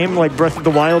big game like Breath of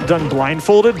the Wild done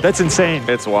blindfolded, that's insane.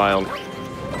 It's wild.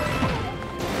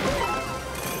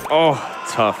 Oh,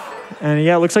 tough. And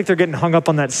yeah, it looks like they're getting hung up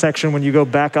on that section when you go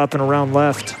back up and around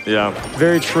left. Yeah.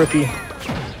 Very tricky.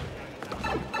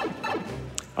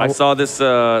 I saw this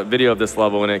video of this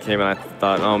level when it came and I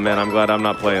thought, oh man, I'm glad I'm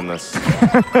not playing this.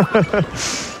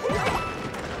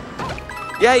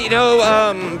 Yeah, you know,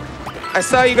 I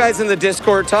saw you guys in the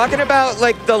Discord talking about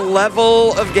like the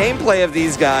level of gameplay of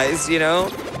these guys, you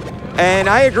know? And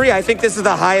I agree. I think this is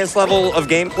the highest level of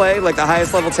gameplay, like the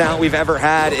highest level talent we've ever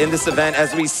had in this event,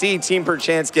 as we see Team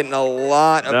Perchance getting a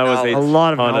lot of knowledge. A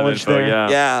lot of knowledge there.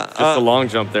 Yeah. Just a long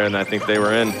jump there, and I think they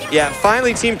were in. Yeah,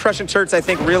 finally Team Crush and Turts, I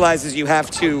think, realizes you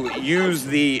have to use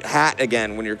the hat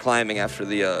again when you're climbing after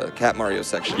the Cat Mario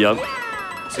section. Yep.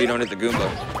 So you don't hit the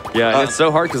Goomba. Yeah, and it's so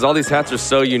hard because all these hats are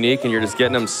so unique and you're just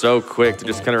getting them so quick to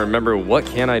just kind of remember, what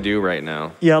can I do right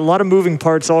now? Yeah, a lot of moving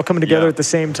parts all coming together at the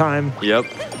same time. Yep.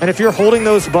 And if you're holding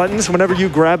those buttons, whenever you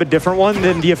grab a different one,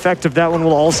 then the effect of that one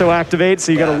will also activate.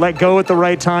 So you got to let go at the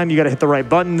right time. You got to hit the right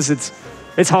buttons.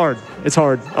 It's hard. It's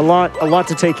hard. A lot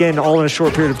to take in all in a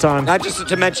short period of time. Not just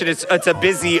to mention, it's a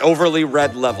busy, overly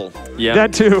red level. Yeah.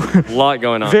 That too. A lot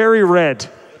going on. Very red.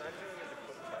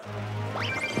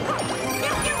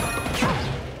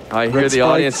 I hear the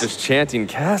audience just chanting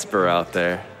Caspur out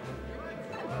there.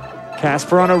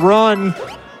 Caspur on a run.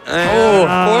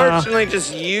 Unfortunately,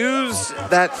 just use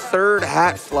that third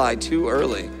hat fly too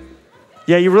early.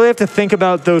 Yeah, you really have to think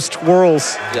about those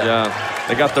twirls. Yeah,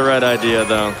 they got the right idea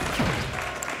though.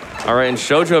 All right, and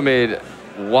Shoujo made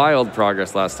wild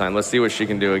progress last time. Let's see what she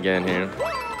can do again here.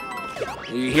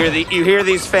 You hear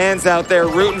these fans out there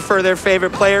rooting for their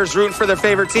favorite players, rooting for their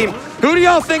favorite team. Who do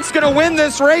y'all think's gonna win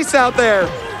this race out there?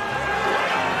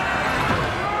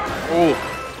 Ooh.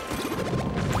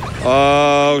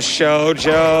 Oh,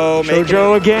 Shoujo.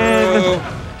 Shoujo again.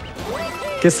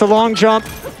 Gets the long jump,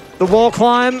 the wall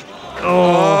climb.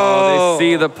 Oh, they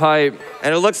see the pipe.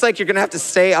 And it looks like you're going to have to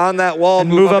stay on that wall And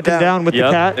move up and down with the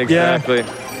cat. Exactly. Yeah.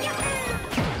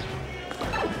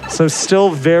 So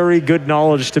still very good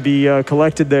knowledge to be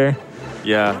collected there.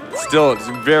 Yeah, still it's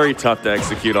very tough to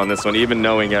execute on this one, even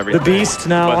knowing everything. The Beast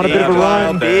now But on a bit of a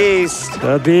run. Beast.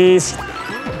 The Beast.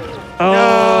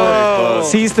 Oh, No.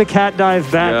 sees the cat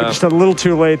dive back, Yeah. but just a little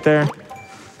too late there.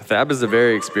 Thab is a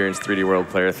very experienced 3D World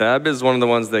player. Thab is one of the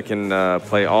ones that can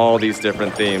play all these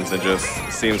different themes and just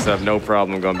seems to have no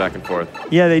problem going back and forth.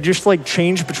 Yeah, they just like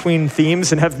change between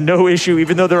themes and have no issue,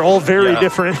 even though they're all very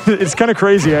different. It's kind of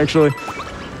crazy, actually.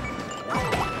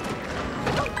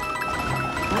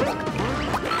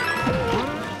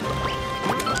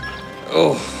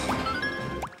 Oh.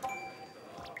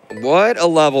 What a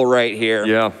level right here.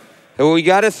 Yeah. We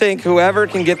got to think whoever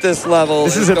can get this level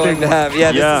This is is a going big to have.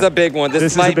 Yeah, this is a big one. This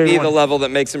This is a might big be one. the level that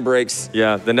makes and breaks.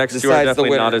 Yeah, the next two are Besides the definitely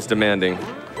winner. not as demanding.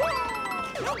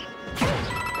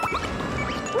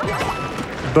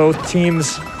 Both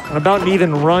teams on about an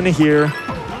even run here.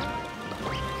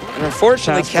 And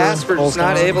unfortunately, Caspur Casper's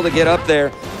not down. able to get up there.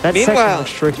 That section Meanwhile,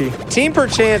 looks tricky. Team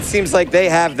Perchance seems like they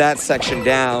have that section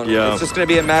down. Yeah. It's just going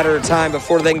to be a matter of time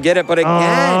before they can get it. But again,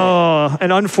 Oh,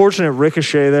 an unfortunate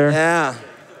ricochet there. yeah.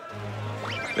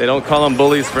 They don't call them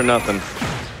bullies for nothing.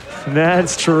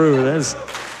 That's true. That's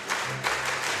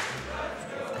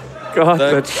God,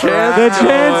 The the chance. the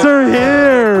chants are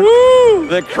here.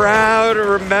 The crowd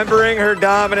remembering her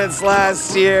dominance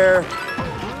last year.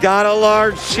 Got a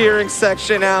large cheering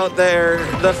section out there.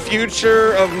 The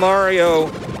future of Mario,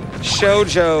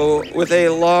 Shoujo, with a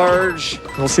large...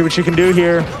 We'll see what she can do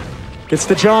here. Gets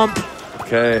the jump.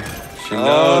 Okay, she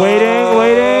knows.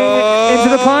 Waiting into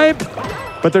the pipe.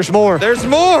 But there's more. There's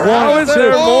more. How is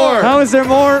there more? How is there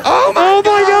more? Oh my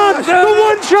God! The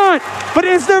one shot! But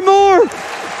is there more?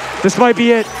 This might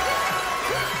be it.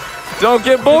 Don't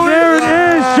get bullied. There it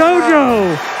is,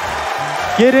 Shoujo.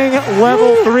 Getting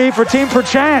level 3 for Team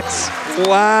Perchance. Wow.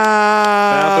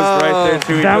 That was right there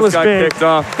too. He That just was got big. kicked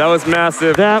off. That was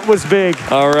massive. That was big.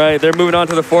 All right, they're moving on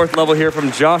to the 4th level here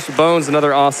from Josh Bones,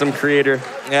 another awesome creator.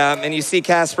 Yeah, and you see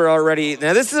Casper already.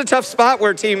 Now, this is a tough spot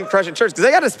where Team Crushing Church, because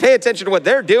they got to pay attention to what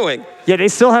they're doing. Yeah, they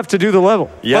still have to do the level.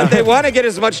 Yeah. But they want to get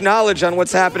as much knowledge on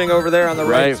what's happening over there on the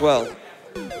right Right. as well.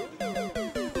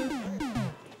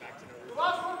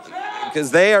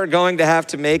 Because they are going to have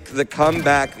to make the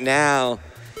comeback now.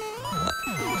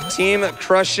 Team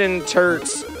Crushing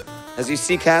Turts, as you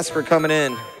see Casper coming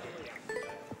in.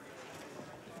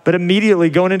 But immediately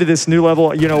going into this new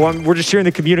level, you know, we're just hearing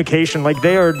the communication. Like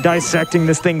they are dissecting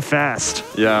this thing fast.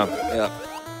 Yeah. Yep.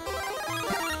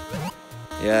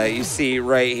 Yeah, you see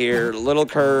right here,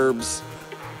 LilKirbs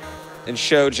and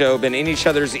Shoujo been in each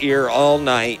other's ear all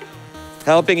night,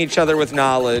 helping each other with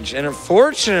knowledge. And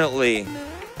unfortunately,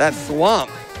 that thwomp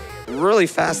really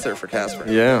fast there for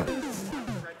Casper. Yeah.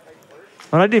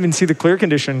 And I didn't even see the clear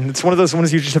condition. It's one of those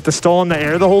ones you just have to stall in the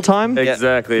air the whole time.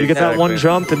 Exactly. You get that one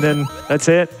jump and then that's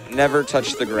it. Never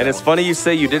touch the ground. And it's funny you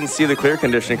say you didn't see the clear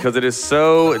condition because it is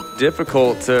so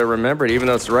difficult to remember it, even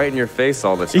though it's right in your face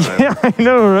all the time. Yeah, I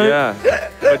know, right? Yeah.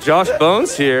 But Josh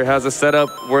Bones here has a setup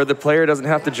where the player doesn't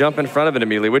have to jump in front of it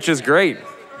immediately, which is great. You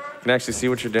can actually see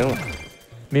what you're doing.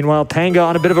 Meanwhile, Panga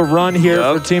on a bit of a run here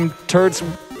Yep. for Team Turts.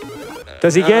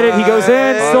 Does he get it? He goes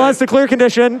in, still has the clear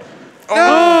condition.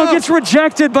 Oh, gets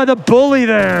rejected by the bully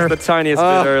there. The tiniest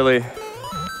bit early.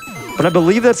 But I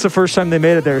believe that's the first time they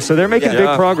made it there, so they're making big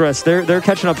Yeah. progress. They're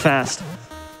catching up fast.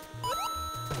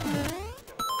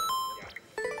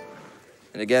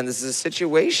 And again, this is a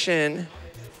situation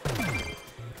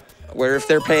where if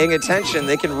they're paying attention,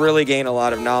 they can really gain a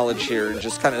lot of knowledge here and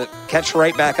just kind of catch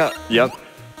right back up. Yep.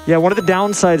 Yeah, one of the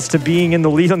downsides to being in the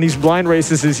lead on these blind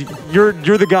races is you're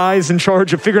the guys in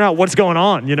charge of figuring out what's going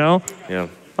on, you know? Yeah.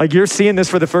 Like you're seeing this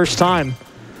for the first time.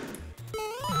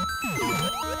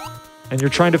 And you're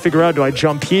trying to figure out, do I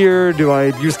jump here? Do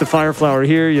I use the fire flower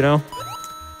here, you know?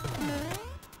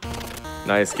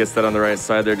 Nice. Gets that on the right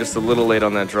side there. Just a little late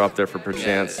on that drop there for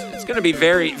Perchance. It's going to be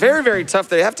very, very, very tough.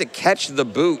 They have to catch the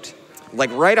boot,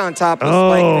 like right on top of the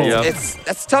spike. Oh. Yeah.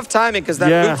 That's tough timing because that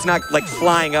Yeah. boot's not like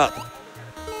flying up.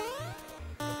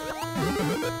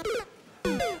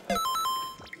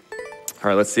 All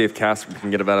right, let's see if Caspur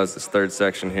can get about us this 3rd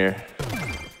section here.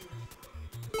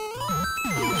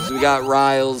 So we got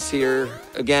Riles here,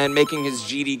 again, making his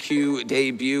GDQ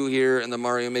debut here in the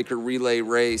Mario Maker Relay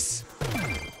Race.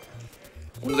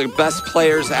 One of the best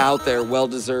players out there,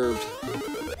 well-deserved.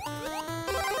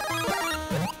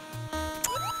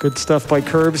 Good stuff by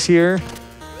Curbs here.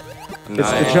 Gets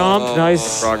the Nice. jump,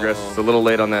 nice. Progress. It's a little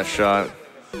late on that shot.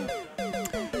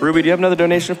 Ruby, do you have another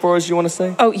donation for us you want to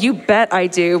say? Oh, you bet I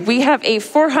do. We have a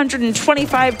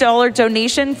 $425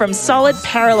 donation from Solid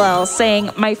Parallel saying,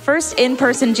 my first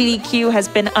in-person GDQ has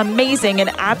been amazing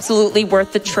and absolutely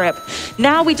worth the trip.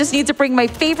 Now we just need to bring my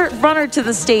favorite runner to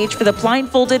the stage for the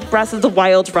blindfolded Breath of the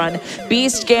Wild run.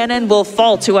 Beast Ganon will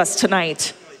fall to us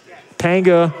tonight.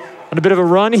 Panga on a bit of a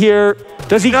run here.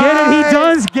 Does he get it? He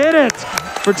does get it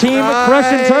for Team Crush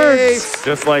and Turds.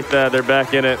 Just like that, they're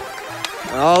back in it.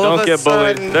 Don't get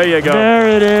bullied. There you go. There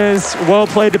it is. Well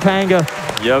played to Panga.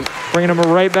 Yep. Bringing him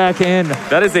right back in.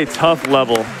 That is a tough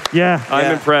level. Yeah.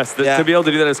 I'm impressed. To be able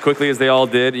to do that as quickly as they all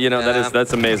did, you know,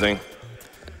 that's amazing.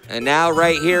 And now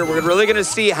right here, we're really going to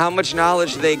see how much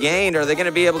knowledge they gained. Are they going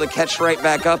to be able to catch right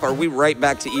back up? Are we right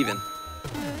back to even?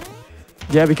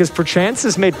 Yeah, because Perchance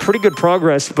has made pretty good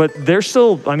progress, but they're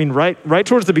still, I mean, right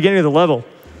towards the beginning of the level.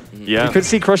 Yeah. You could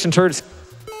see Crush and Turds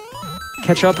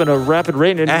catch up at a rapid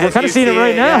rate, and As we're kind you of seeing it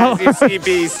right now. Yeah, as you see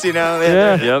Beast, you know.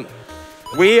 Yeah. Yep.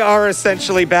 We are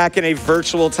essentially back in a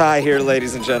virtual tie here,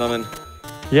 ladies and gentlemen.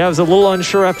 Yeah, I was a little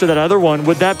unsure after that other one.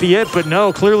 Would that be it? But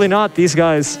no, clearly not. These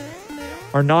guys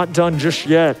are not done just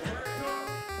yet.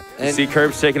 You see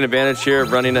Kirbs taking advantage here,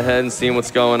 running ahead and seeing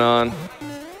what's going on.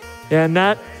 Yeah, and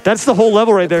that's the whole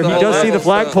level right there. He does see the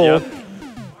flagpole. Yep.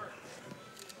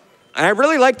 And I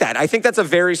really like that. I think that's a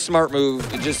very smart move.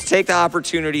 Just take the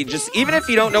opportunity. Just even if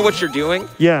you don't know what you're doing,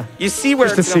 Yeah. you see where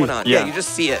Just it's to going see. on. Yeah. Yeah, you just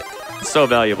see it. So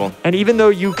valuable. And even though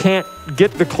you can't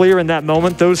get the clear in that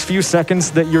moment, those few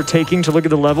seconds that you're taking to look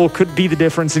at the level could be the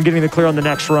difference in getting the clear on the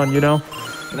next run, you know?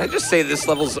 Can I just say this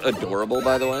level's adorable,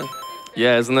 by the way?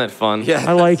 Yeah, isn't that fun? Yeah,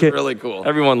 I like that's it. Really cool.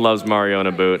 Everyone loves Mario in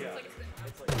a boot.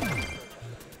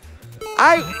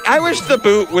 I wish the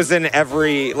boot was in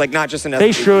every, like, not just in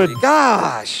They should.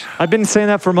 Gosh, I've been saying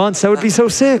that for months. That would be so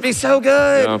sick. it'd be so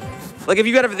good. Yeah. Like if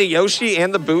you got the Yoshi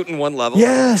and the boot in one level.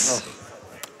 Yes.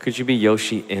 Could you be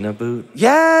Yoshi in a boot?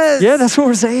 Yes. Yeah, that's what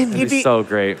we're saying. That'd be so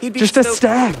great. He'd be Just a so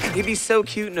stack. He'd be so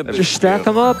cute in a boot. Just stack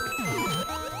them up.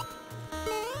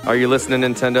 Are you listening,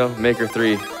 Nintendo? Maker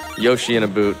 3, Yoshi in a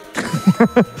boot.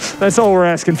 That's all we're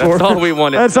asking for. That's all we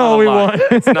want. That's all we want.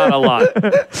 It's not a lot.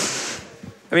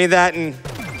 I mean, that and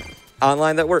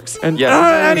online that works. And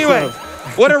Yeah. Anyway,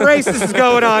 what a race this is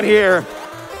going on here.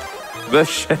 The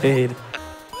shade.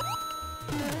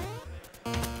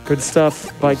 Good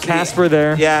stuff by Caspur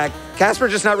there. Yeah, Caspur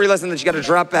just not realizing that you got to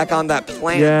drop back on that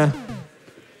plant. Yeah.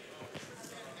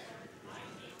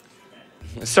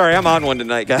 Sorry, I'm on one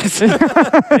tonight, guys.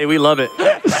 Hey, we love it.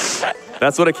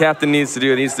 That's what a captain needs to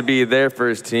do. He needs to be there for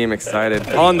his team, excited.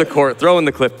 On the court, throwing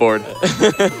the clipboard.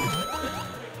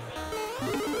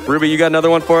 Ruby, you got another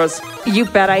one for us? You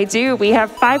bet I do. We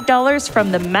have $5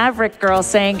 from the Maverick Girl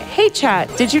saying, hey chat,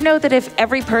 did you know that if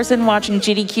every person watching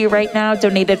GDQ right now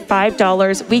donated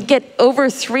 $5, we'd get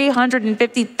over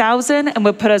 350,000 and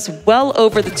would put us well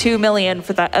over the 2 million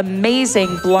for that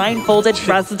amazing blindfolded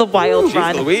Breath of the Wild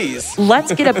run. Louise.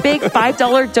 Let's get a big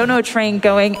 $5 dono train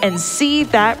going and see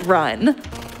that run.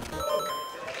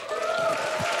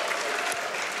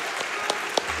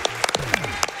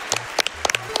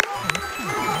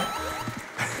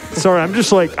 Sorry, I'm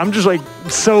just like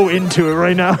so into it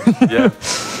right now. Yeah.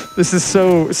 This is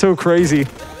so crazy.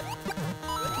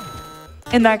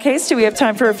 In that case, do we have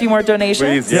time for a few more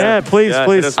donations? Please, Yeah, please. hit us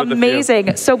with a few.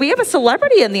 Amazing. So we have a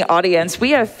celebrity in the audience.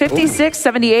 We have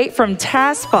 5678 from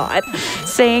Taspot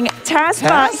saying,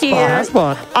 Taspot here.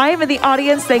 Taspot. I am in the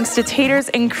audience thanks to Taters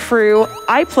and crew.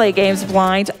 I play games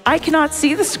blind. I cannot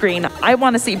see the screen. I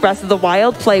want to see Breath of the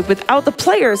Wild play without the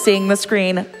player seeing the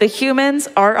screen. The humans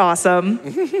are awesome.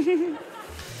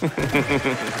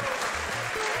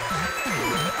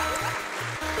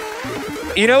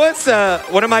 You know what's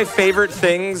one of my favorite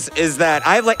things is that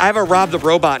I have a Rob the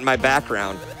Robot in my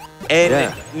background.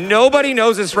 And nobody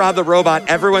knows it's Rob the Robot.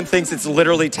 Everyone thinks it's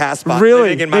literally Taspot Really?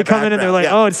 living in my They come in and they're like,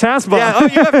 oh, it's Taspot. Yeah, oh,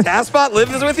 you have Taspot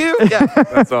lives with you? Yeah.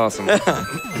 That's awesome. That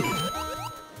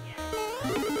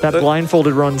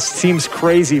blindfolded run seems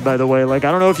crazy, by the way. Like,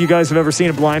 I don't know if you guys have ever seen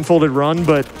a blindfolded run,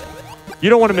 but you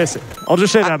don't want to miss it. I'll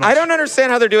just say that much. I don't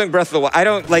understand how they're doing Breath of the Wild. I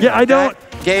don't like that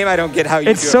game. I don't get how you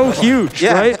It's do it. so huge,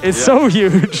 right? It's so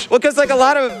huge. Well, because like a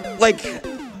lot of like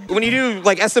when you do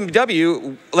like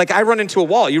SMW, like I run into a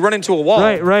wall. You run into a wall.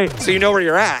 Right. So you know where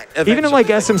you're at. Even in like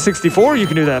SM64, you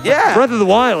can do that. But Yeah. Breath of the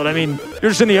Wild, I mean, you're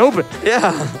just in the open.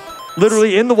 Yeah.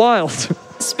 Literally in the wild.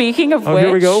 Speaking of Oh, which,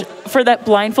 here we go. for that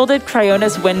blindfolded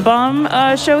Cryonis Wind Bomb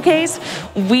showcase,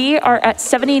 we are at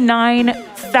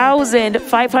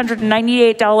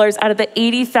 $79,598 out of the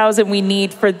 $80,000 we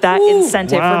need for that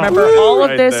incentive. Wow. Remember, all of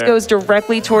Right this there. goes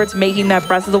directly towards making that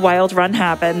Breath of the Wild run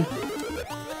happen.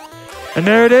 And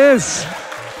there it is.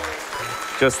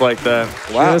 Just like that.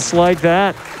 Wow. Just like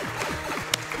that.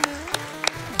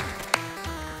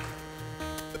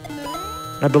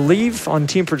 I believe on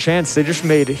Team Perchance, they just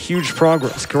made huge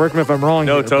progress. Correct me if I'm wrong.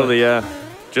 No, here, totally, yeah.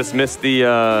 Just missed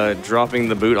the dropping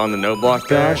the boot on the no block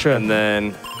there. Gotcha. And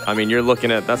then, I mean, you're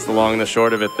looking at, that's the long and the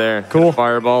short of it there. Cool.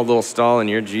 Fireball, little stall, and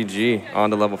you're GG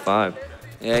on to level 5.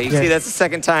 Yeah, you see that's the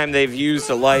second time they've used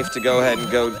a life to go ahead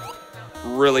and go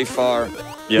really far.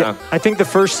 Yeah. I think the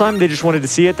first time they just wanted to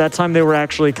see it. That time they were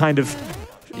actually kind of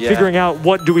figuring out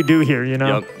what do we do here, you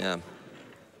know? Yep. Yeah.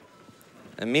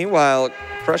 And meanwhile,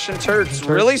 Prussian Turks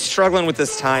really struggling with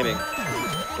this timing.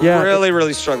 Yeah.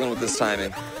 Really struggling with this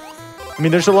timing. I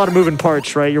mean, there's a lot of moving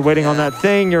parts, right? You're waiting on that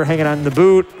thing. You're hanging out in the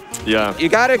boot. Yeah. You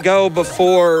got to go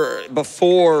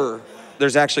before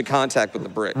there's actually contact with the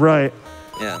brick. Right.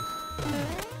 Yeah.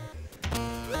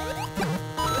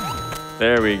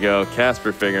 There we go.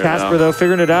 Caspur figuring it out. Caspur, though,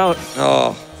 figuring it out.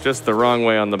 Oh. Just the wrong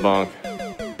way on the bonk.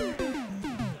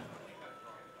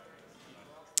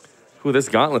 Ooh, this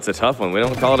gauntlet's a tough one. We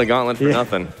don't call it a gauntlet for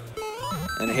nothing.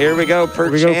 And here we go,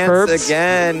 Perchance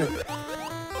again.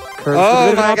 Curbs Oh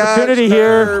with my an opportunity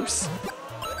here. Curbs.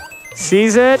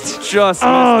 Sees it. Just missed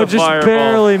the just fireball.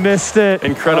 barely missed it.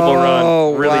 Incredible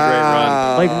run. Really great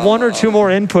run. Like 1 or 2 more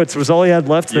inputs was all he had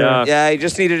left there. Yeah, he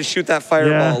just needed to shoot that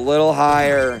fireball Yeah. a little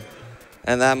higher.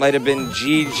 And that might have been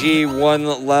GG,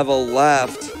 1 level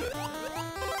left.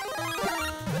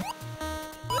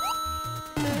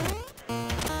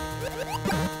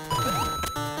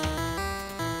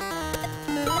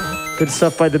 Good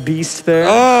stuff by the Beast there.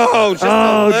 Oh, just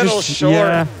a little short.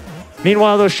 Yeah.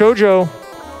 Meanwhile, though, Shoujo.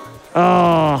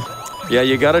 Oh. Yeah,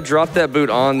 you got to drop that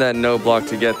boot on that no block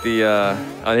to get the,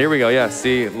 here we go. Yeah,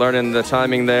 see, learning the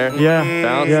timing there. Yeah.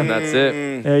 Bounce, Yeah. and that's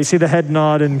it. Yeah, you see the head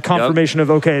nod and confirmation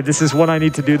of, okay, this is when I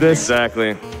need to do this.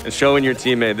 Exactly. And showing your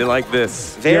teammate, they like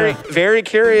this. Very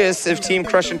curious if Team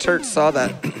Crushing Turks saw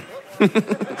that.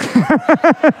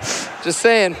 Just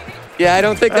saying. Yeah, I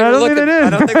don't think they were looking. I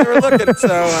don't think they were looking. So,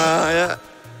 yeah.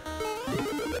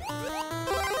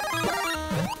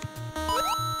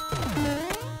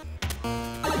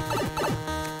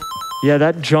 Yeah,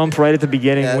 that jump right at the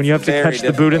beginning when you have to catch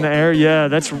the boot in the air. Yeah,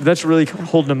 that's really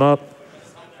holding him up.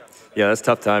 Yeah, that's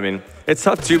tough timing. It's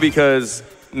tough too because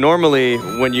normally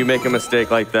when you make a mistake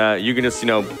like that, you can just,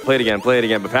 play it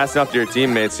again. But pass it off to your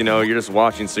teammates, you're just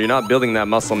watching. So you're not building that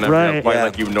muscle memory up quite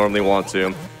like you normally want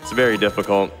to. It's very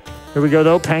difficult. Here we go,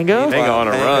 though. Panga. Panga on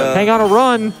a run. Panga on a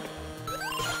run.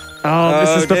 Oh,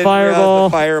 this is the fireball.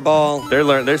 The fireball.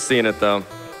 They're seeing it, though.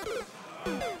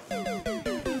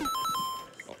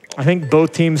 I think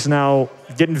both teams now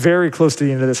getting very close to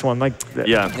the end of this one.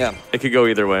 Yeah. It could go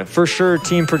either way. For sure,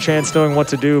 Team Perchance knowing what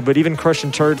to do, but even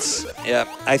Crushing Turts. Yeah,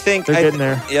 I think they're getting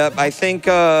there. Yep, I think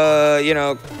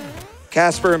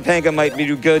Caspur and Panga might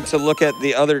be good to look at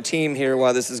the other team here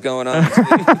while this is going on.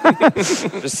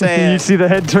 Just saying. You see the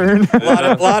head turn.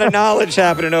 A lot of knowledge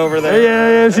happening over there.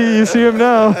 Yeah, you see him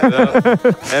now.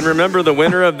 And remember, the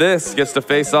winner of this gets to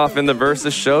face off in the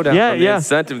Versus Showdown from the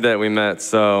incentive that we met.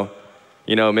 So,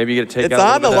 maybe you get to take it's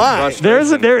out on the line. There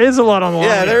is a lot on the line.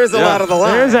 Yeah, there is a lot on the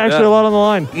line. There is actually a lot on the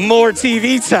line. More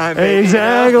TV time. Baby,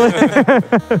 exactly.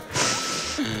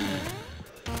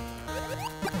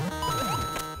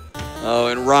 Oh,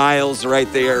 and Riles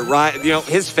right there.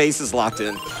 His face is locked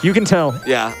in. You can tell.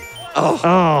 Yeah.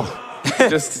 Oh.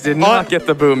 Just did not get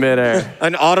the boot midair.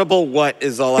 An audible what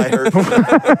is all I heard.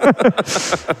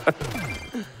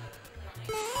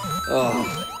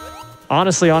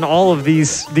 Honestly, on all of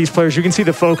these players, you can see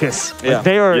the focus. Yeah. Like,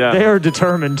 they are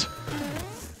determined.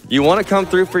 You want to come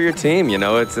through for your team,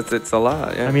 it's a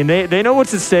lot. Yeah. I mean, they know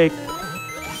what's at stake.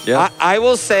 Yeah. I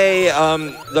will say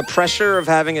the pressure of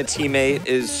having a teammate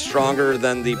is stronger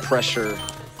than the pressure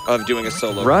of doing a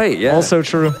solo. Right, yeah. Also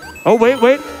true. Oh, wait a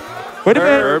minute.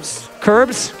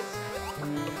 Curbs.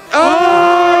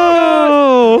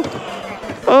 Oh!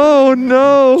 Oh,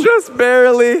 no. Just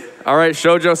barely. All right,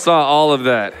 Shoujo saw all of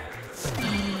that.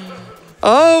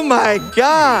 Oh, my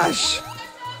gosh.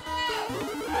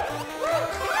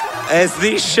 As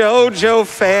the Shoujo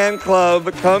fan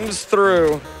club comes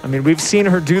through. I mean, we've seen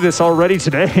her do this already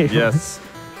today. Yes.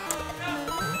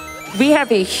 We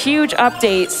have a huge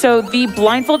update. So the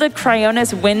blindfolded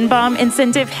Cryonis wind bomb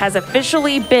incentive has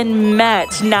officially been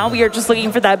met. Now we are just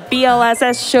looking for that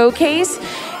BLSS showcase.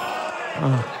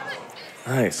 Oh.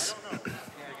 Nice.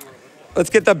 Let's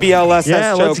get the BLSS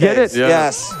showcase. Let's get it. Yeah.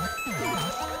 Yes.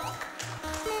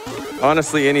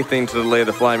 Honestly, anything to delay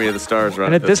the Fly Me to the Stars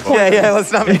run. And at this point,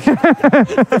 let's not make it.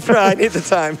 I need the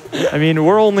time. I mean,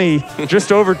 we're only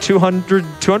just over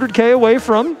 200K away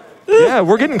from. Yeah,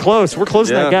 we're getting close. We're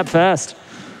closing that gap fast.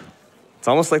 It's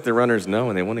almost like the runners know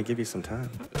and they want to give you some time.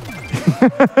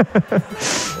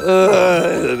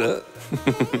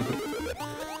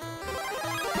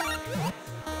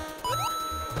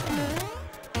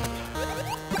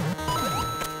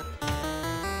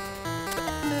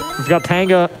 We've got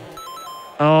Panga.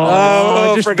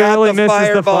 Just forgot barely the misses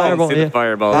the fireball. fireball. See Yeah. the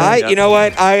fireball. You know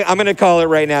what? I'm going to call it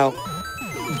right now.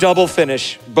 Double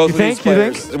finish. Both of these think? You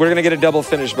players. think? We're going to get a double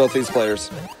finish, both these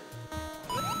players.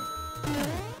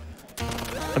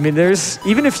 I mean,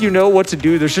 even if you know what to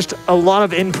do, there's just a lot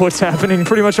of inputs happening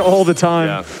pretty much all the time.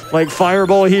 Yeah. Like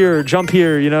fireball here, jump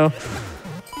here, you know?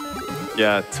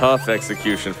 Yeah, tough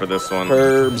execution for this one.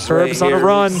 Curbs right on a here.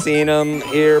 run. We've seen him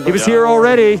here. He was here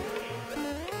already.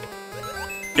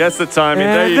 Guess the timing.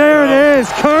 And there there it is,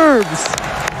 Curbs.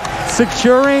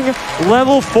 Securing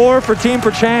level 4 for Team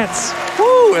Perchance.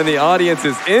 Woo, and the audience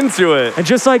is into it. And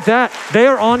just like that, they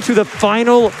are on to the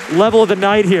final level of the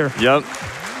night here. Yep.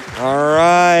 All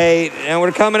right, and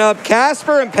we're coming up.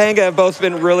 Caspur and Panga have both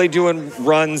been really doing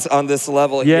runs on this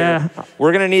level Yeah. here.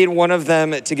 We're gonna need one of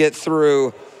them to get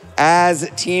through as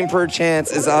Team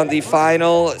Perchance is on the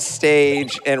final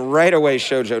stage, and right away,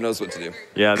 Shoujo knows what to do.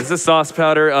 Yeah, this is sauce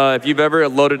powder. If you've ever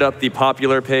loaded up the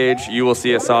popular page, you will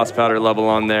see a sauce powder level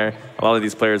on there. A lot of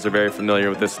these players are very familiar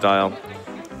with this style.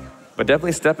 But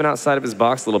definitely stepping outside of his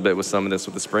box a little bit with some of this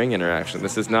with the spring interaction.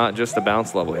 This is not just the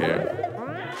bounce level here.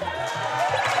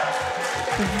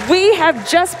 We have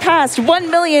just passed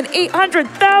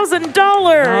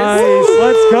 $1,800,000. Nice,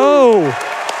 let's go.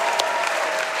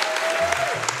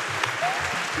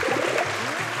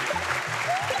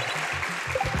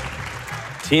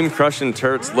 Team Crushing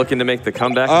Turts looking to make the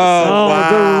comeback. Oh,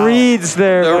 wow. the reads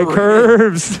there The by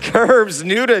Curbs. Curbs,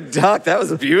 new to duck. That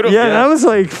was beautiful. Yeah, that was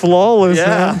like flawless, Yeah.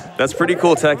 man. That's pretty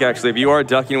cool tech, actually. If you are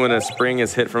ducking when a spring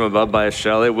is hit from above by a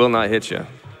shell, it will not hit you.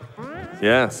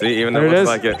 Yeah, see, even though There it it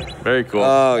looks is. like it. Very cool.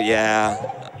 Oh, yeah.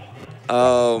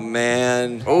 Oh,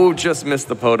 man. Oh, just missed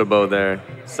the Podobo there.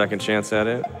 Second chance at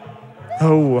it.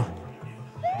 Oh,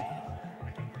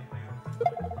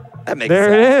 That makes there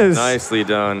sense. it is. Nicely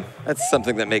done. That's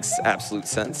something that makes absolute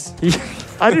sense.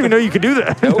 I didn't even know you could do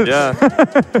that. Yeah.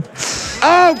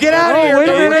 Oh, get out of here. wait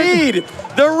a The minute. read.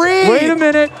 The read. Wait a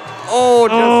minute.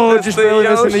 Oh, Just barely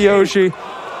missing the Yoshi.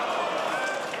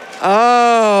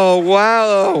 Oh,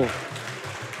 wow.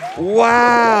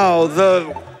 Wow.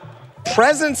 The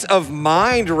presence of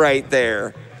mind right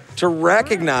there to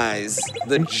recognize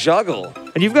the juggle.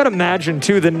 And you've got to imagine,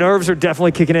 too, the nerves are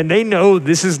definitely kicking in. They know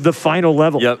this is the final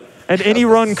level. Yep. And any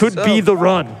run could so- be the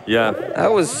run. Yeah.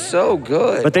 That was so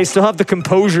good. But they still have the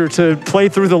composure to play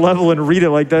through the level and read it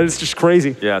like that. It's just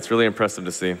crazy. Yeah, it's really impressive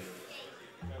to see.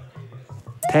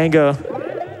 Panga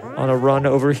on a run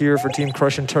over here for Team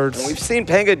Crushing Turts. We've seen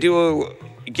Panga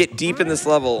get deep in this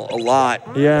level a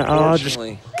lot. Yeah, just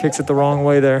unfortunately. kicks it the wrong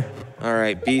way there. All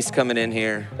right, Beast coming in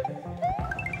here.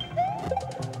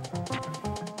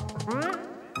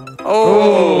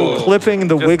 Oh, Clipping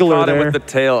the just wiggler caught it there. with the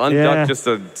tail. Unducked Yeah. just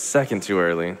a second too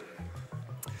early.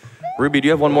 Ruby, do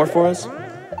you have one more for us?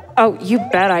 Oh, you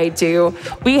bet I do.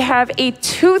 We have a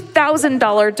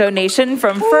 $2,000 donation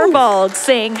from Furbald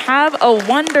saying, "Have a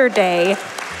wonder day."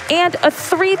 And a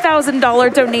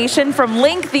 $3,000 donation from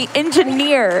Link the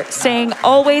Engineer saying,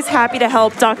 "Always happy to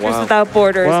help Doctors Wow. Without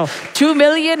Borders." Wow. 2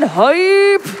 million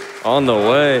hype. On the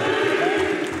way.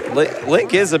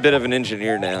 Link is a bit of an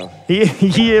engineer now.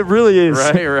 He really is.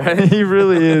 Right. He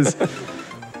really is.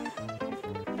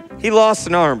 He lost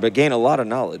an arm, but gained a lot of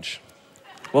knowledge.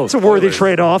 Whoa, It's a worthy spoilers.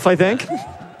 trade-off, I think.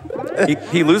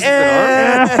 He loses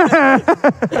an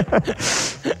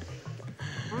arm?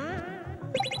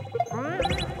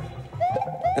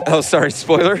 Oh, sorry,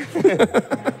 spoiler.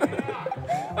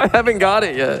 I haven't got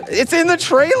it yet. It's in the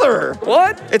trailer.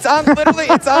 What? It's on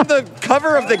it's on the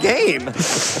cover of the game.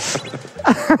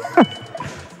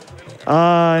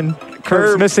 And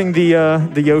Curbs missing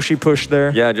the Yoshi push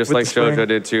there. Yeah, just with like the spring. Shoujo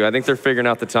did too. I think they're figuring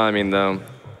out the timing though.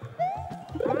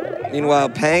 Meanwhile,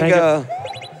 Panga,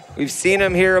 we've seen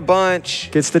him here a bunch.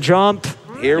 Gets the jump.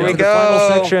 Here we to the final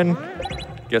go. section.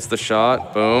 Gets the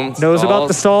shot. Boom. Knows about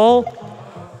the stalls. stall.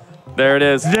 There it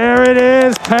is. There it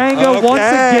is. Panga once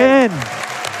Okay. again.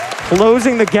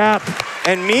 Closing the gap.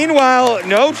 And meanwhile,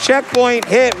 no checkpoint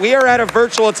hit. We are at a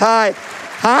virtual tie.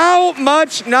 How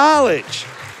much knowledge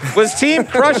was Team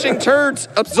Crushing Turds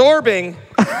absorbing?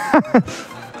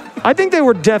 I think they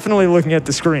were definitely looking at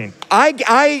the screen. I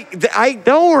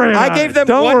Don't worry about I gave it. them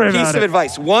Don't worry one piece about of it.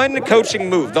 advice, one coaching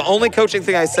move. The only coaching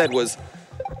thing I said was,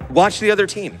 watch the other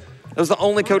team. That was the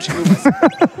only coaching move I said.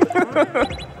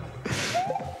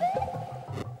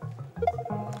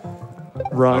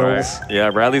 All Riles. right. Yeah,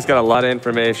 Bradley's got a lot of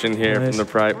information here Nice. from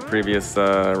the previous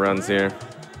runs here.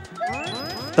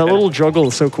 That little juggle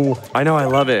is so cool. I know, I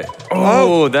love it.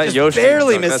 Oh, that just Yoshi.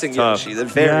 barely that's missing tough. Yoshi.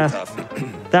 That's very Yeah.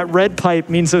 tough. That red pipe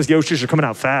means those Yoshis are coming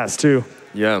out fast, too.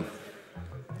 Yeah.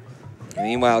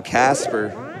 Meanwhile,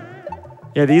 Caspur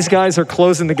Yeah, these guys are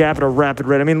closing the gap at a rapid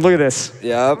rate. I mean, look at this.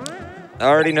 Yep.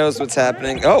 Already knows what's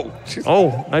happening. Oh.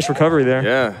 Oh, nice recovery there.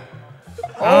 Yeah.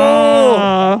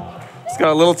 Oh! He's got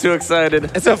a little too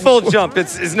excited. It's a full jump.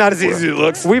 It's not as easy as it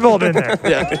looks. We've all been there.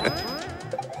 Yeah.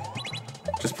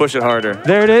 Just push it harder.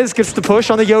 There it is. Gets the push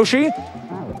on the Yoshi.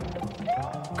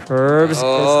 Curves. Gets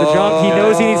the jump. He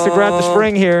knows he needs to grab the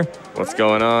spring here. What's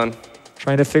going on?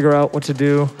 Trying to figure out what to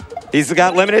do. He's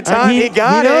got limited time. He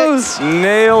got it. He knows.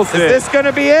 Nails it. Is this going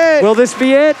to be it? Will this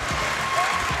be it?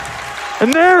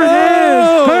 And there it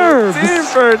is. Curves. Team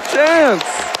Perchance.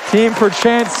 Team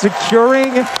Perchance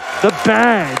securing the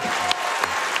bag.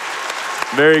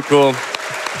 Very cool.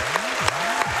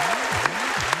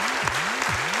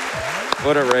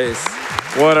 What a race.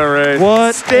 What a race.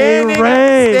 What a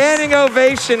race. Standing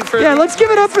ovation for Yeah, let's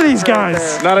give it up for these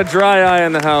guys. Not a dry eye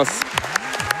in the house.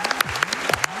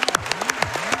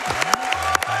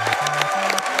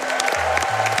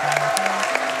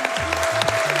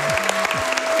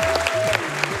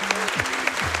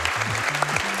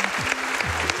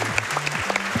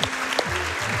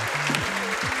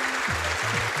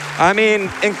 I mean,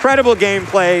 incredible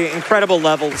gameplay, incredible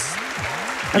levels.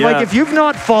 And like, if you've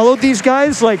not followed these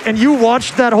guys, like, and you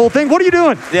watched that whole thing, what are you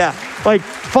doing? Yeah. Like,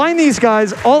 find these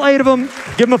guys, all 8 of them,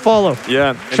 give them a follow.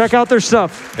 Yeah. Check out their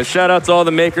stuff. And shout out to all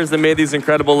the makers that made these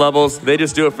incredible levels. They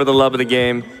just do it for the love of the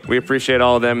game. We appreciate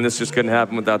all of them, and this just couldn't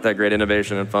happen without that great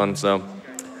innovation and fun, so.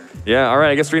 Yeah, all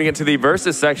right, I guess we're gonna get to the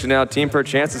versus section now. Team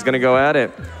Perchance is gonna go at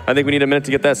it. I think we need a minute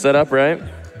to get that set up, right?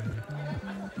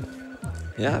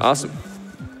 Yeah. Awesome.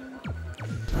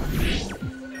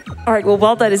 All right, well,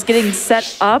 while that is getting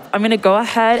set up, I'm gonna go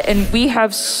ahead, and we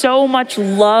have so much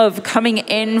love coming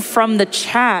in from the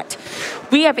chat.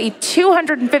 We have a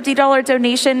 $250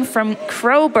 donation from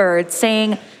Crowbird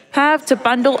saying, have to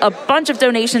bundle a bunch of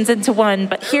donations into one,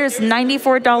 but here's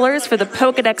 $94 for the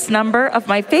Pokedex number of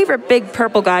my favorite big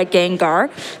purple guy,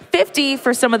 Gengar, $50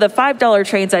 for some of the $5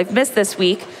 trains I've missed this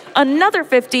week, another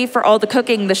 $50 for all the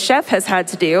cooking the chef has had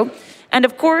to do, and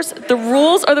of course, the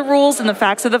rules are the rules and the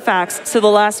facts are the facts. So the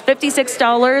last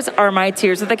 $56 are my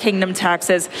Tears of the Kingdom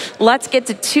taxes. Let's get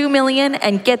to 2 million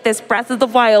and get this Breath of the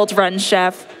Wild run,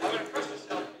 Chef.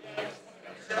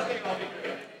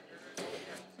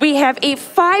 We have a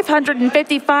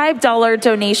 $555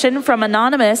 donation from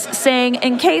Anonymous saying,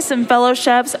 in case some fellow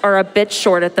chefs are a bit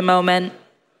short at the moment.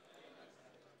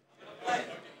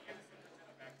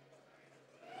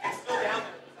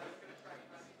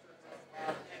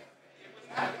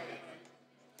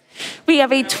 We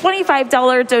have a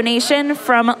 $25 donation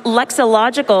from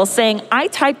Lexological saying, I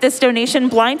typed this donation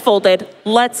blindfolded.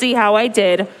 Let's see how I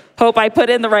did. Hope I put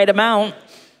in the right amount.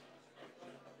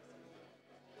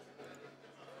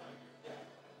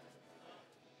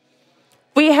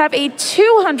 We have a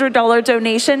 $200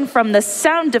 donation from the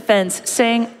Sound Defense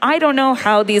saying, I don't know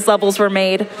how these levels were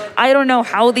made. I don't know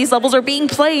how these levels are being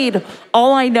played.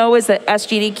 All I know is that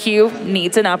SGDQ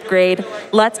needs an upgrade.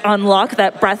 Let's unlock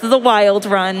that Breath of the Wild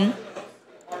run.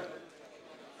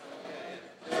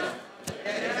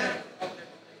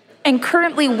 And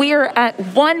currently we are at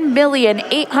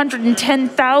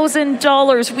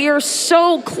 $1,810,000. We are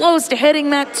so close to hitting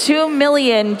that 2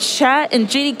 million. Chat and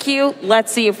GDQ,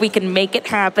 let's see if we can make it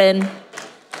happen.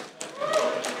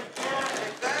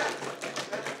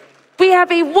 We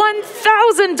have a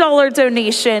 $1,000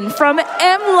 donation from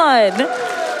Emlun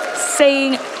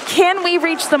saying, can we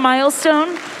reach the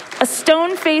milestone? A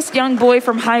stone-faced young boy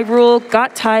from Hyrule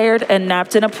got tired and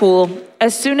napped in a pool.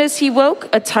 As soon as he woke,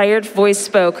 a tired voice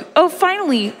spoke. Oh,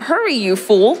 finally, hurry, you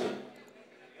fool.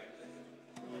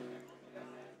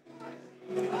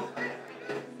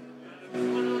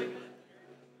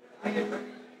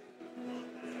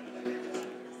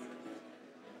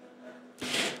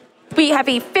 We have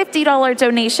a $50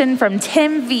 donation from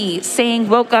Tim V saying,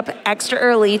 woke up extra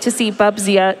early to see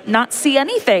Bubsy not see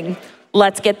anything.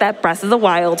 Let's get that Breath of the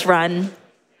Wild run.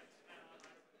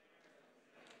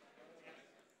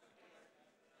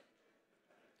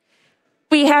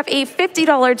 We have a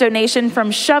 $50 donation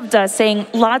from Shovda saying,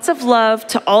 lots of love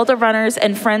to all the runners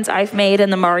and friends I've made in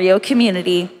the Mario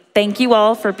community. Thank you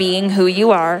all for being who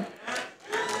you are.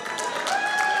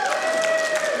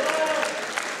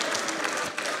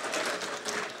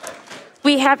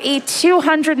 We have a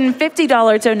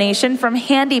 $250 donation from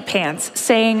Handy Pants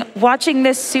saying, watching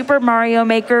this Super Mario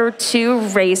Maker 2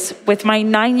 race with my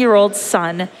 9-year-old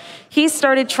son. He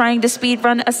started trying to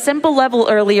speedrun a simple level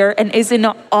earlier and is in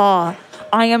awe.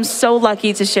 I am so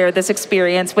lucky to share this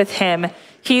experience with him.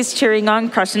 He's cheering on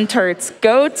Crushin' Turts.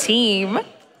 Go team!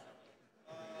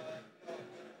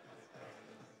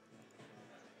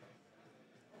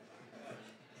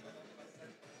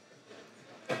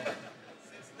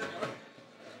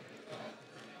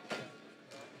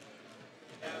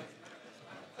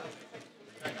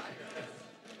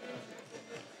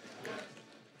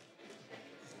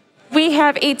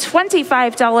 have a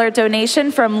 $25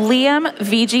 donation from Liam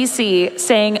VGC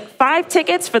saying 5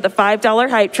 tickets for the $5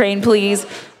 hype train, please.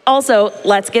 Also,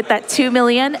 let's get that 2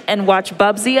 million and watch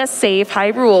Bubsy save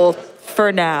Hyrule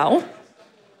for now.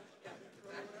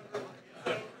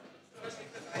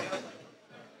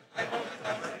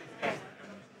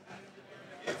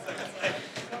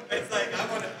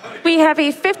 We have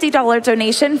a $50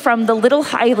 donation from the Little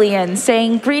Hylian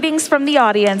saying, greetings from the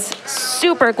audience.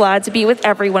 Super glad to be with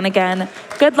everyone again.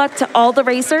 Good luck to all the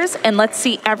racers, and let's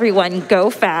see everyone go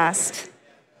fast.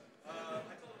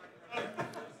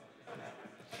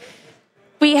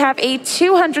 We have a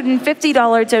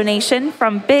 $250 donation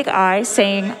from Big Eye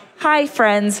saying, hi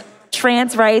friends,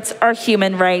 trans rights are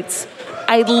human rights.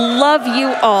 I love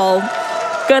you all.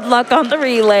 Good luck on the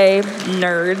relay,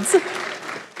 nerds.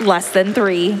 Less than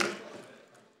 3.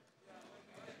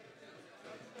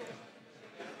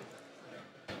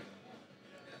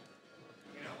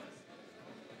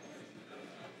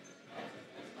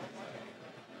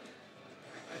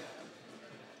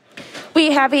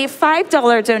 We have a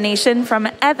 $5 donation from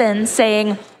Evan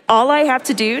saying, all I have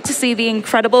to do to see the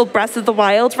incredible Breath of the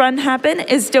Wild run happen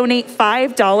is donate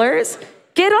 $5.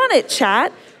 Get on it,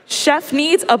 chat. Chef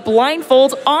needs a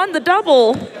blindfold on the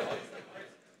double.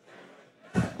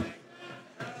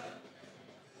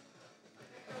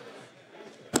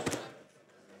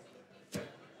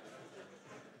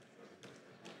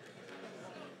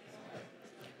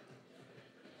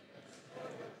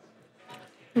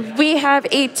 We have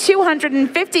a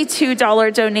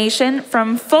 $252 donation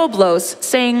from Phoblos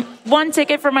saying 1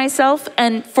 ticket for myself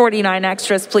and 49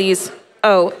 extras, please.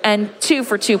 Oh, and 2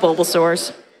 for 2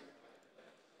 Bulbasaurs.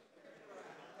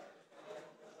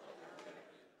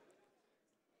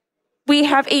 We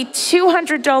have a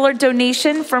 $200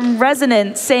 donation from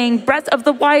Resonant saying Breath of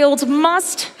the Wild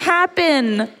must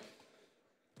happen.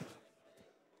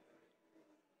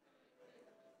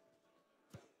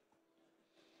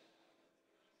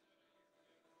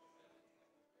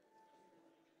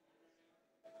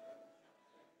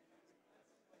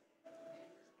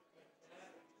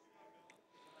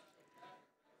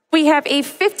 We have a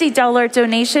 $50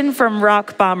 donation from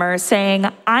Rock Bomber saying,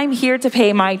 I'm here to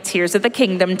pay my Tears of the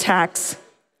Kingdom tax.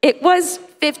 It was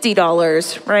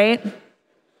 $50, right?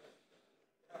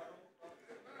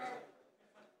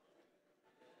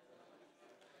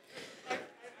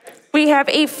 We have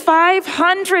a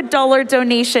 $500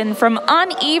 donation from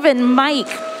Uneven Mike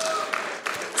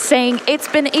saying, it's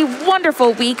been a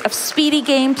wonderful week of speedy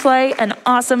gameplay and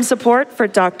awesome support for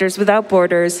Doctors Without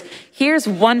Borders. Here's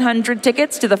 100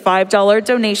 tickets to the $5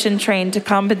 donation train to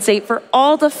compensate for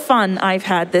all the fun I've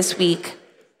had this week.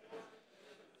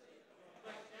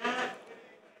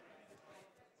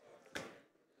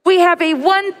 We have a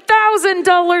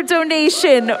 $1,000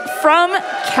 donation from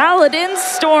Kaladin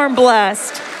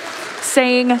Stormblessed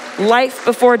saying, life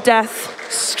before death,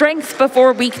 strength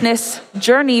before weakness,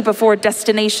 journey before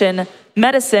destination,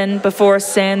 medicine before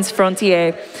sans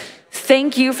frontier.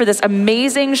 Thank you for this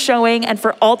amazing showing and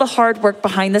for all the hard work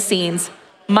behind the scenes.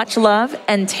 Much love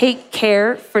and take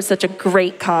care for such a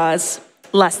great cause.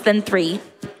 Less than 3.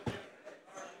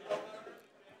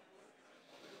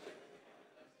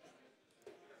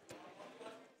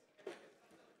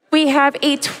 We have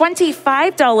a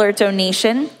 $25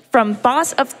 donation from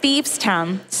Boss of Thieves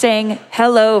Town saying,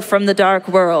 hello from the dark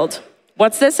world.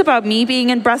 What's this about me being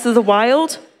in Breath of the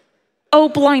Wild? Oh,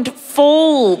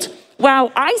 blindfold.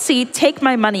 Wow, I see. Take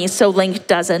my money so Link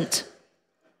doesn't.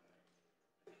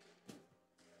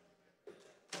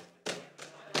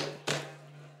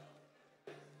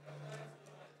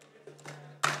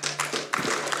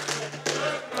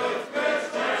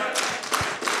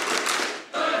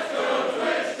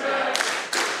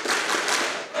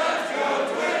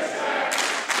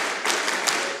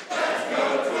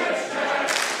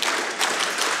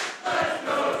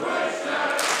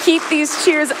 Keep these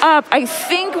cheers up. I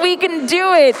think we can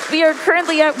do it. We are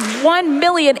currently at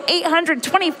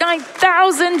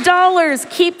 $1,829,000.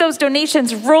 Keep those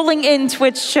donations rolling in,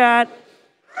 Twitch chat.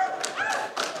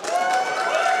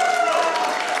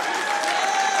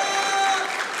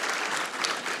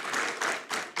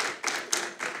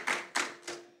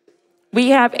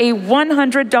 We have a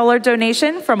 $100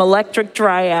 donation from Electric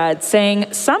Dryad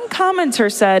saying, some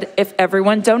commenter said if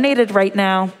everyone donated right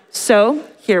now. So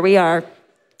here we are.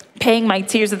 Paying my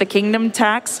Tears of the Kingdom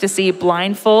tax to see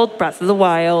Blindfold Breath of the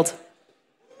Wild.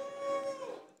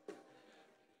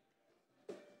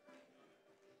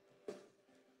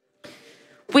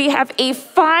 We have a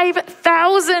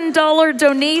 $5,000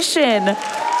 donation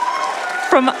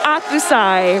from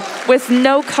Akusai with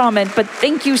no comment, but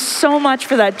thank you so much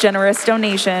for that generous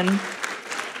donation.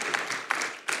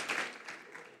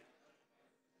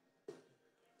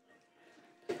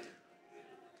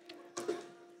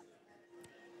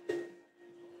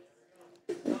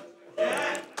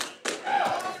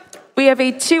 We have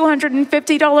a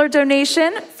 $250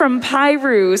 donation from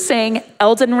Pyru saying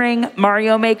Elden Ring,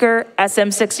 Mario Maker,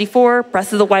 SM64,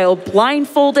 Breath of the Wild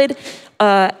blindfolded,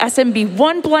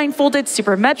 SMB1 blindfolded,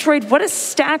 Super Metroid. What a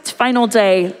stacked final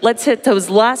day. Let's hit those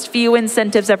last few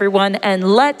incentives, everyone,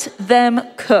 and let them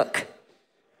cook.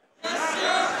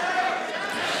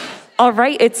 All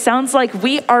right, it sounds like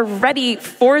we are ready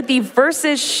for the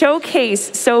Versus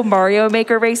Showcase. So Mario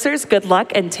Maker Racers, good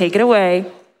luck and take it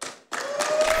away.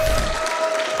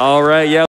 All right, yeah.